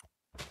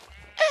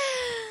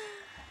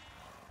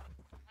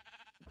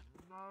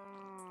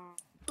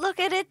 Look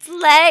at its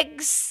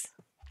legs!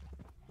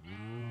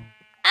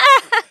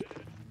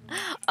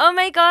 Oh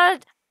my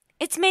god!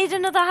 It's made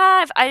another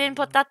hive! I didn't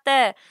put that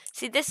there.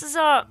 See, this is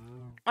our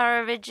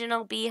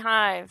original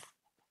beehive.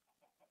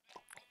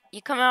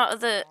 You come out of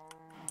the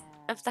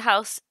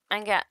house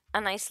and get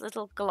a nice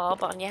little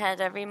glob on your head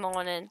every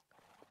morning.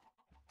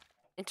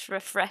 It's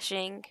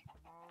refreshing.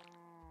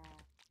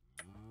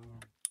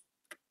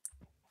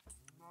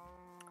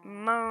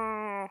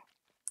 Moo.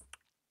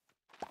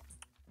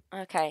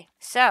 Okay,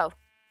 so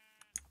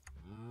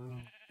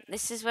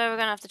this is where we're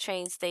gonna have the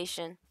train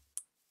station.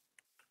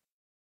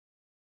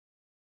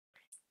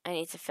 I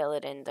need to fill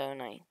it in,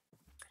 don't I?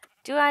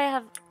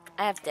 I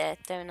have dirt,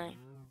 don't I?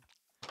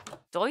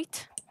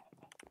 Dirt?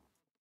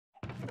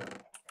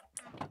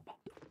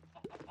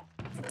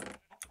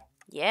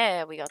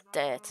 Yeah, we got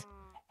dirt.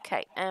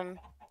 Okay, go in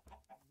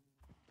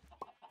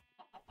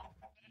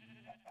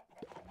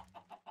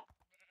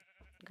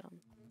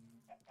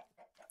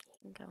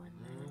there.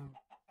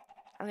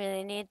 I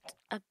really need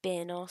a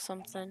bin or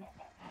something.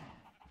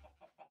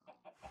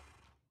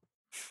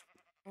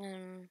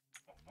 And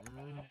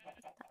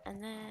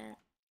there,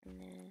 and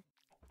there,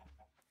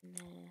 and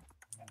there.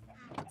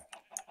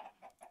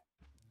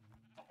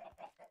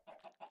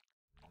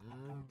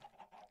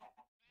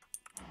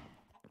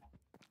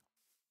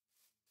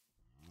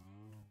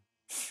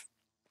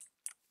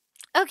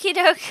 Okie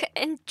doke.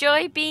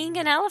 Enjoy being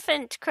an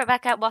elephant,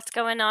 Rebecca. What's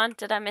going on?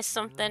 Did I miss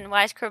something?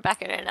 Why is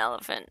Rebecca an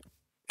elephant?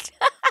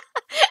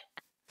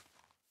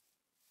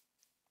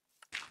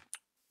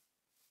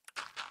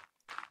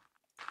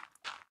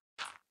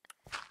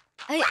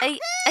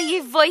 Are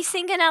you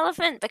voicing an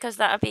elephant? Because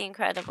that would be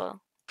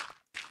incredible.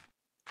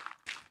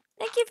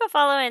 Thank you for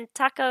following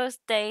Tacos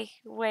de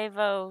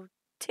Huevo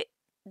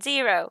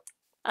 0.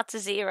 That's a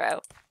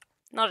 0,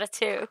 not a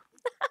 2.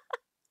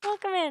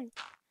 Welcome in.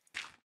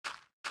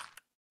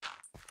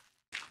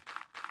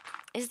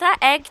 Is that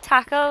egg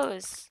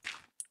tacos?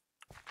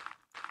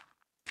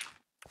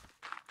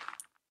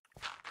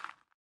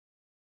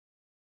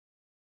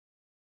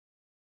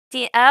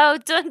 Oh,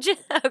 dungeon.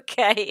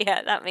 Okay,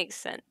 yeah, that makes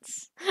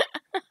sense.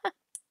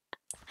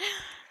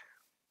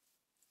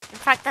 In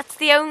fact, that's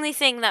the only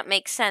thing that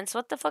makes sense.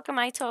 What the fuck am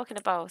I talking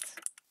about?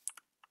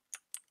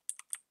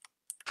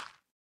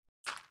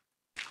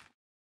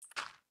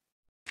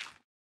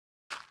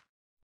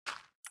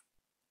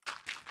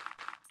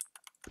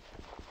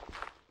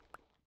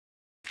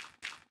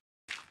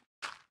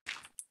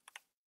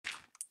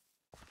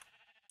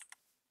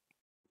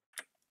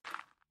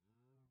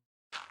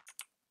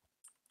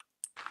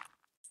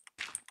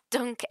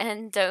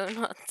 Dunkin'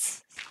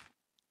 Donuts.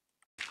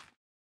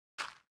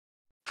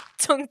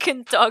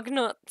 Dunkin' Dog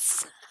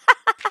Nuts.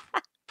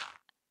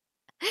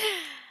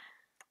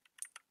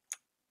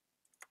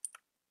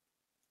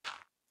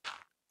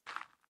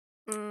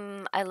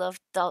 I love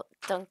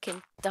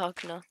Dunkin'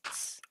 Dog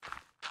Nuts.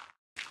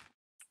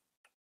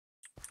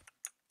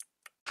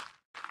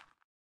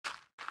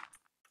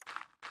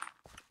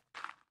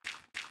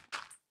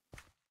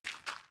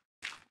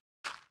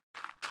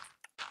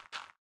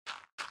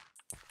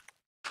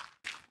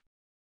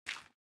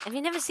 Have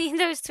you never seen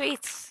those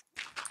tweets?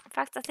 In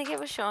fact, I think it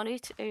was Sean who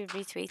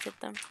retweeted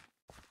them.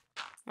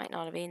 Might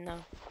not have been,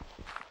 though.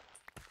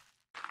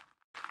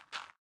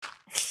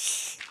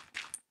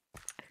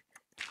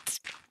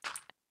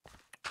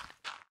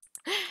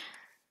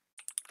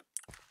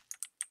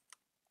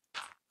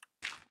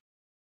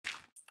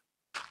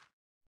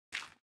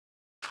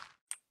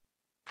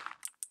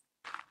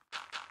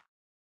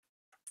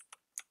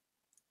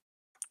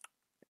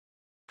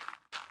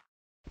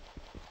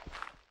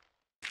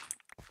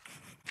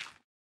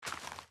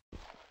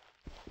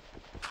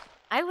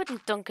 I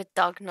wouldn't dunk a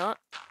dog nut.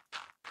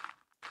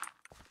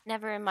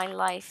 Never in my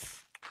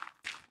life.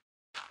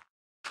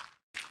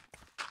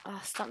 Oh,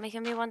 stop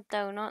making me want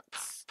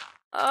donuts.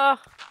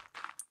 Oh.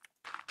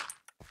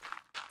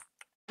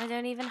 I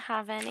don't even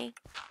have any.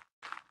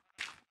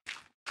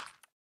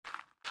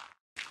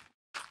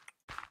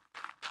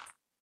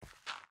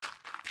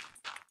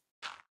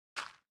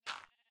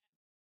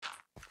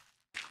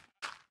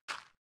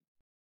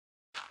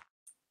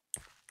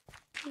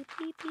 Beep,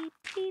 beep, beep,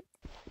 beep.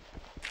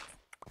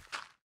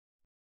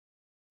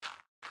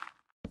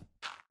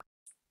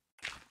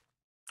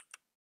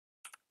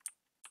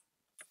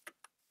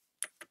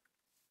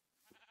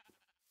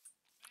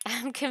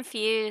 I'm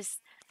confused.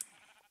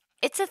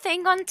 It's a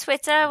thing on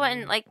Twitter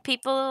when like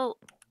people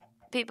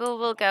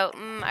will go,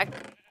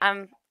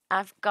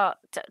 I've got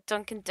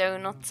Dunkin'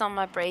 Donuts on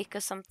my break or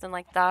something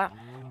like that,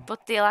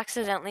 but they'll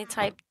accidentally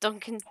type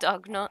Dunkin'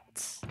 Dog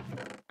Nuts,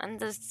 and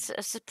there's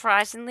a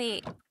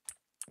surprisingly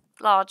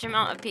large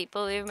amount of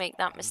people who make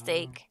that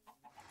mistake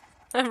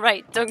and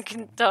write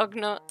Dunkin' Dog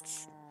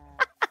Nuts.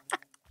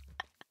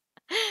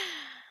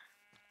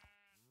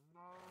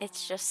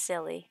 It's just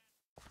silly,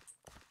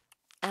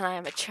 and I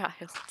am a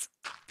child.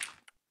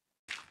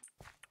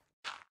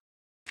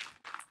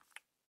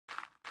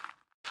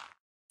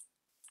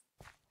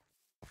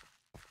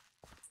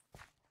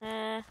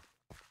 Uh,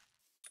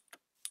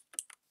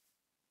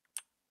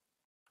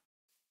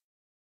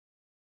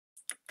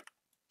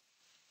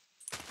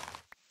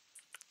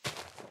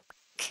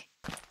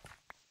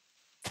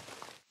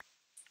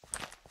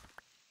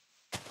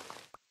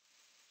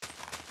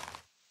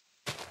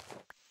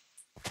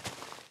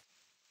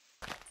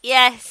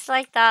 yes,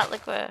 like that,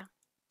 look where.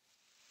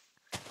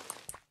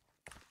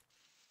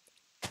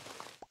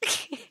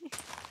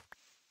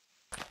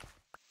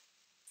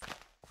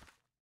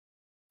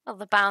 Well,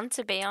 they're bound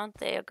to be, aren't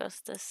they,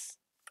 Augustus?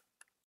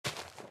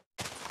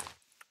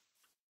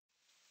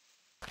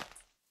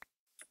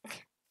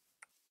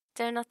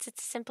 Donuts,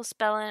 it's a simple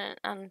spelling,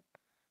 and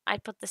I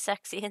put the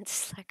sexy in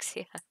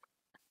dyslexia.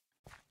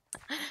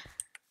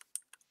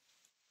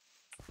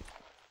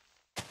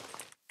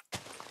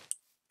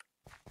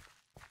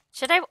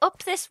 Should I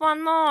up this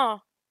one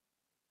more?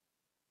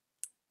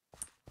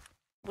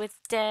 With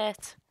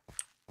dirt.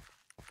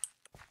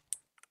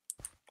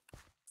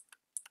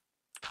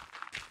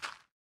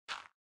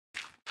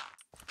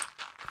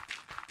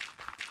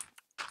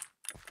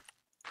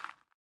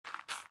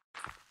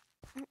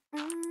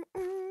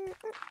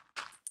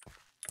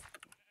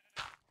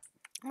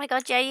 Oh my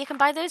god, yeah, you can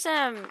buy those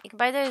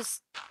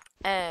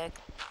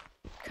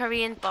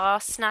Korean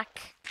bar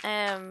snack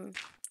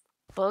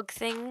bug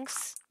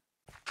things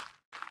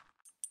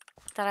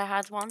that I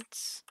had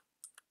once.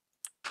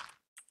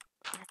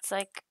 It's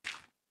like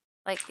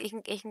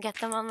you can get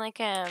them on like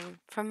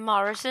from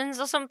Morrison's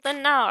or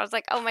something now. I was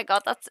like, oh my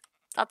god,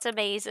 that's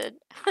amazing.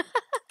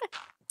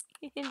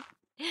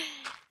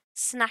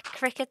 Snack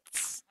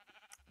crickets.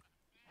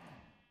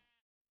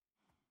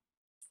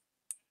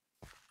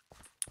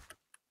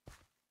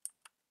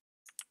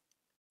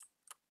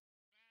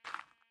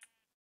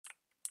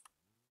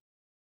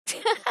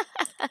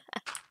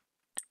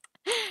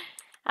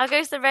 How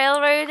goes the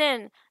railroad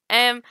in?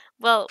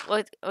 Well,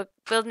 we're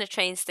building a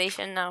train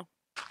station now.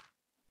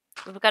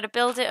 We've got to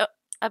build it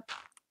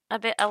a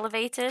bit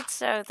elevated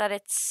so that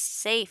it's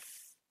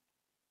safe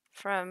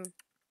from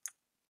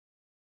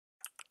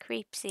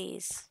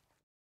creepsies.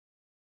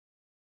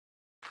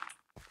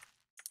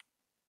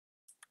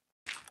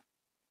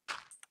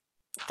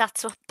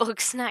 That's what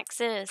bug snacks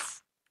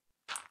is.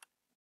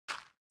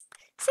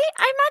 See,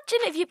 I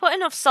imagine if you put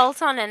enough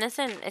salt on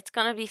anything, it's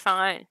gonna be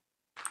fine.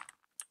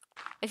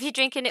 If you're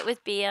drinking it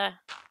with beer,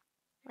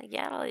 like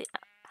yeah, I'll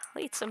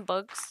eat some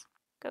bugs.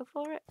 Go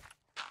for it.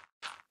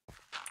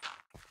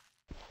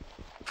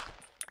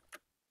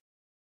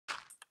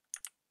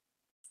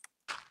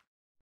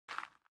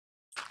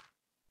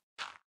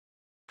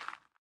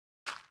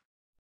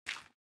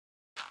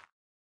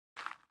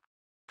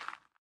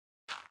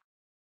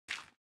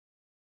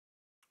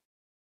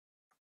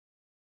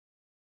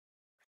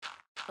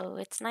 Oh,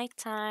 it's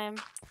nighttime.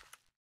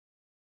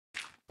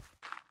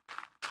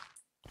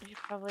 You should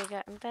probably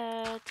get in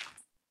bed.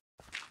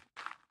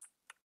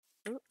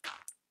 Ooh.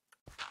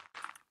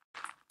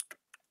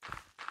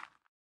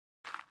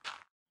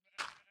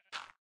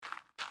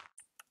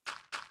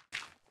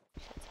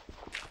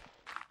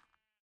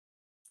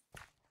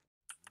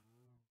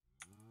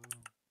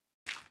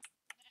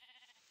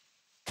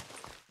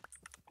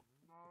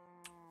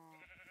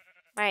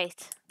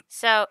 Right.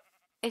 So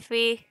if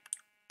we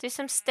do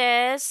some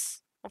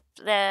stairs up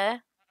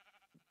there,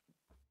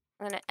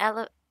 I'm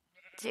gonna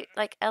do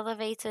like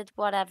elevated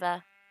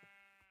whatever.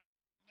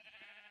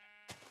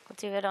 We'll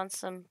do it on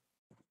some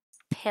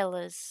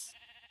pillars.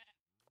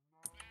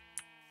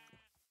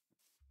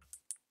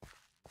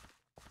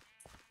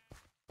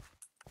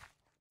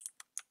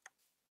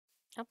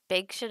 How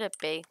big should it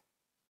be?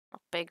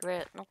 Not big,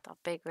 not that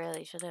big,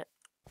 really, should it?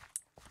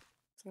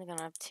 It's only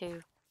gonna have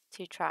two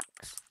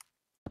tracks.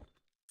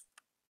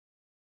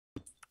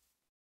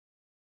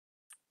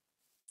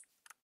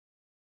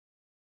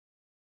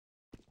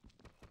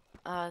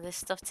 Oh, this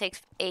stuff takes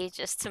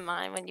ages to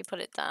mine when you put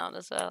it down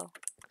as well.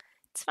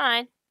 It's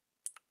fine.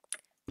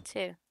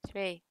 2,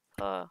 3,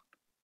 4.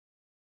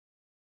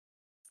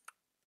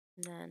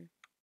 And then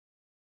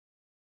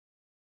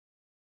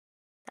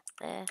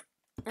there.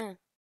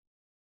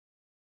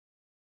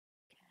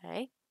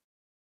 Okay.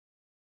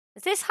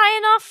 Is this high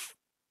enough?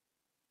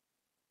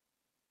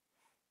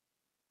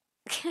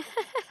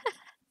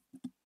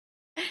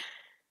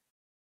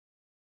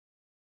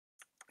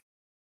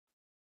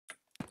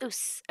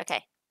 Oos.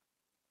 Okay.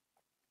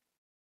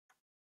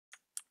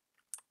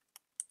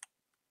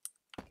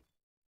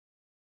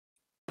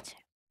 2,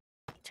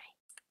 3,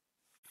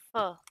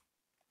 4.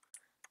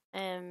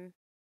 Um.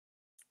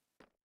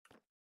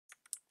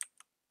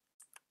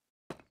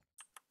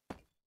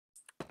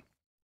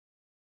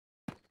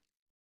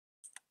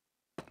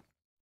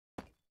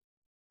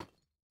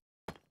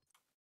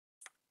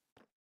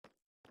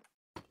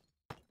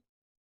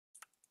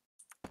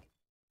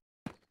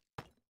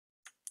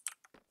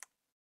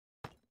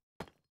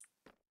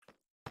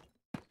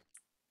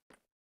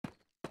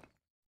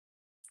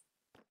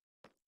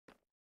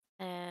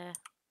 Uh.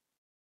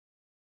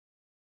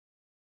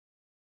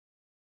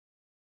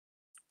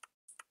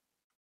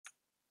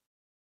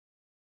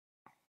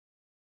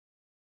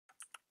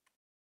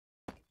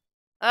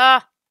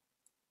 Ah.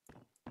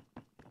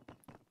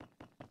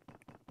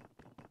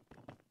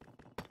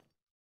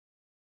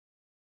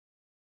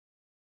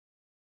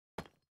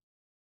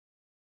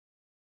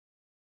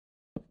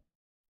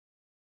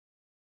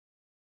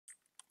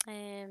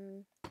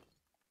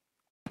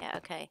 Yeah,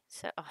 okay.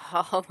 So,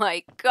 oh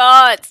my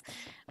god!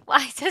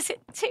 Why does it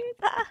do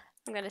that?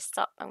 I'm gonna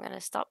stop. I'm gonna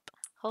stop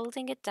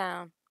holding it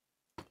down.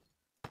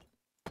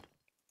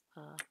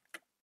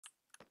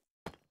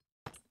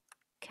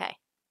 Okay.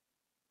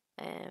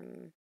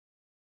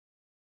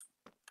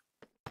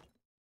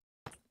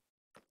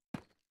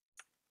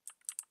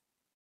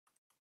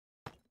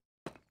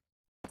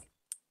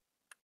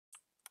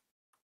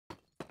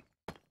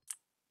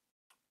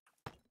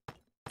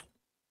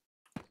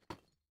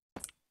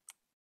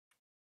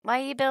 Why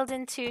are you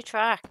building 2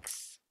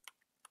 tracks?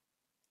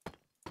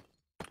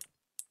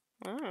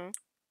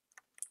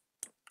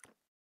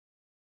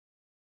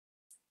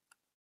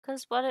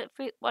 Because what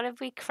if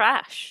we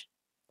crash?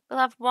 We'll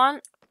have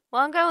one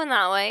going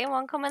that way and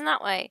one coming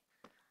that way.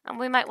 And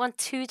we might want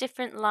 2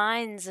 different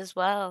lines as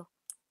well.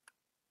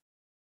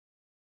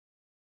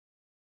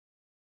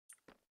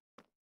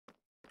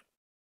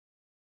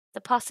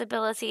 The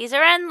possibilities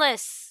are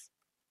endless.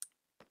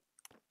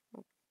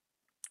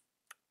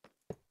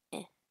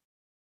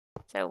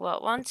 So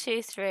what? 1,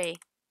 2, 3.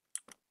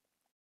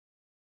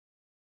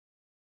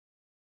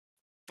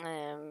 Hang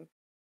on.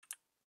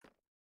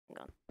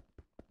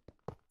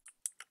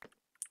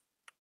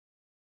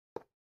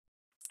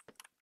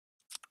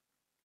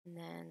 And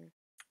then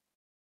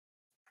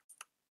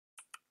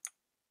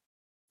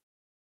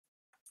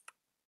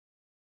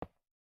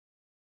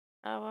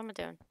what am I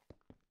doing?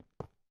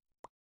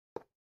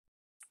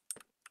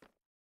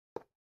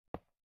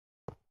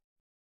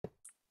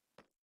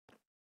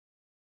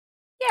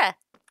 Yeah.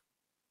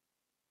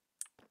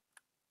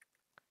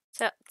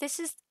 So this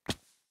is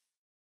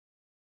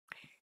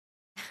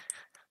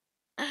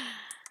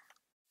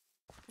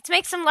let's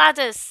make some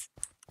ladders.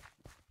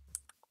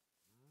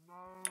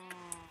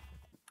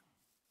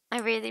 I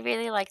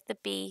really like the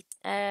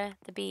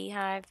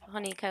beehive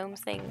honeycomb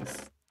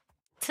things.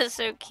 They're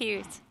so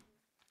cute.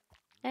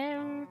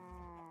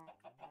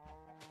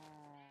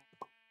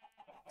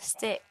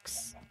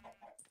 Sticks.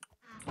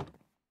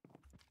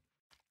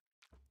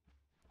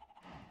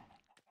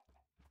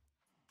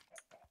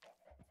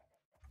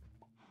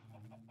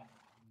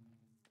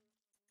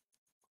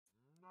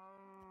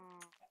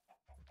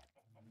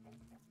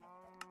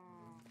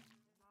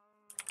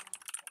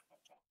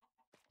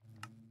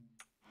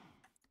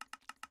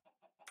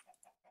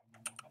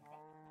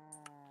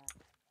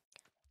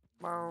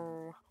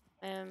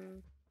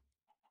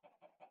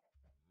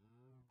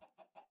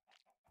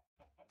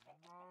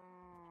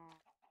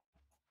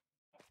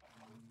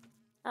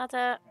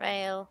 Ladder,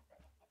 rail,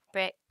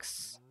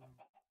 bricks.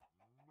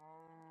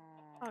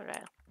 Oh,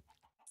 rail.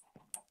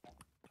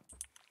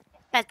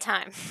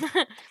 Bedtime.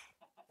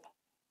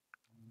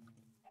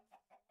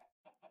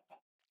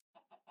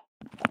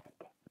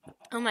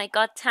 Oh my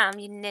god, Tam,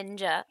 you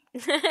ninja.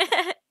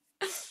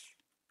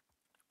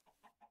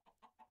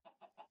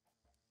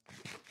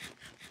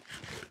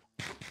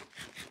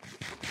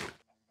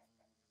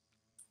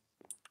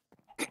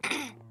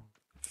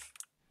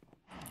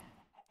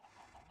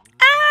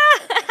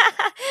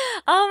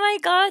 Oh my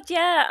god,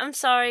 yeah. I'm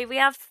sorry. We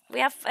have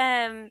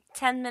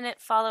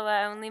 10-minute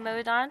follower only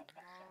mode on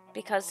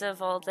because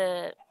of all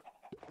the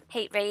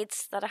hate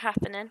raids that are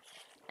happening.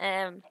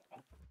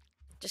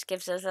 Just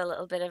gives us a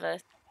little bit of a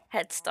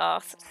head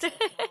start.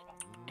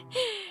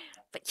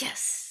 But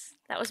yes,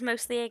 that was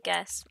mostly a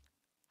guess.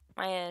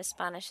 My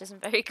Spanish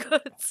isn't very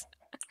good.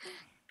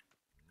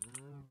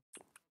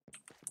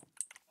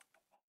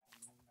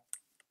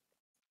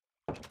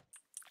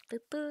 Boop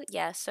boop.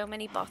 Yeah, so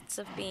many bots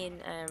have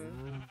been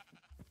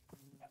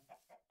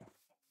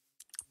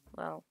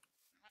well,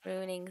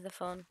 ruining the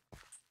fun.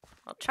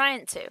 Well,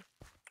 trying to.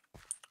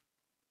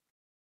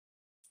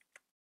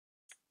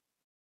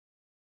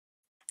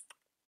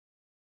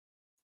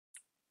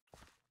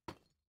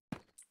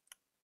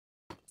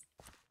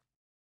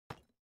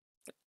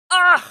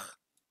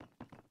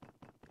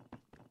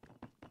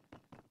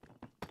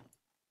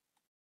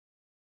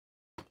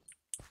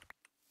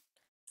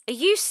 Are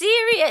you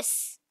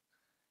serious?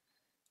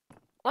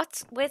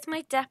 What's with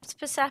my depth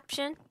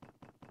perception?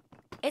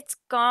 It's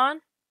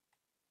gone.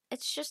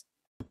 It's just...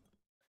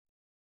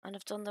 And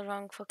I've done the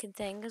wrong fucking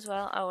thing as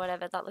well. Oh,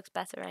 whatever. That looks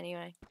better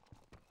anyway.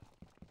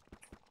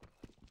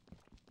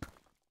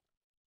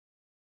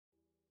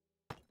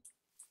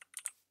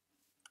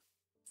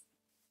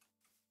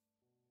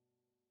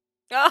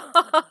 Oh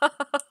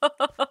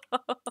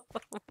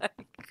my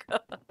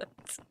god.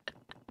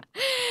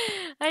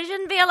 I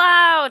shouldn't be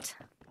allowed.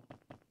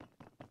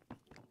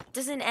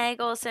 Does an egg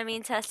also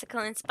mean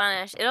testicle in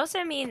Spanish? It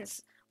also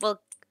means,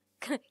 well,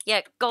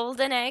 yeah,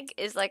 golden egg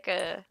is like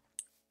a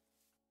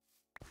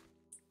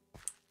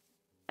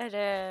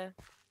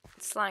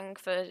slang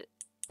for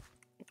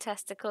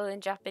testicle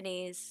in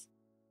Japanese.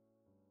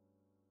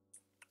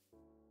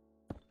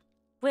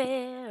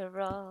 We're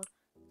all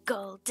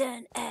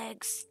golden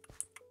eggs.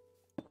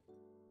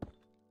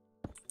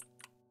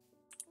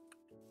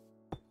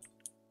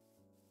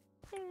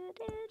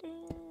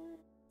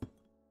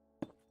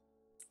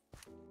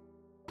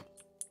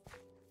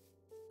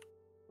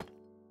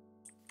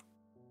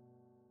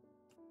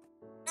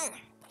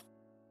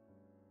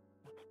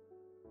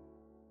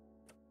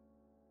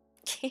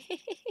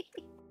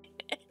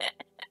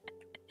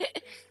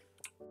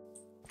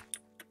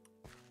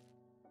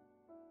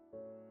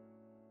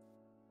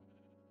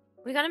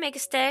 We gotta make a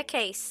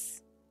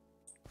staircase.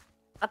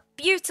 A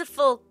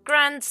beautiful,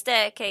 grand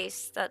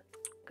staircase that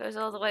goes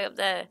all the way up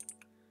there.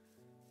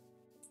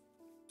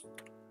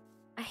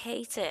 I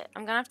hate it.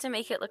 I'm gonna have to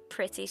make it look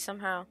pretty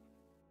somehow.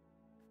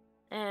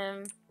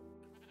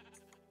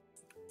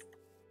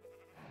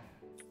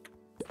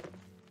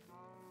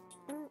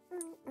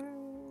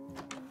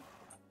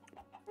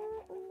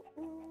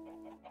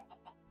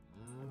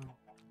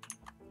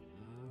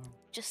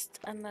 Just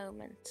a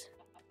moment.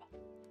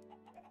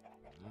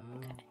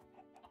 Okay.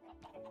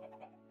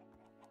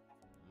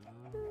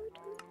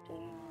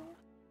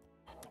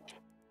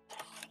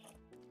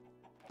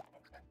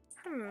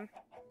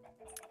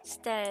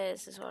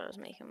 Stairs is what I was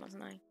making,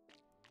 wasn't I?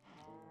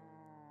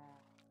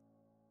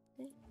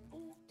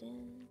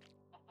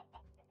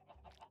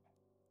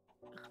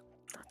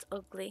 That's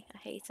ugly. I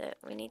hate it.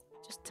 We need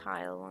just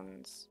tile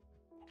ones.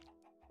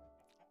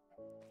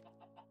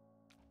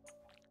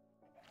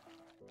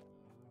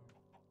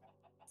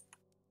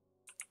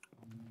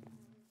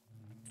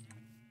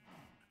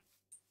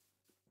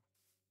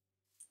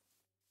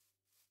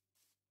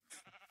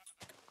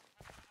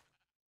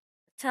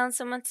 Telling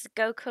someone to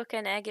go cook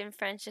an egg in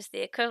French is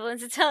the equivalent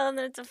to telling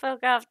them to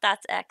fuck off.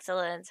 That's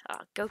excellent.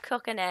 Oh, go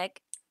cook an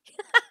egg.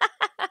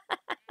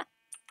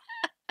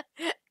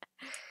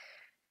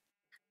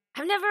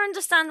 I've never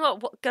understand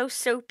what go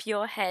soap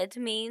your head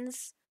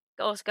means.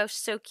 Or go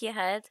soak your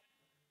head.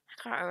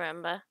 I can't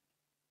remember.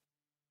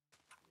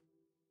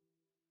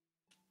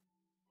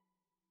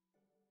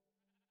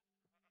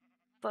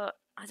 But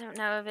I don't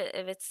know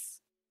if it's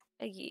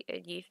a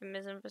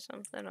euphemism for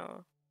something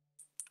or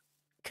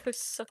go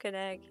suck an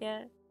egg,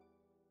 yeah.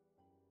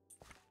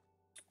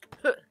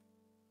 Great.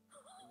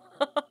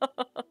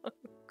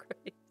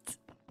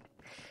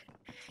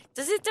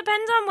 Does it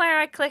depend on where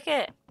I click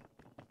it?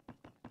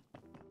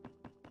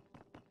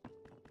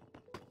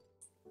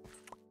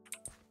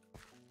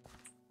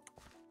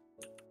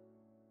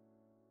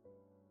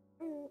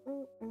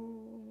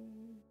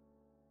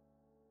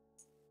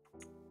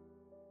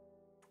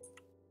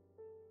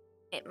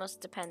 It must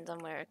depend on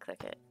where I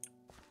click it.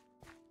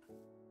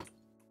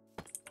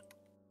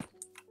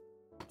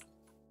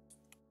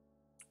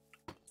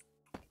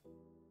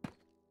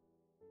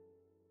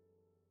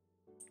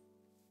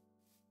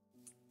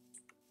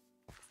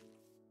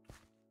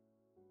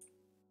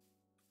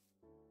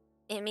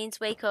 It means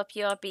wake up,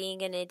 you're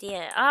being an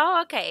idiot.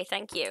 Oh, okay,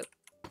 thank you.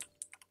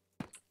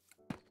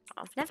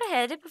 I've never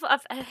heard it before.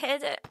 I've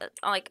heard it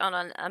like on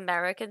an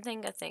American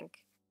thing, I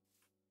think.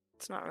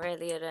 It's not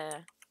really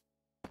a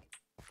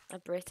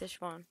British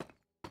one.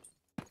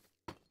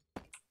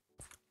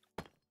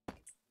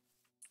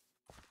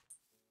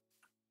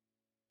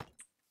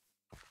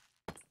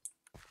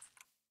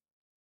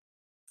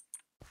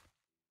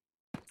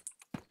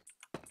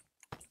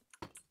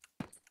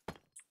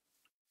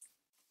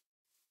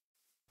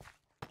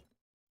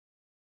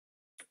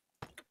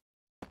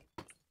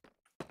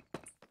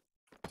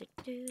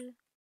 Do-do.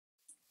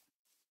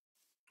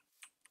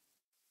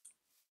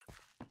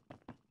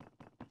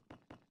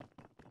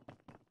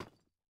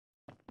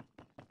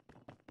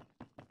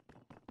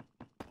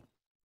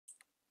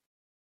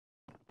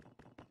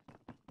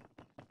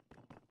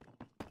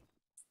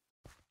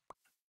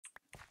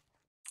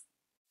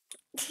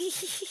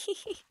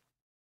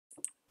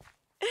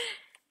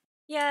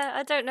 Yeah,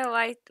 I don't know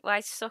why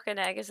suck an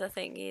egg is a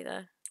thing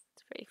either.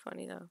 It's pretty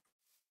funny though.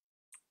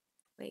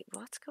 Wait,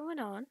 what's going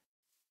on?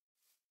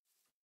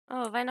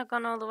 Oh, have I not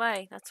gone all the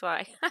way? That's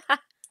why.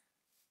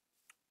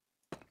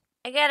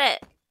 I get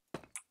it.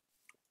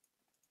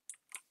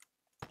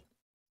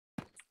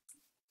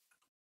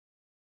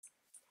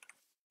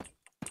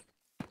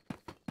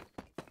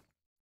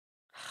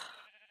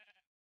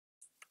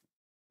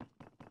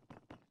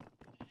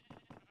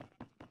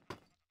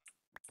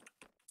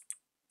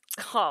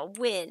 Oh,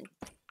 win.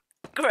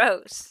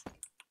 Gross.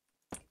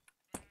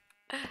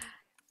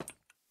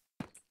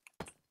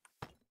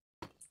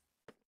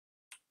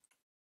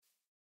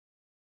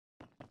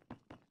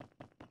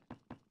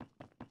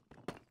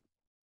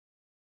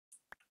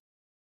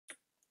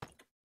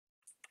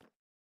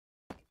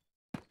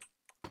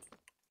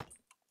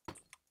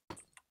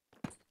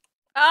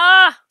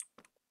 Ah!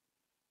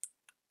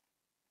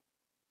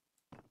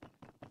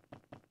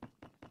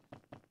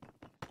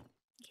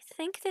 You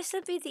think this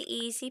would be the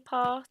easy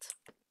part?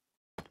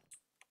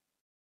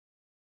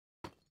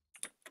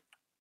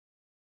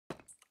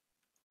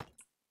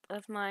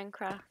 Of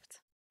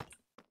Minecraft.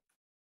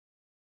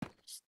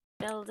 Just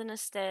building a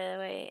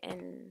stairway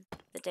in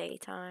the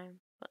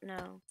daytime, but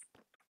no.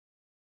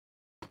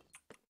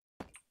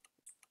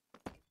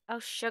 Oh,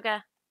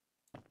 sugar.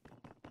 I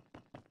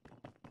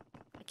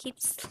keep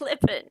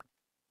slipping.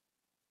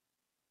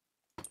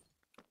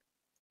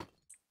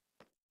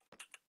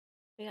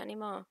 We got any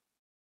more?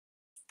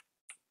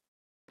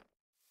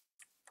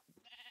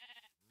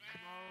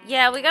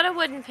 Yeah, we got a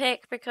wooden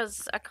pick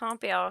because I can't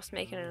be arsed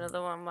making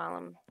another one while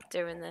I'm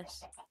doing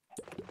this.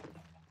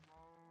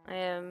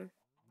 I'm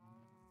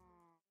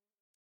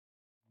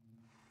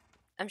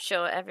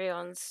sure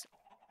everyone's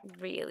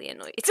really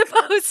annoyed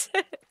about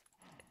it.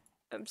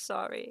 I'm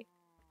sorry.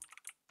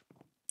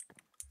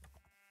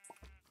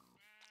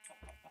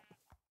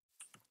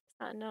 Is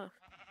that enough?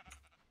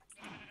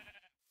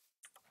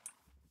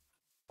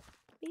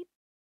 Beep.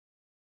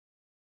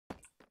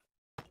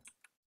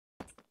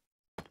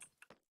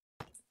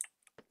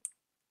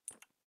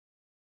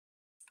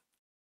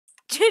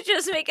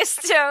 Just make a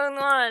stone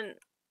one.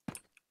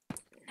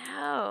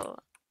 No.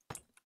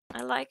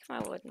 I like my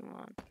wooden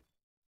one.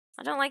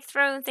 I don't like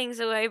throwing things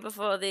away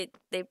before they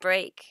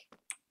break.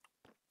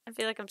 I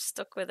feel like I'm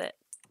stuck with it.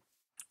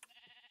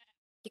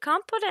 You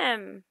can't put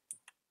him.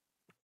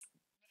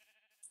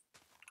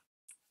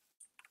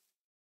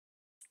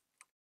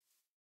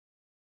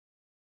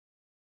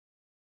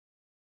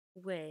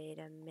 Wait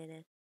a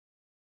minute.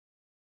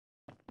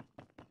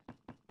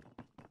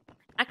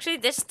 Actually,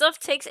 this stuff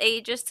takes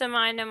ages to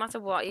mine no matter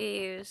what you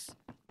use.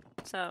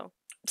 So.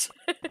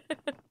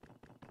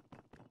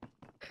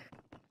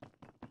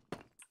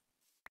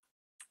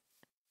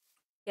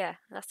 Yeah,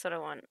 that's what I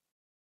want.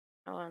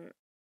 I want...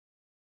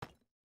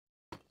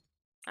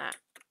 Ah.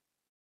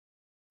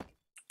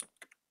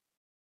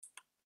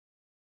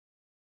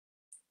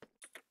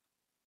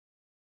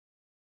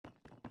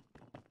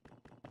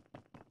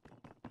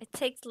 It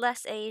takes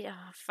less age.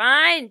 Oh,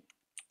 fine.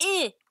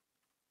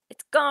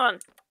 It's gone.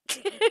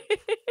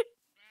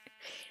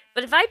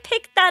 But if I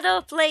pick that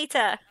up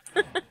later...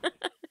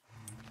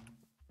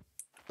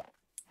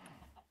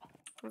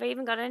 Have I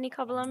even got any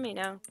cobble on me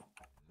now?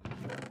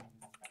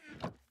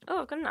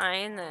 Oh, I've got an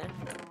iron there.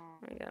 There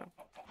we go.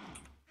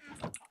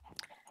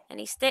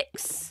 Any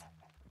sticks?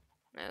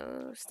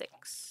 No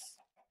sticks.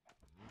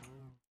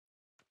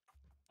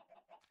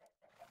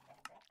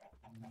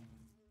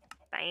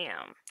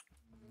 Bam.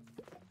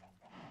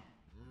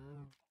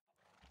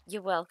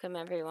 You're welcome,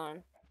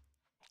 everyone.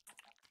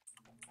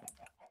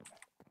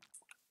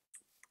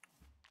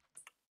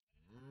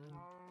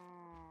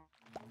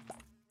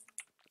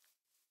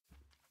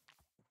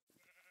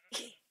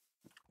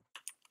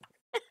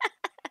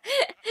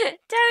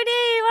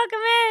 Tony,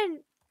 welcome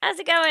in. How's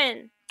it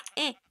going?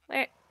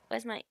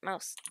 Where's my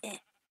mouse?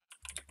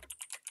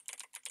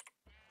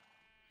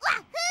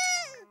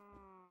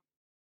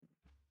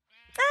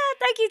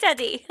 Thank you,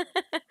 Teddy.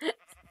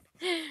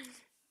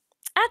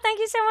 Thank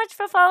you so much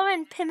for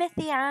following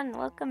Pimithian.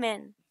 Welcome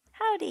in.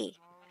 Howdy.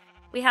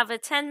 We have a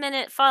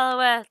 10-minute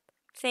follower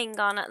thing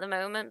on at the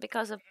moment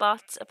because of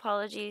bots.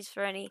 Apologies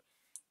for any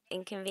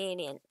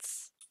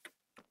inconvenience.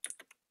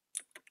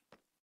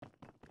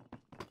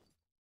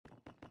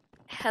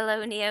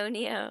 Hello, Neo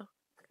Neo.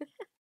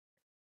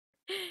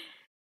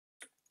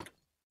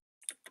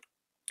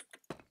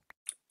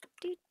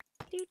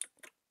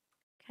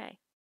 Okay.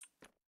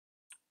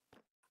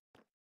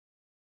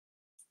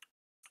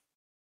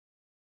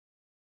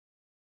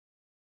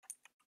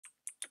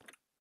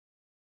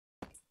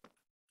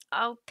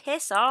 Oh,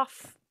 piss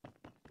off.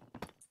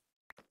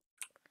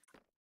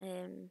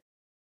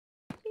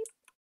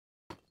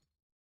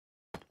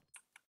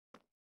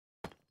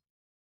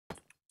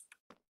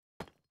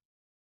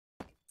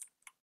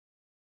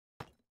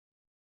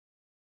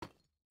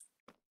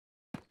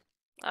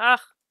 Ugh.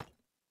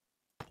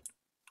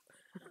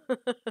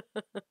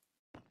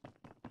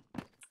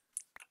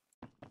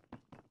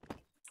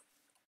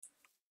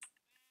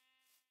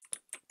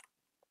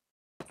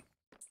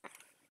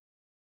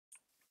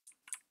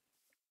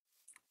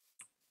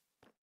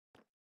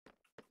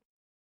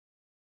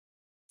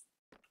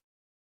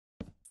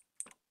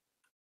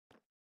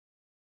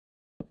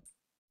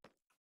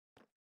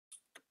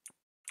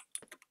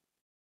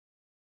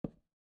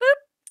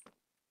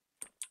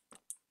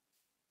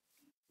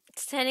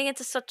 It's turning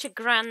into such a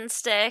grand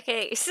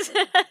staircase.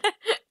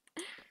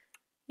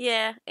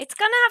 Yeah, it's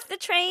gonna have to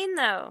train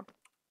though.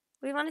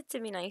 We want it to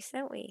be nice,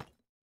 don't we?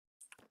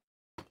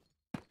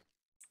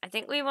 I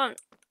think we wanted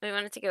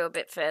to go a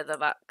bit further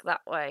back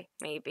that way,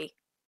 maybe.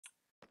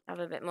 Have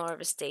a bit more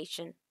of a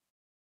station.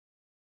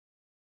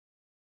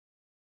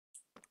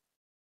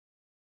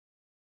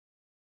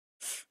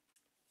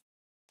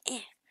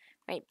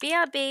 Right,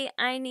 BRB,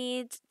 I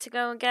need to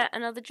go and get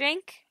another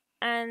drink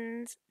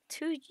and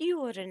to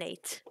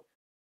urinate.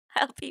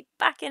 I'll be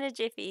back in a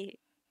jiffy.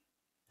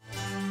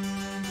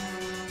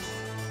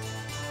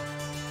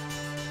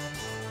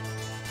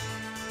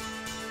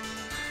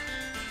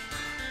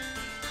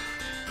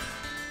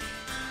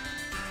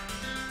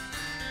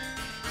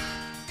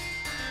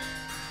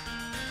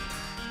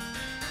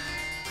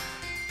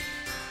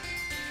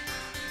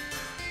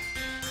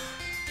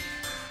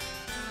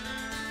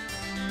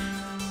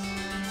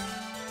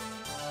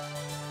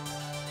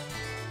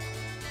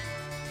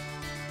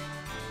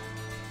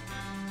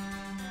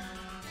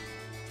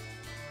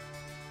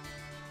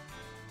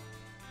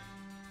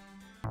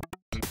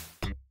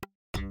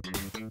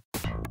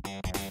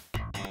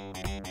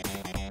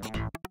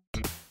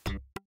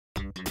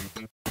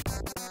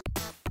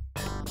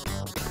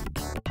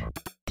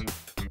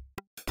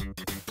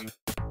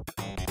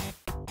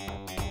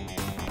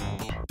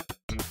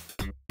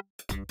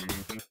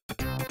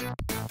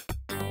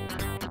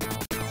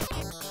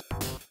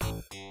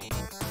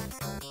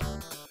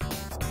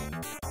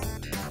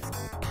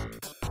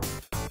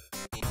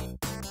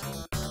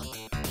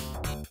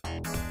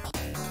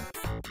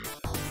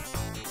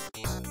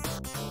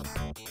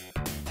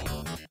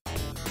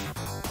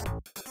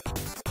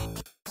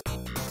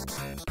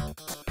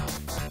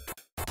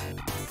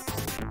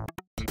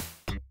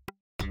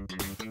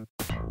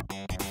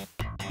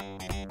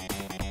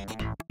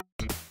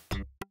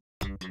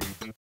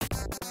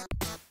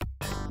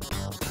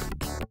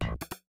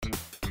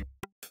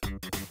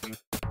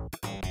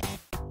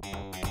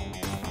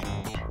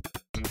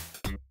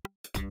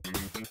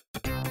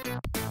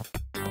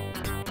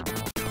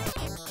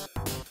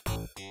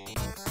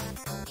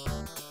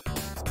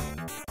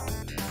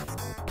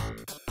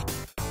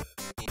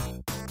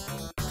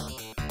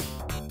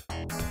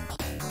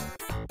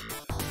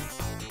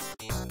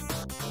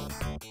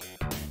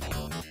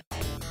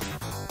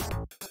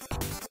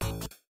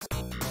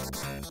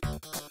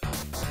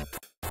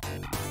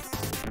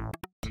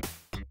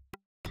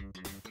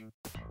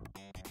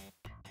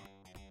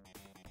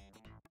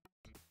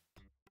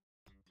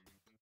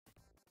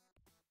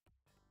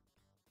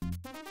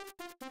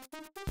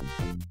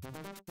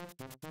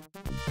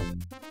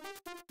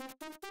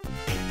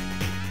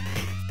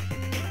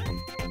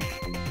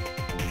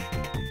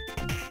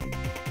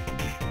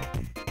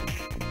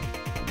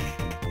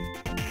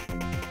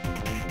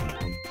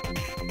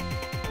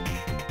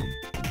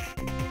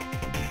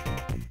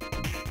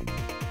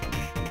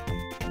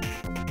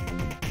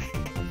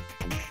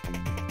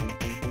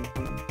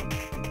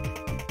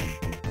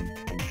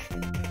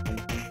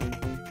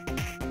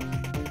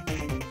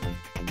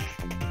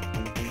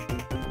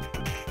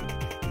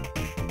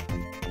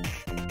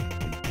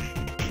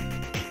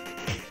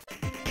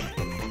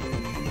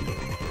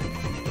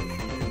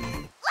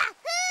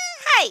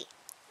 Hey!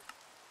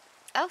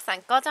 Oh,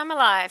 thank God I'm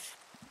alive.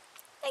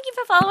 Thank you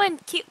for following,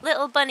 cute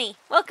little bunny.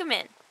 Welcome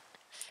in.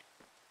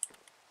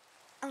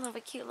 I love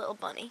a cute little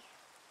bunny.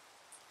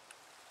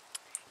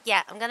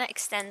 Yeah, I'm gonna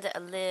extend it a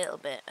little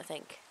bit, I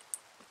think.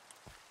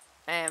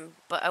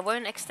 But I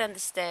won't extend the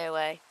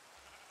stairway.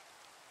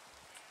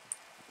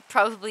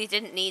 Probably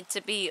didn't need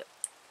to be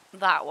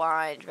that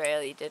wide,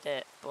 really, did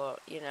it? But,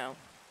 you know.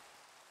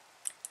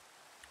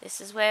 This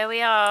is where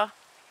we are.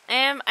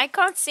 I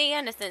can't see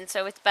anything,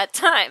 so it's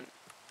bedtime.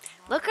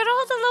 Look at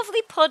all the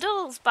lovely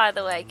puddles, by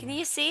the way. Can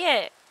you see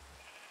it?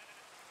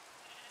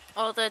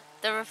 All the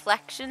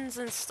reflections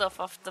and stuff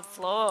off the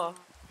floor.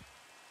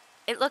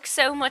 It looks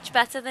so much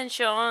better than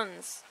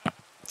Sean's.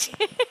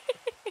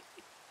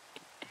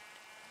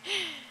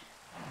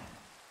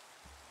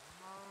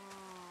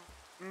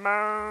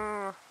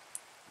 Moo.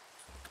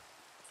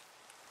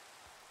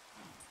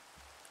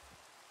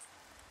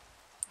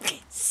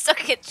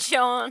 Suck it,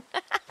 Sean.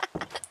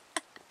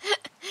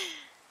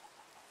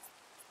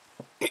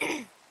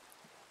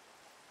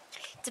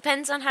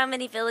 Depends on how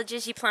many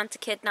villages you plan to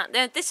kidnap.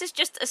 No, this is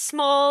just a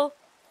small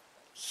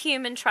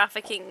human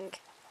trafficking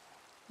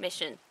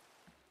mission.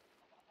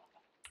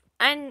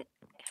 And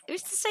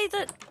who's to say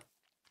that,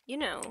 you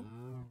know,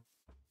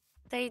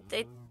 they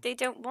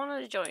don't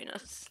want to join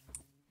us?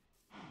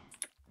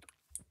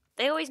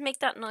 They always make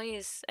that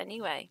noise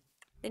anyway.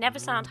 They never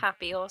sound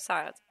happy or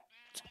sad.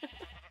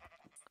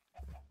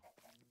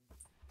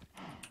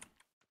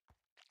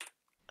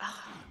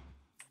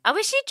 I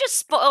wish he'd just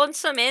spawn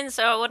some in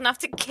so I wouldn't have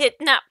to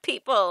kidnap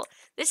people.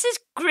 This is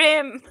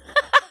grim.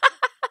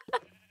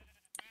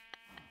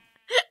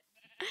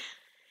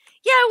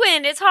 Yeah,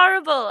 Win, it's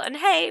horrible. And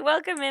hey,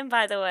 welcome in,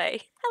 by the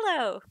way.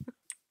 Hello.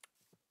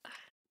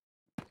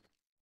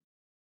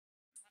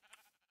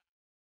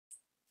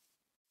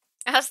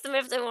 Ask them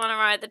if they want to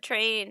ride the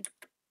train.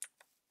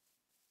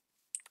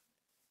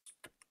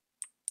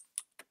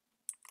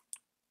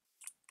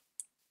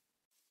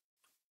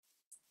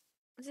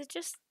 Is it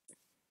just...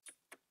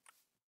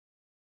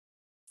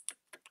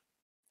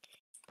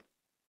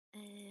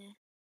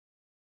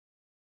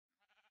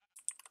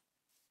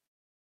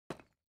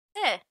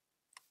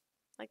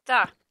 Like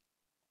that.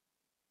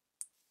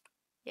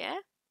 Yeah?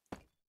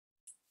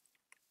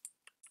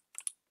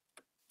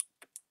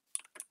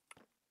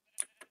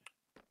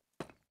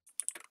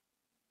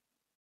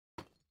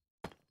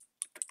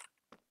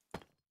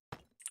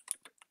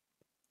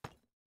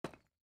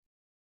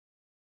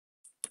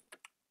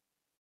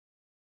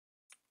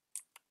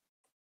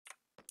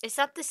 Is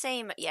that the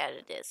same? Yeah,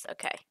 it is.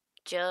 Okay.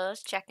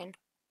 Just checking.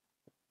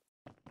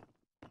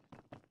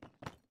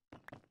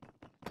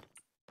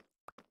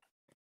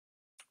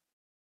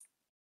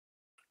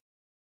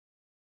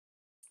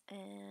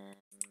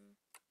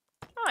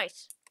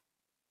 Right.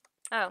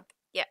 Oh,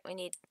 yeah, we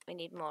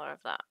need more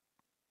of that.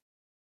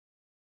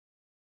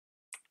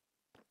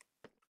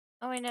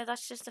 Oh, I know,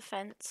 that's just a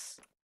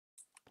fence.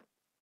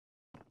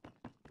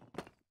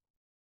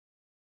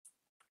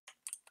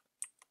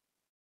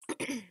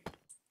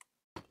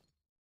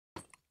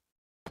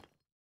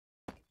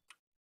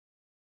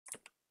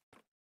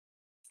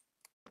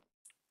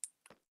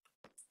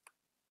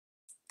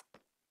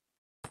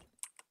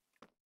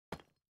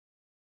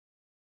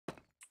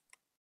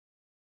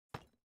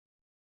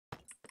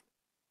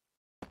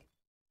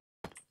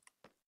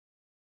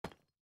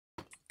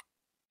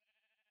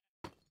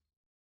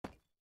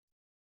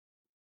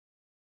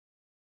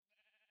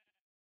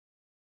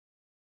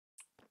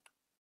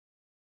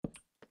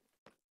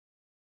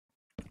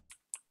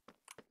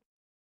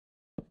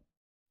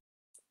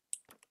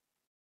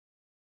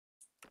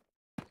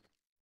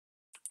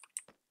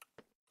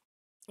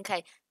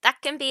 Okay,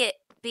 that can be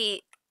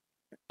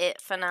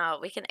it for now.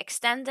 We can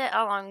extend it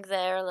along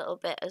there a little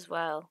bit as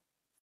well.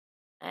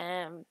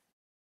 What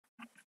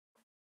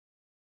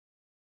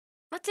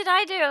did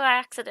I do by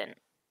accident?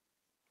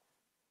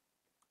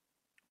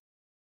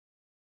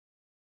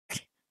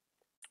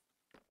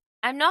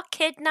 I'm not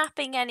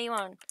kidnapping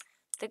anyone.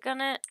 They're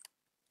gonna.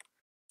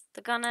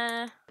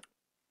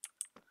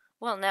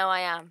 Well, no, I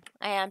am.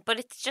 But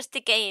it's just a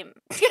game.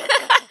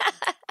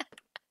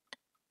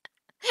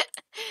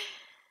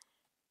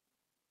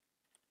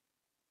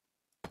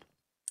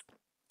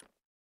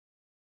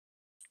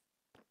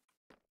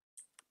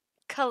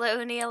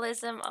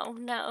 Colonialism. Oh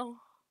no.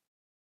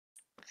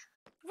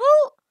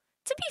 Well,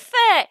 to be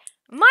fair,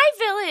 my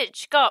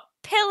village got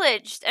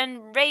pillaged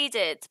and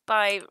raided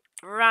by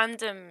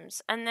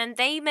randoms, and then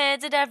they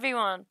murdered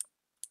everyone.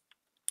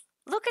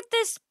 Look at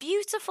this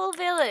beautiful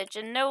village,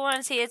 and no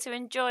one's here to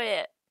enjoy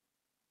it.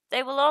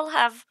 They will all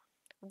have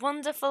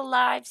wonderful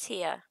lives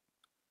here.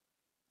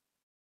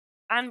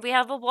 And we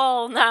have a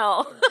wall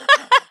now.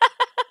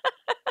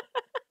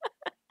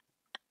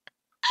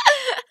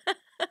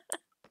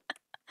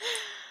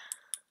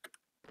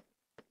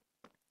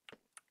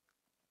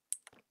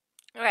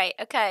 Right,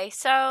 okay,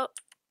 so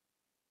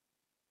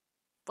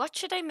what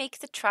should I make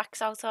the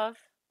tracks out of?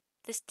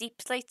 This deep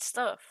slate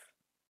stuff?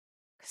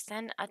 Because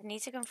then I'd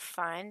need to go and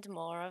find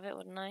more of it,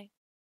 wouldn't I?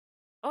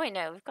 Oh wait,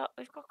 no, we've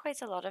got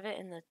quite a lot of it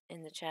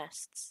in the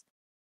chests.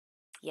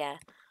 Yeah.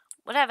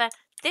 Whatever.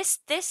 This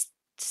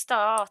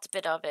start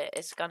bit of it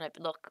is gonna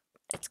look,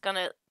 it's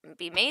gonna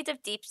be made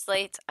of deep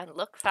slate and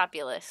look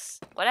fabulous.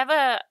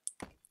 Whatever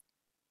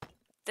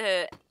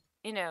the,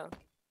 you know,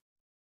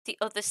 the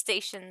other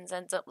stations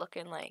ends up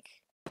looking like,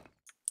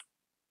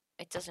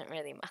 it doesn't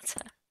really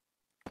matter.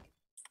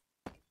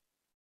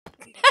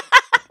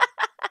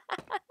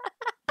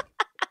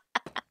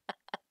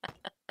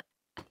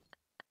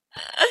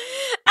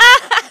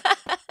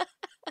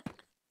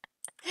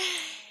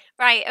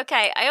 Right,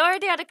 okay. I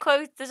already had a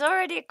quote. There's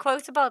already a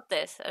quote about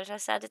this. As I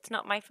said, it's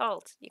not my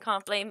fault. You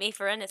can't blame me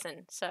for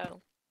anything,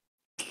 so.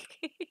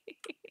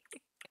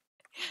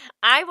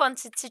 I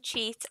wanted to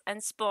cheat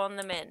and spawn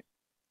them in.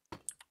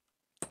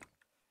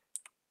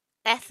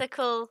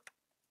 Ethical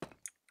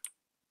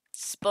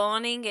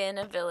spawning in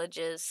of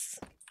villages.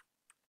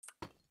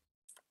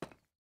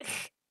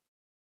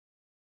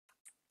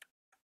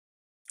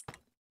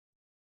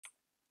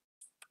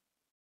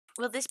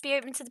 Will this be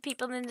open to the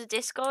people in the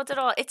Discord at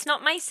all? It's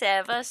not my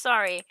server,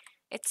 sorry.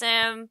 It's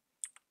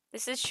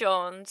this is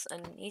Sean's,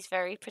 and he's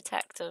very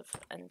protective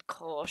and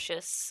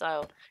cautious,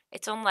 so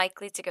it's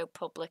unlikely to go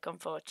public,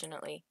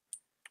 unfortunately.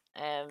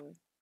 Well,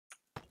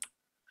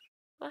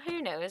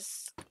 who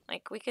knows?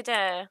 Like, we could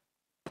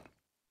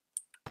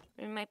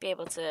we might be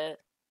able to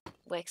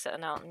work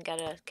something out and get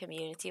a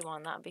community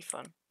one. That'd be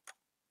fun.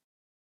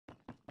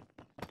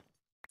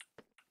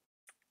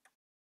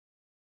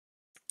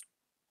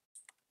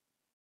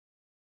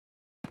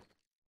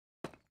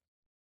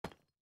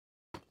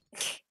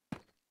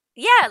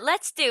 Yeah,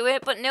 let's do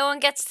it, but no one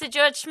gets to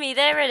judge me.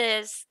 There it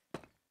is.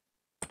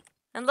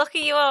 And look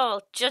at you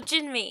all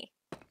judging me.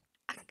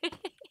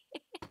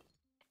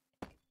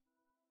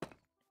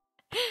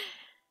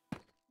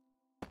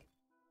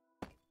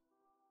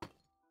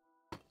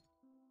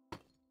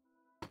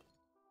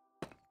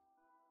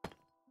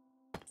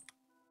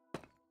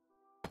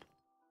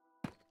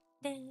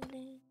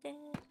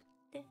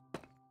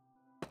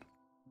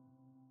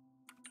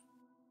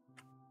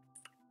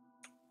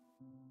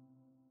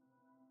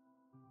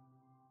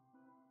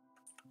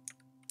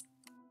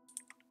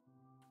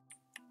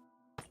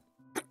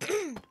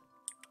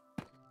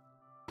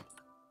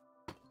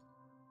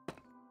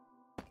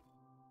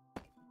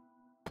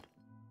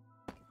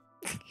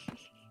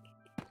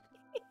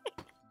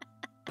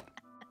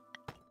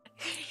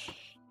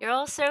 You're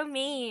all so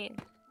mean.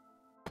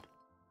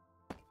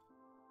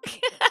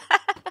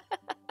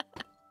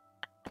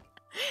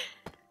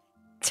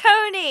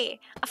 Tony,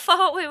 I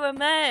thought we were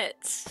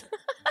mates.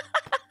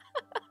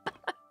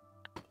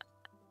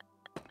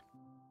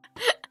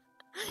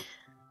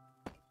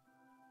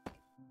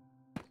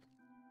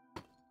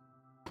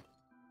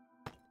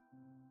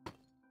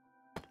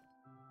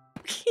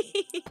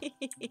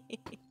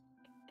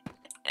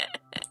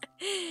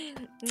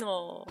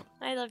 No,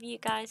 I love you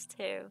guys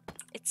too.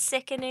 It's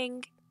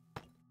sickening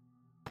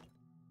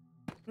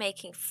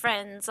making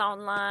friends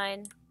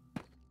online,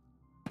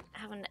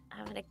 having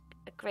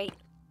a great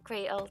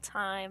old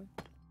time.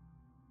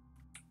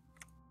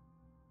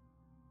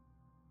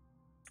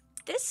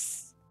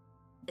 This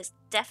is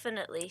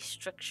definitely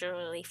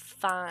structurally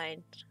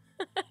fine.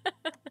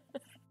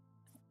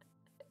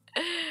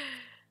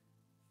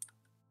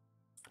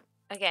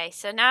 Okay,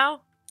 so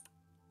now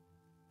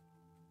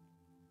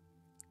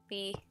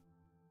we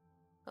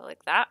go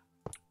like that.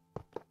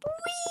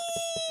 Whee!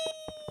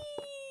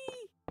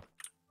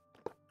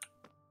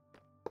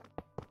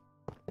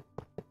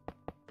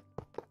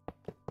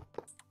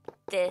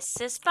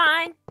 This is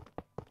fine.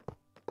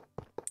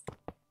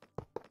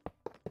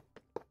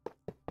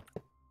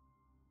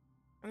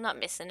 I'm not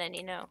missing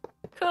any, no.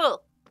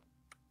 Cool.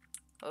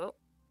 Oh.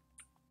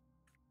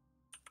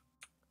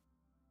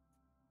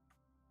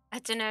 I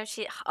don't know if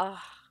she...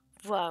 Oh,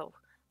 whoa.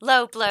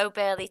 Low blow,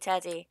 barely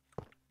Teddy.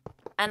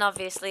 And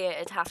obviously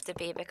it'd have to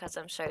be because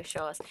I'm so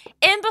short.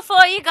 In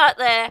before you got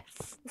there.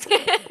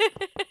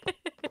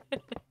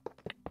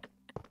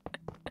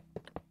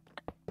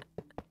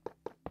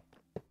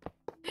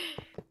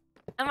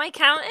 Am I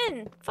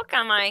counting? Fuck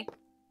am I?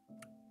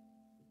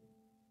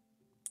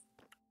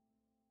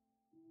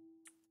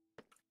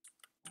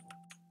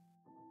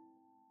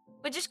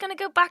 We're just gonna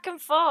go back and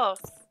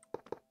forth.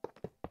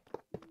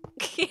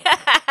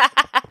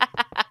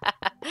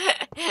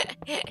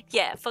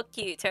 Yeah, fuck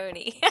you,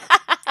 Tony.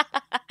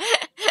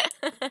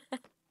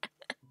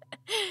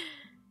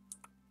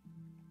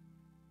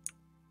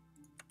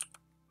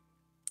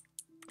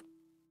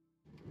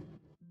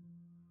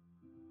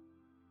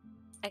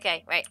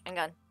 Okay, right, hang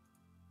on.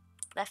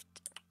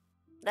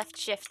 Left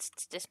shift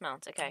to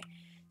dismount, okay.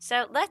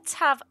 So let's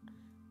have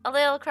a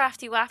little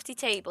crafty wafty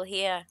table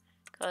here.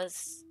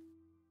 Because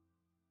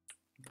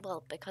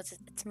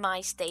it's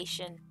my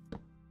station.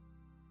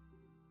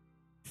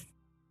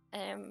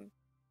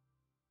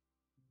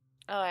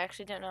 Oh, I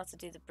actually don't know how to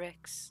do the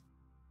bricks.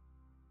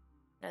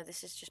 No,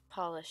 this is just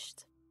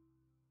polished.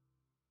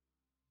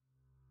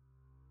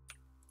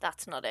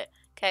 That's not it.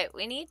 Okay,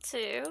 we need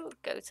to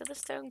go to the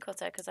stone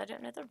cutter because I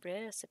don't know the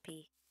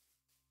recipe.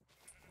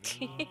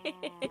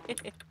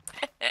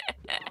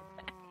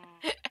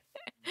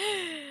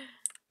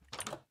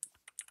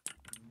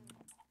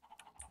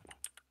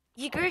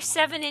 You grew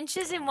 7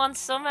 inches in one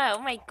summer.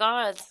 Oh my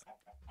god.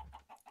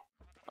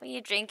 What are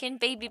you drinking,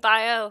 baby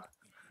bio?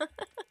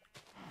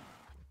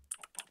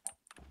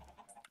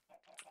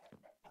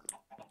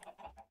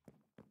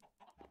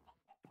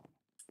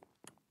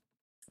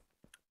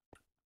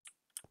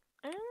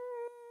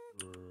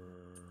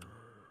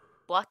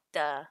 What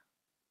the?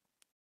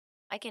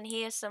 I can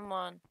hear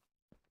someone.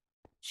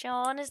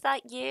 Sean, is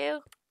that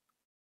you?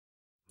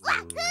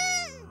 Thank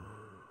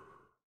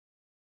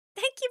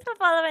you for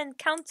following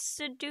Count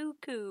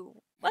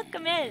Sudoku.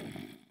 Welcome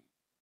in.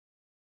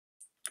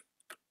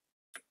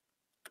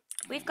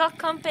 We've got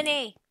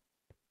company.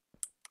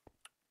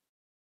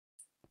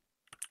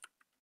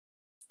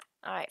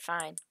 Alright,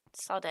 fine.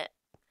 Sod it.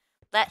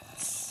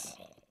 Let's...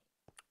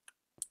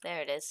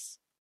 There it is.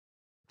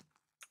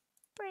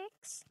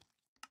 Bricks.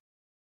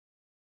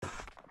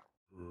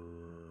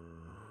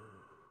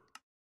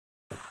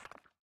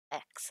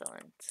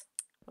 Excellent.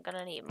 We're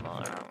gonna need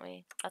more, aren't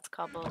we? That's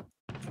cobble.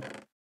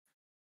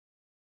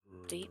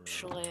 Deep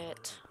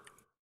slate.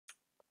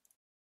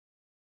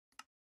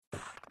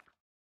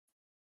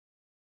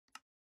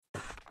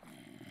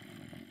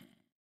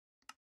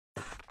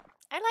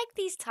 I like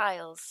these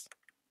tiles.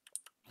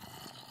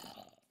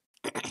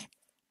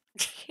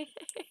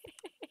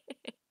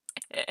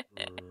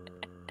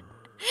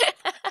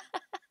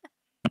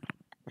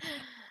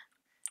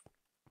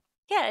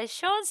 Yeah,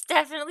 Sean's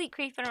definitely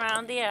creeping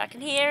around here. I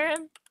can hear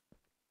him.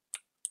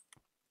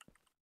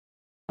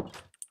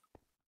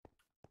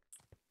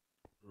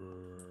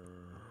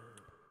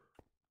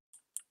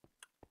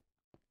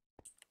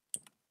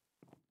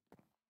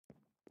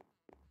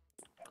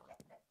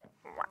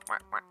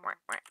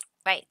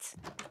 Right.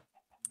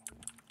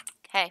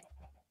 Okay.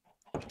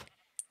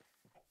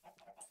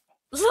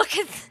 Look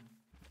at...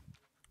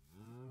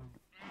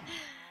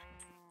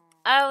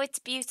 Oh, it's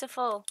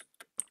beautiful.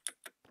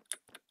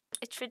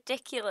 It's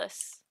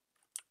ridiculous.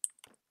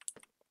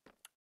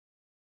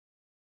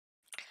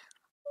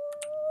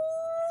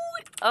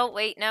 Oh,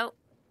 wait, no.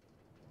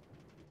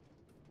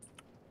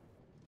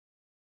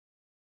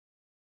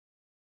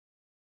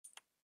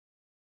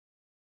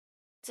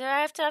 Do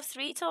I have to have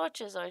 3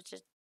 torches or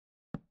just...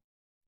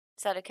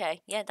 Is that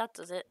okay? Yeah, that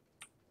does it.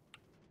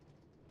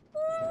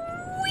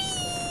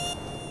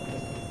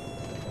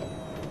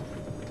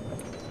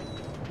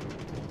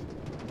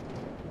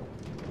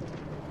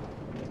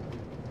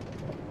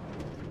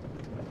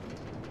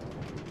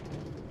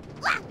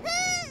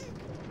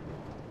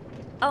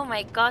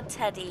 my god,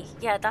 Teddy.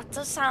 Yeah, that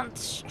does sound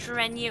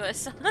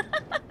strenuous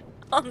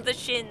on the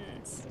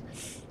shins.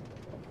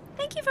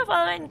 Thank you for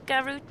following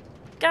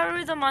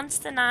Garu the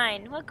Monster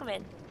 9. Welcome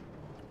in.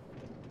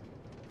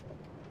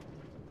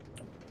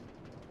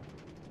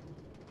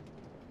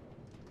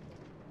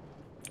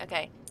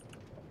 Okay.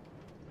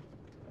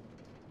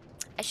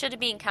 I should have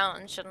been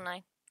counting, shouldn't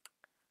I?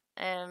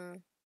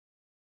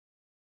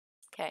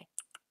 Okay.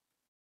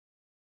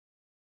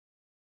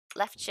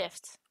 Left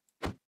shift.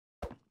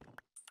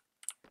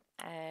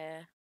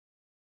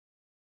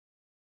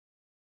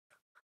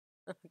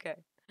 Okay.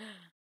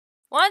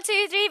 1,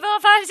 2, 3, 4,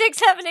 5, 6,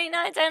 7, 8,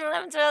 9, 10,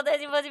 11, 12,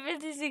 13, 14,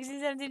 15, 16,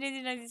 17,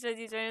 18, 19,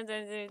 20, 21,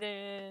 22,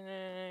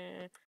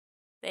 23.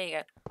 There you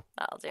go.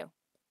 That'll do.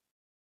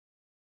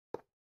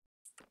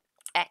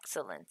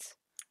 Excellent.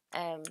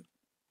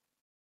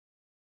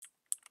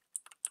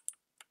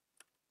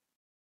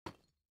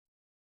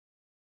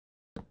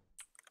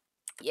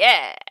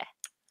 Yeah.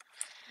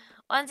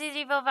 1, 2,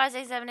 3, 4, 5,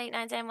 6, 7, 8,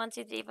 9, 10. 1,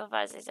 2, 3, 4,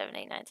 5, 6, 7,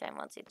 8, 9, 10.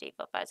 1, 2, 3,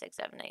 4, 5, 6,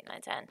 7, 8,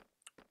 9, 10.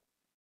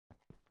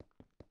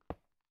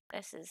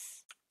 This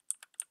is.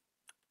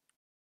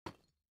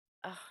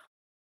 Oh.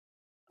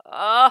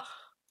 Oh.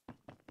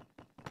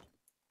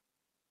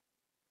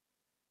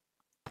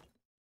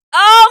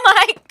 Oh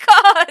my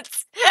god!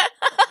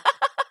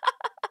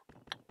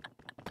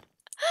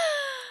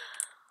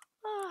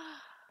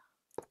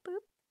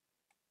 Boop.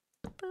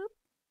 Boop.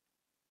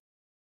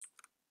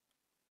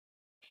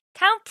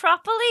 Count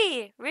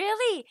properly.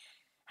 Really?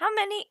 How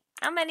many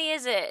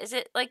is it? Is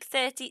it like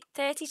 30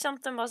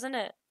 something, wasn't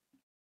it?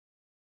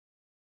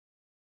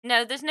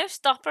 No, there's no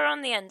stopper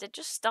on the end. It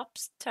just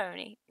stops,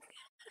 Tony.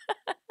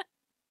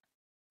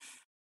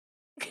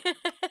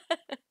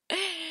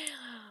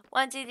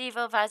 1, 2, 3,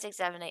 4, 5, 6,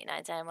 7, 8,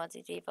 9, 10. 1,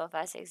 2, 3, 4,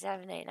 5, 6,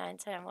 7, 8, 9,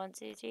 10. 1,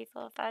 2, 3,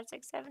 4, 5,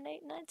 6, 7,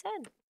 8, 9, 10.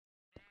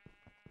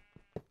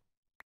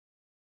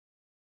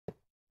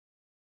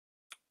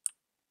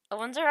 I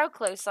wonder how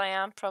close I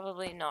am.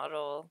 Probably not at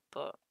all,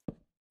 but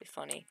be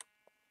funny.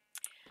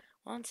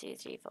 1, 2,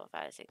 3, 4,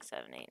 5, 6,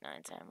 7, 8,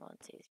 9, 10. 1,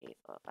 2, 3,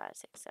 4, 5,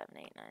 6, 7,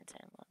 8, 9,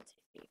 10. 1, 2,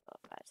 3, 4,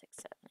 5, 6,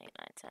 7, 8,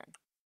 9, 10.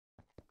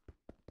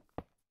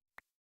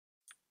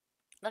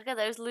 Look at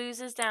those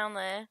losers down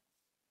there.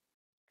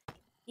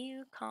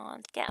 You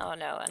can't get. Oh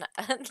no!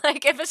 And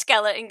like, if a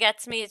skeleton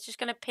gets me, it's just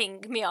gonna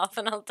ping me off,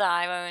 and I'll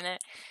die, won't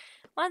it?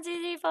 1,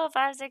 2, 3, 4,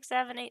 5, 6,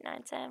 7, 8,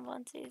 9, 10.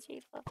 1, 2,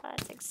 3, 4, 5,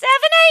 6, 7, 8,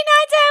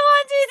 9, 10.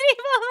 1, 2, 3,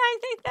 4,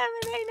 5, 6, 7,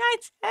 8, 9,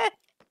 10.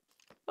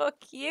 Fuck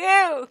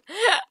you!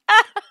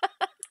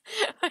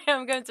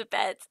 I'm going to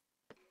bed.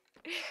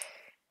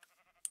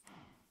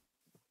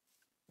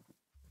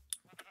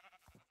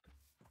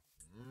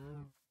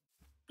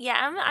 Yeah,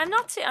 I'm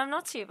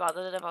not too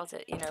bothered about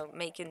it. You know,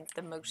 making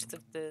the most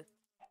of the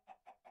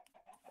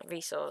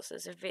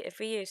resources. If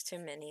we use too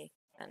many,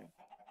 then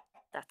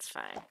that's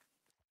fine.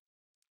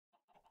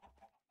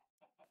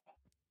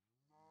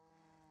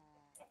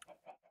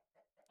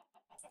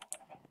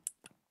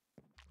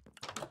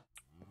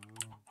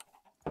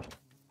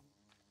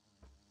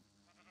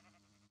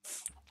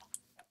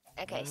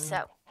 Okay,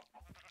 so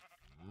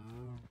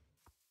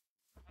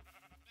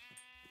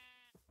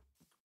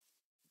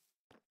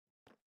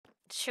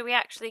should we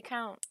actually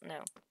count?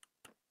 No.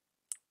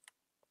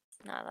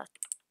 No,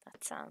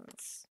 that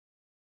sounds.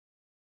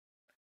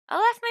 I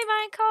left my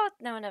mine card.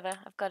 No, never.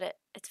 I've got it.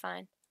 It's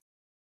fine.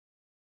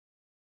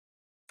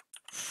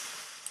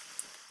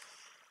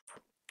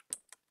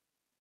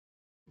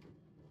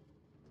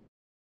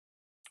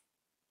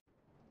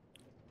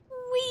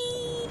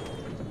 Whee!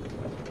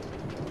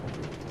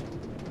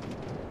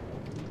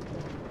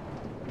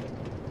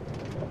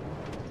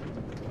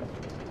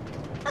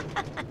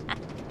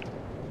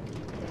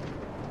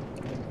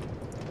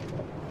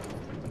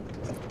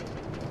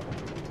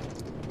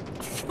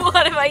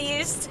 What if I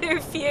use too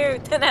few?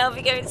 Then I'll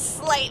be going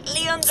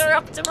slightly under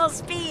optimal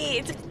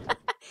speed.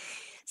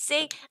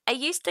 See, I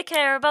used to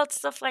care about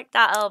stuff like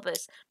that,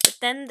 Albus, but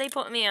then they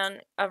put me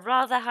on a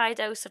rather high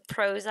dose of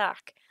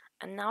Prozac,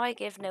 and now I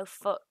give no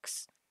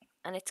fucks.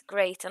 And it's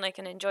great, and I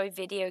can enjoy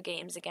video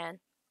games again.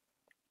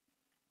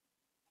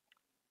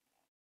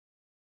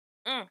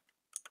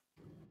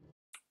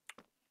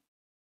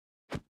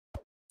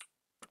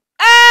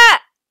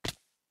 Ah!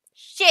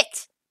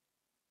 Shit!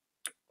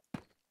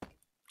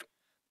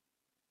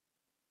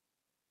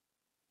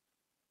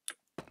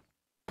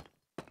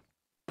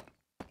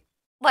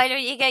 Why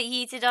don't you get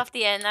yeeted off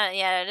the end?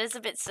 Yeah, it is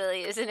a bit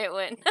silly, isn't it,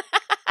 Win?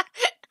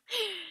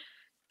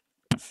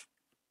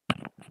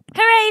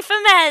 Hooray for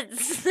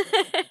meds!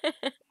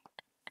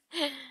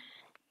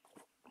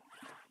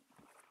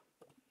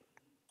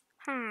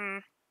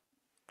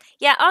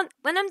 Yeah,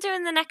 when I'm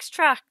doing the next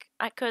track,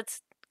 I could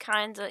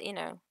kind of, you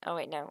know. Oh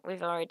wait, no,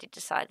 we've already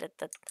decided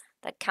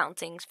that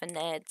counting's for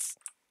nerds.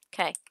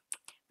 Okay,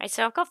 right.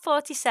 So I've got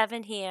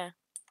 47 here.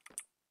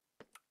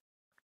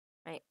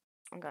 Right,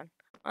 I'm gone.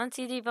 1,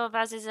 2, 3, 4,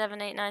 5, 6,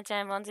 7, 8, 9,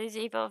 10. 1, 2,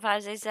 3, 4,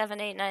 5, 6, 7,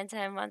 8, 9,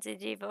 10. 1, 2,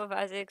 3, 4,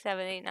 5, 6,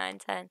 7, 8, 9,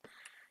 10.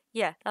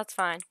 Yeah, that's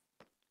fine.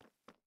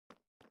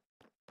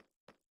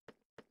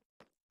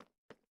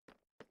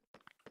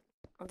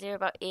 I'll do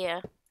about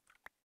here.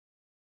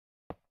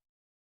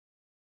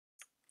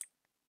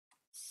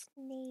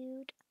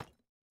 Snood.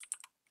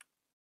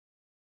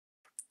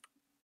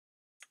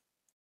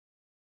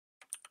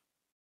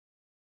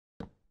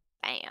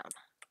 Bam.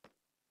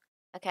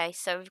 Okay,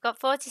 so we've got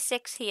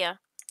 46 here.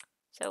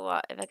 So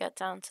what if I get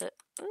down to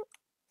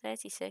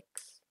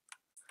 36?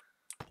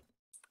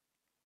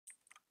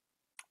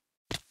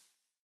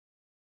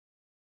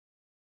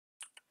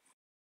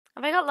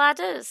 Have I got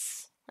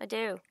ladders? I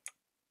do.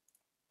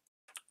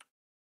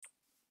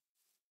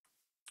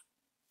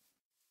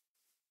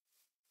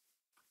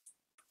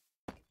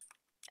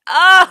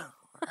 Oh!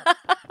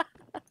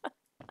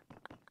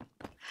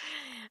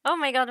 Oh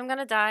my god, I'm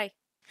gonna die.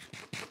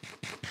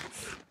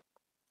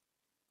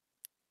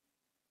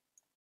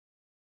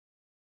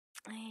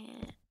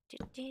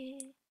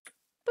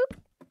 Boop.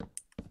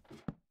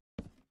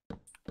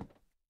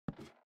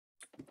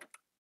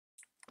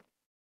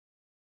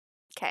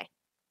 Okay.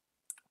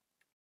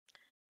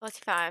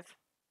 45.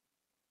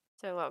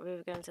 So what, we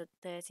were going to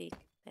 30,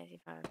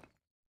 35.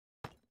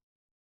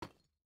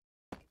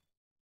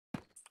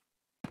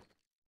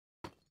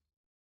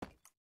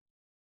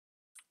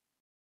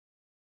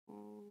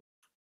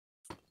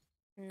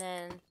 And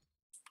then...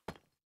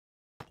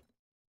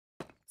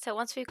 So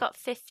once we've got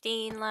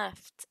 15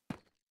 left,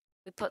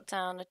 we put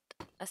down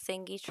a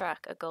thingy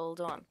track, a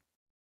gold one.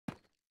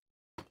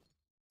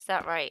 Is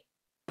that right?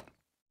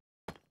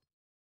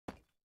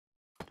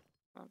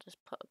 I'll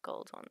just put a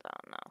gold one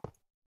down now.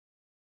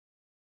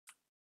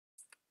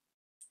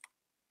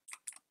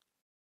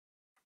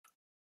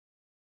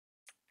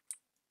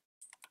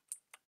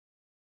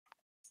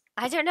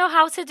 I don't know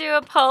how to do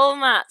a poll,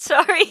 Matt.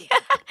 Sorry.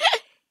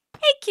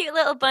 Hey, cute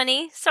little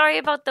bunny. Sorry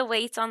about the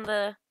wait on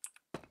the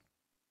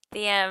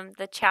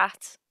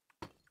chat.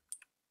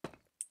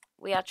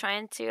 We are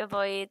trying to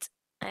avoid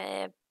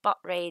bot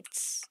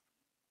raids.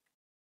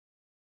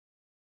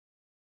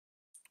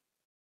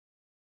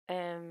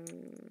 Oh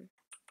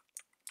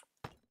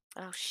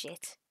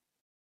shit.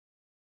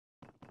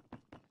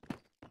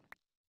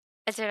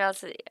 I don't know how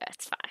to do it.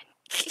 It's fine.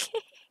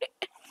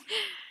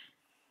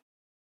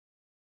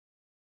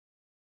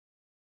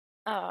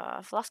 Oh,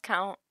 I've lost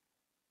count.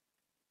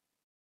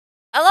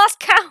 I lost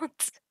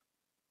count!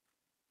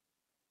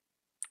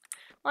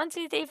 1,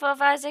 2, 3, 4,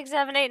 5, 6,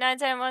 7, 8, 9,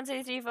 10. 1,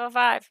 2, 3, 4,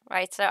 5.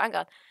 Right, so hang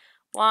on.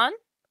 1,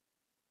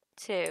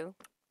 2,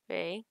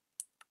 3,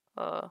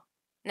 4.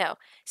 No.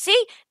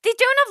 See, they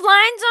don't have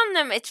lines on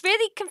them. It's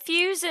really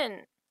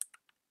confusing.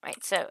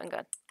 Right, so hang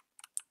on.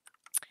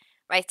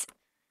 Right.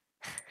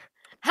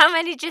 How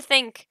many do you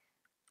think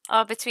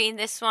are between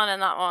this one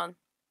and that one?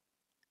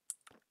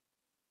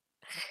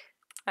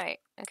 Right,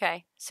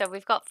 okay. So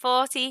we've got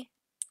 40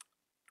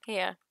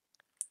 here.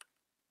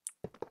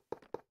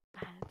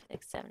 5,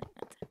 6, 7, 8, 9,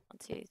 10. 1,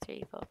 2,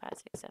 3, 4, 5,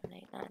 6, 7,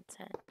 8, 9,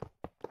 10.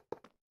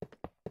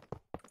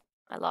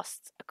 I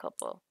lost a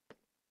couple.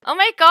 Oh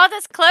my god,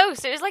 that's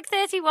close. It was like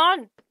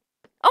 31.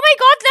 Oh my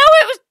god, no,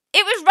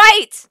 it was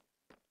right.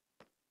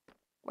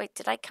 Wait,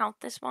 did I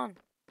count this one?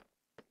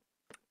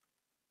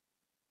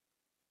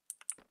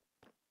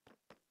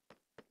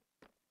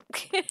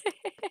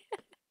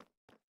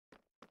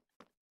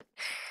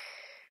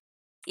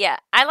 Yeah,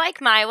 I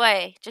like my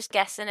way, just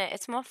guessing it.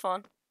 It's more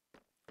fun.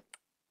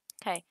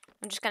 Okay,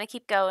 I'm just gonna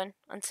keep going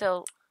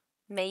until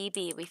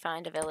maybe we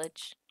find a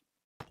village.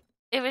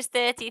 It was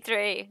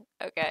 33.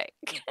 Okay.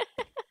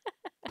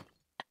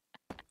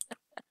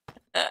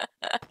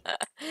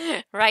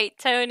 Right,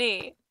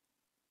 Tony.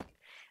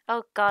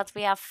 Oh god,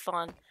 we have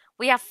fun.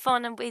 We have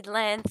fun and we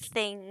learn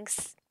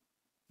things.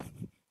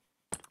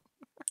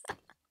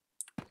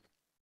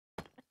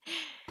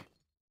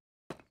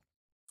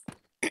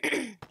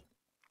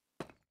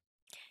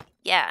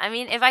 Yeah, I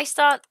mean, if I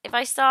start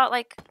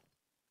like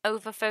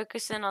over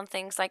focusing on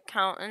things like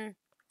counting,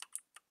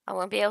 I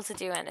won't be able to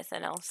do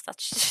anything else.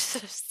 That's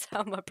just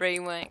how my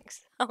brain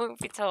works. I won't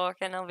be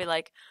talking. I'll be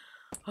like,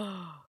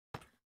 oh,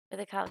 with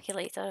a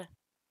calculator.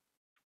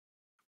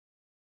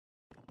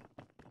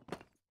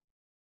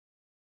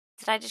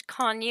 Did I just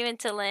con you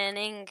into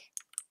learning?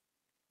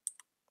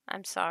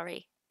 I'm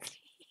sorry.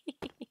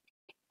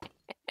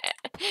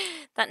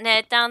 That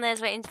nerd down there is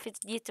waiting for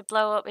you to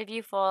blow up if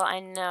you fall. I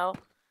know.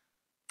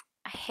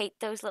 I hate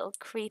those little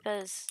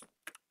creepers.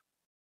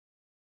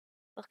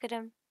 Look at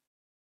him.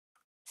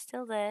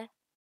 Still there.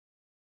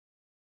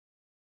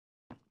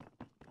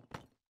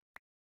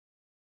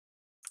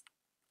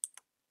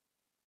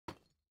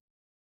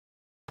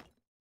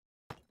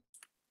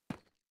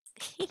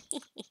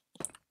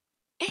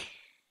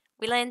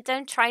 We learned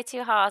don't try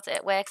too hard.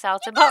 It works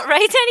out about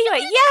right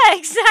anyway. Yeah,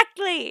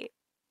 exactly.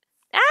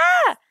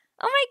 Ah!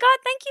 Oh my god,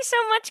 thank you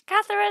so much,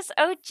 Catharus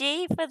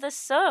OG, for the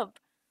sub.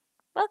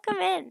 Welcome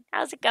in.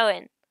 How's it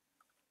going?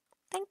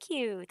 Thank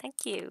you.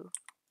 Thank you.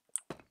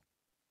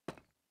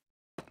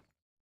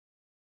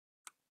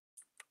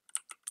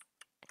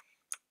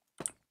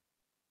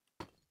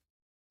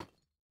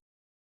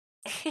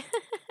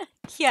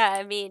 Yeah,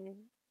 I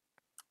mean,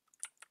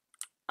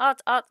 our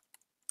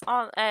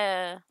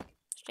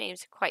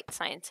streams are quite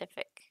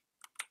scientific.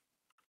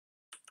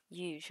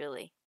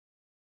 Usually.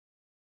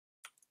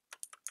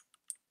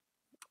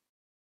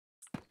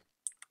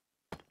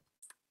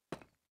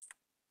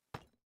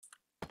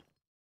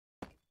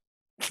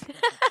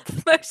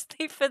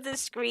 Mostly for the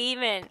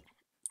screaming.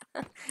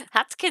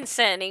 That's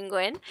concerning,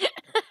 Gwyn.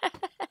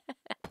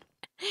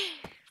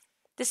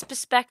 This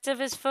perspective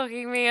is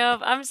fucking me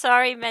up. I'm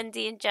sorry,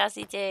 Mendy and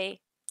Jazzy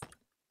D.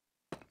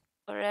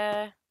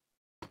 We're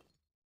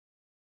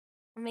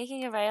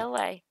making a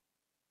railway.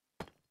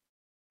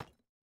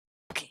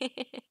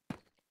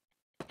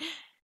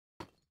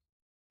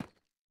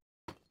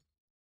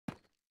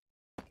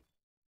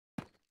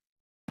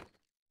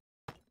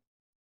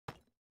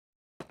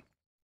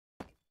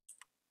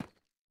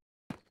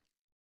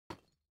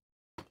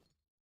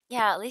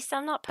 Yeah, at least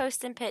I'm not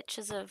posting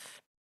pictures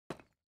of...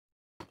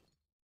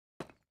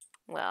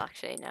 Well,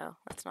 actually, no.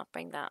 Let's not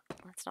bring that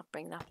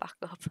back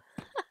up.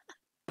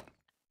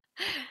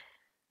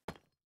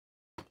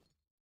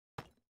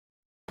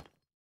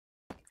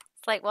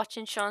 It's like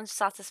watching Sean's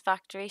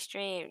Satisfactory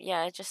stream.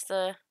 Yeah, just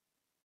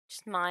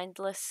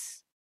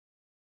mindless.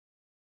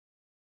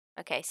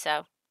 Okay,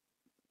 so.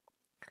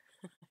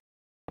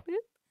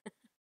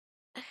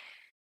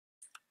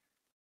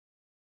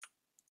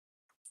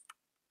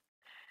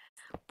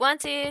 1,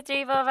 2,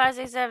 3, 4, 5,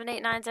 6, 7,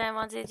 8, 9, 10.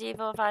 1, 2, 3,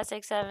 4, 5,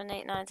 6, 7,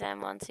 8, 9,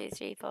 10. 1, 2,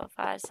 3, 4,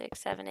 5, 6,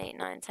 7, 8,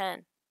 9,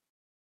 10.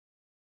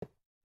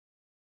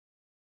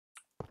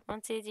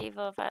 1, 2, 3,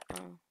 4, 5.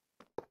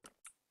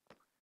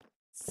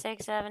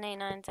 6, 7, 8,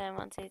 9, 10.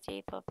 1, 2,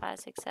 3, 4, 5,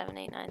 6, 7,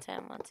 8, 9,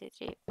 10. 1, 2,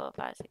 3, 4,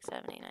 5, 6,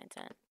 7, 8, 9,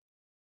 10.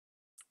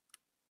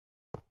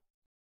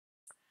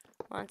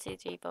 1, 2,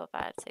 3, 4,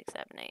 5, 6,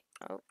 7, 8.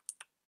 Oh.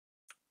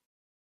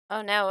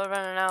 Oh no, we're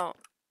running out.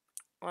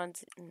 1,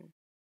 2.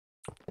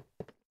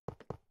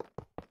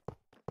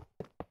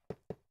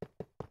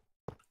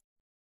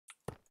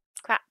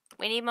 Crap,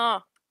 we need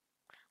more.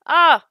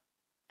 Oh!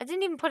 I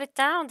didn't even put it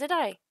down, did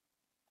I?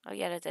 Oh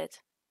yeah, I did.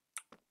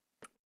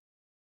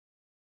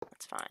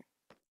 That's fine.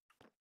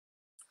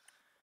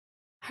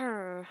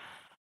 Her.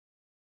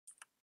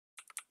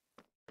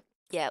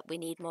 Yeah, we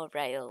need more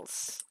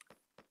rails.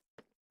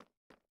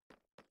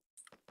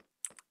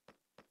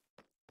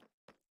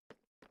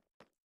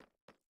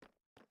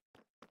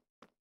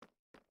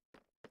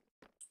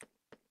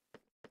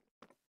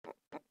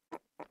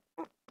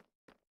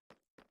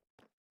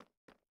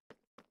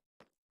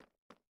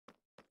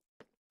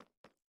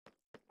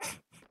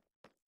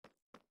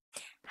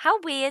 How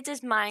weird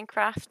is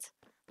Minecraft?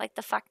 Like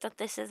the fact that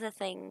this is a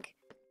thing.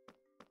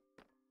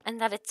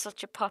 And that it's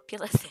such a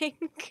popular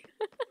thing.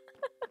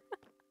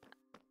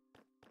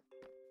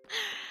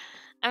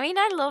 I mean,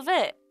 I love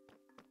it.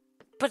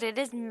 But it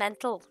is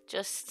mental,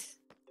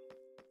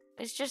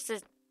 it's just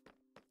a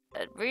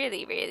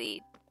really,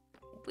 really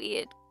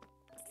weird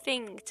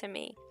thing to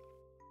me.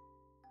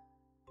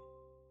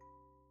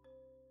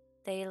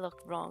 They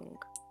look wrong.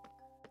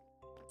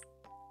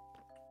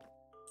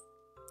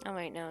 Oh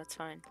wait, no, it's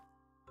fine.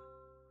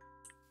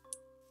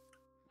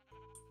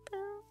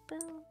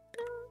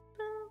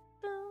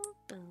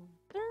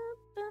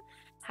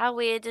 How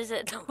weird is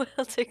it the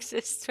world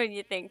exists when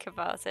you think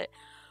about it?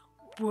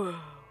 Whoa.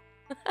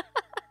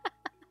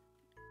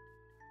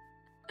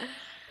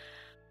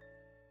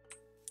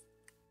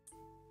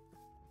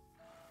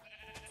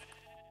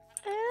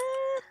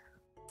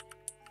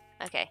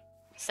 Okay,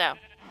 so.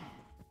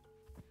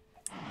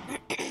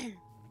 Right,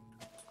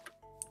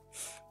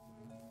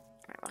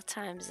 what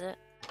time is it?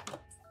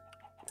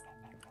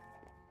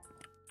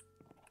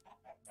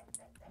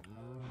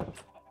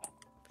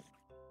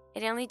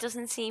 It only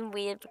doesn't seem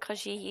weird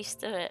because you're used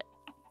to it.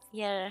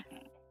 Yeah.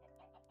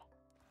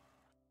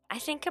 I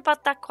think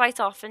about that quite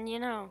often, you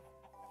know.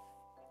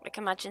 Like,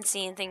 imagine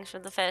seeing things for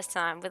the first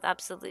time with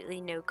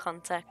absolutely no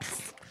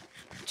context.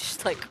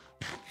 Just like...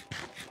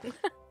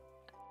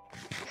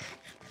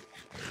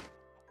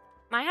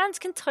 My hands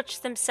can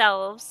touch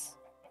themselves.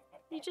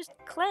 You just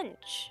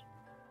clench.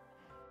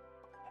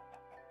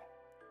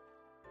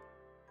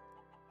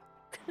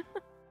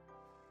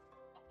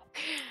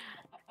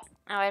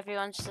 Now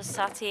everyone's just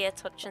sat here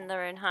touching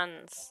their own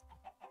hands.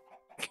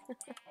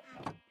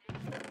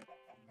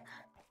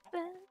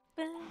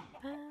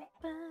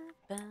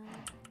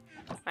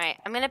 Right,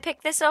 I'm gonna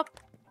pick this up.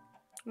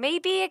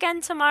 Maybe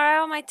again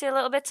tomorrow. I might do a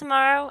little bit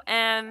tomorrow.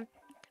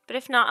 But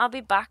if not, I'll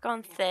be back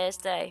on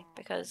Thursday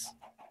because,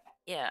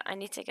 yeah, I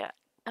need to get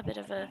a bit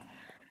of a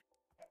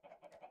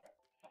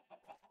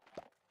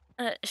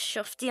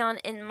shufty on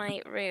in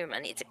my room. I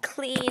need to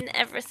clean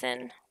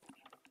everything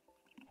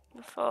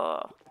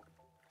before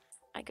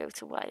I go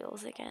to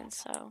Wales again.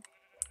 So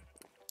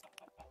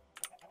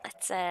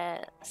let's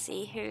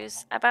see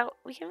who's about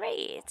we can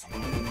raid.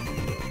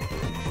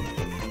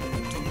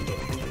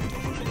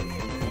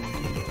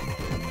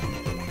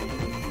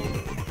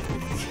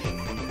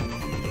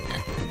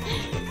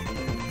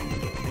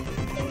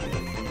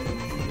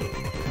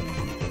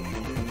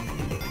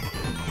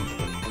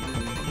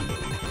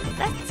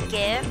 Let's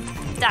give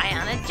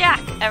Diana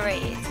Jack a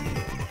raid.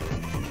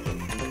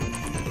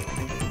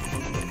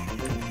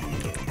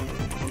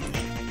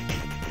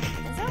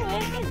 Is that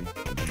working?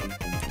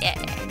 Yeah.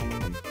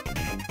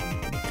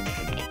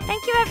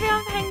 thank you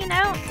everyone for hanging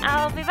out.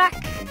 I'll be back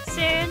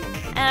soon.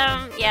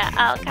 Yeah,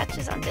 I'll catch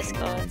us on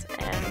Discord.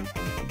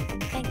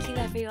 Thank you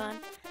everyone,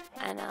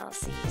 and I'll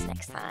see you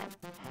next time.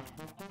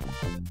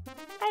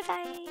 Bye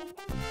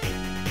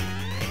bye.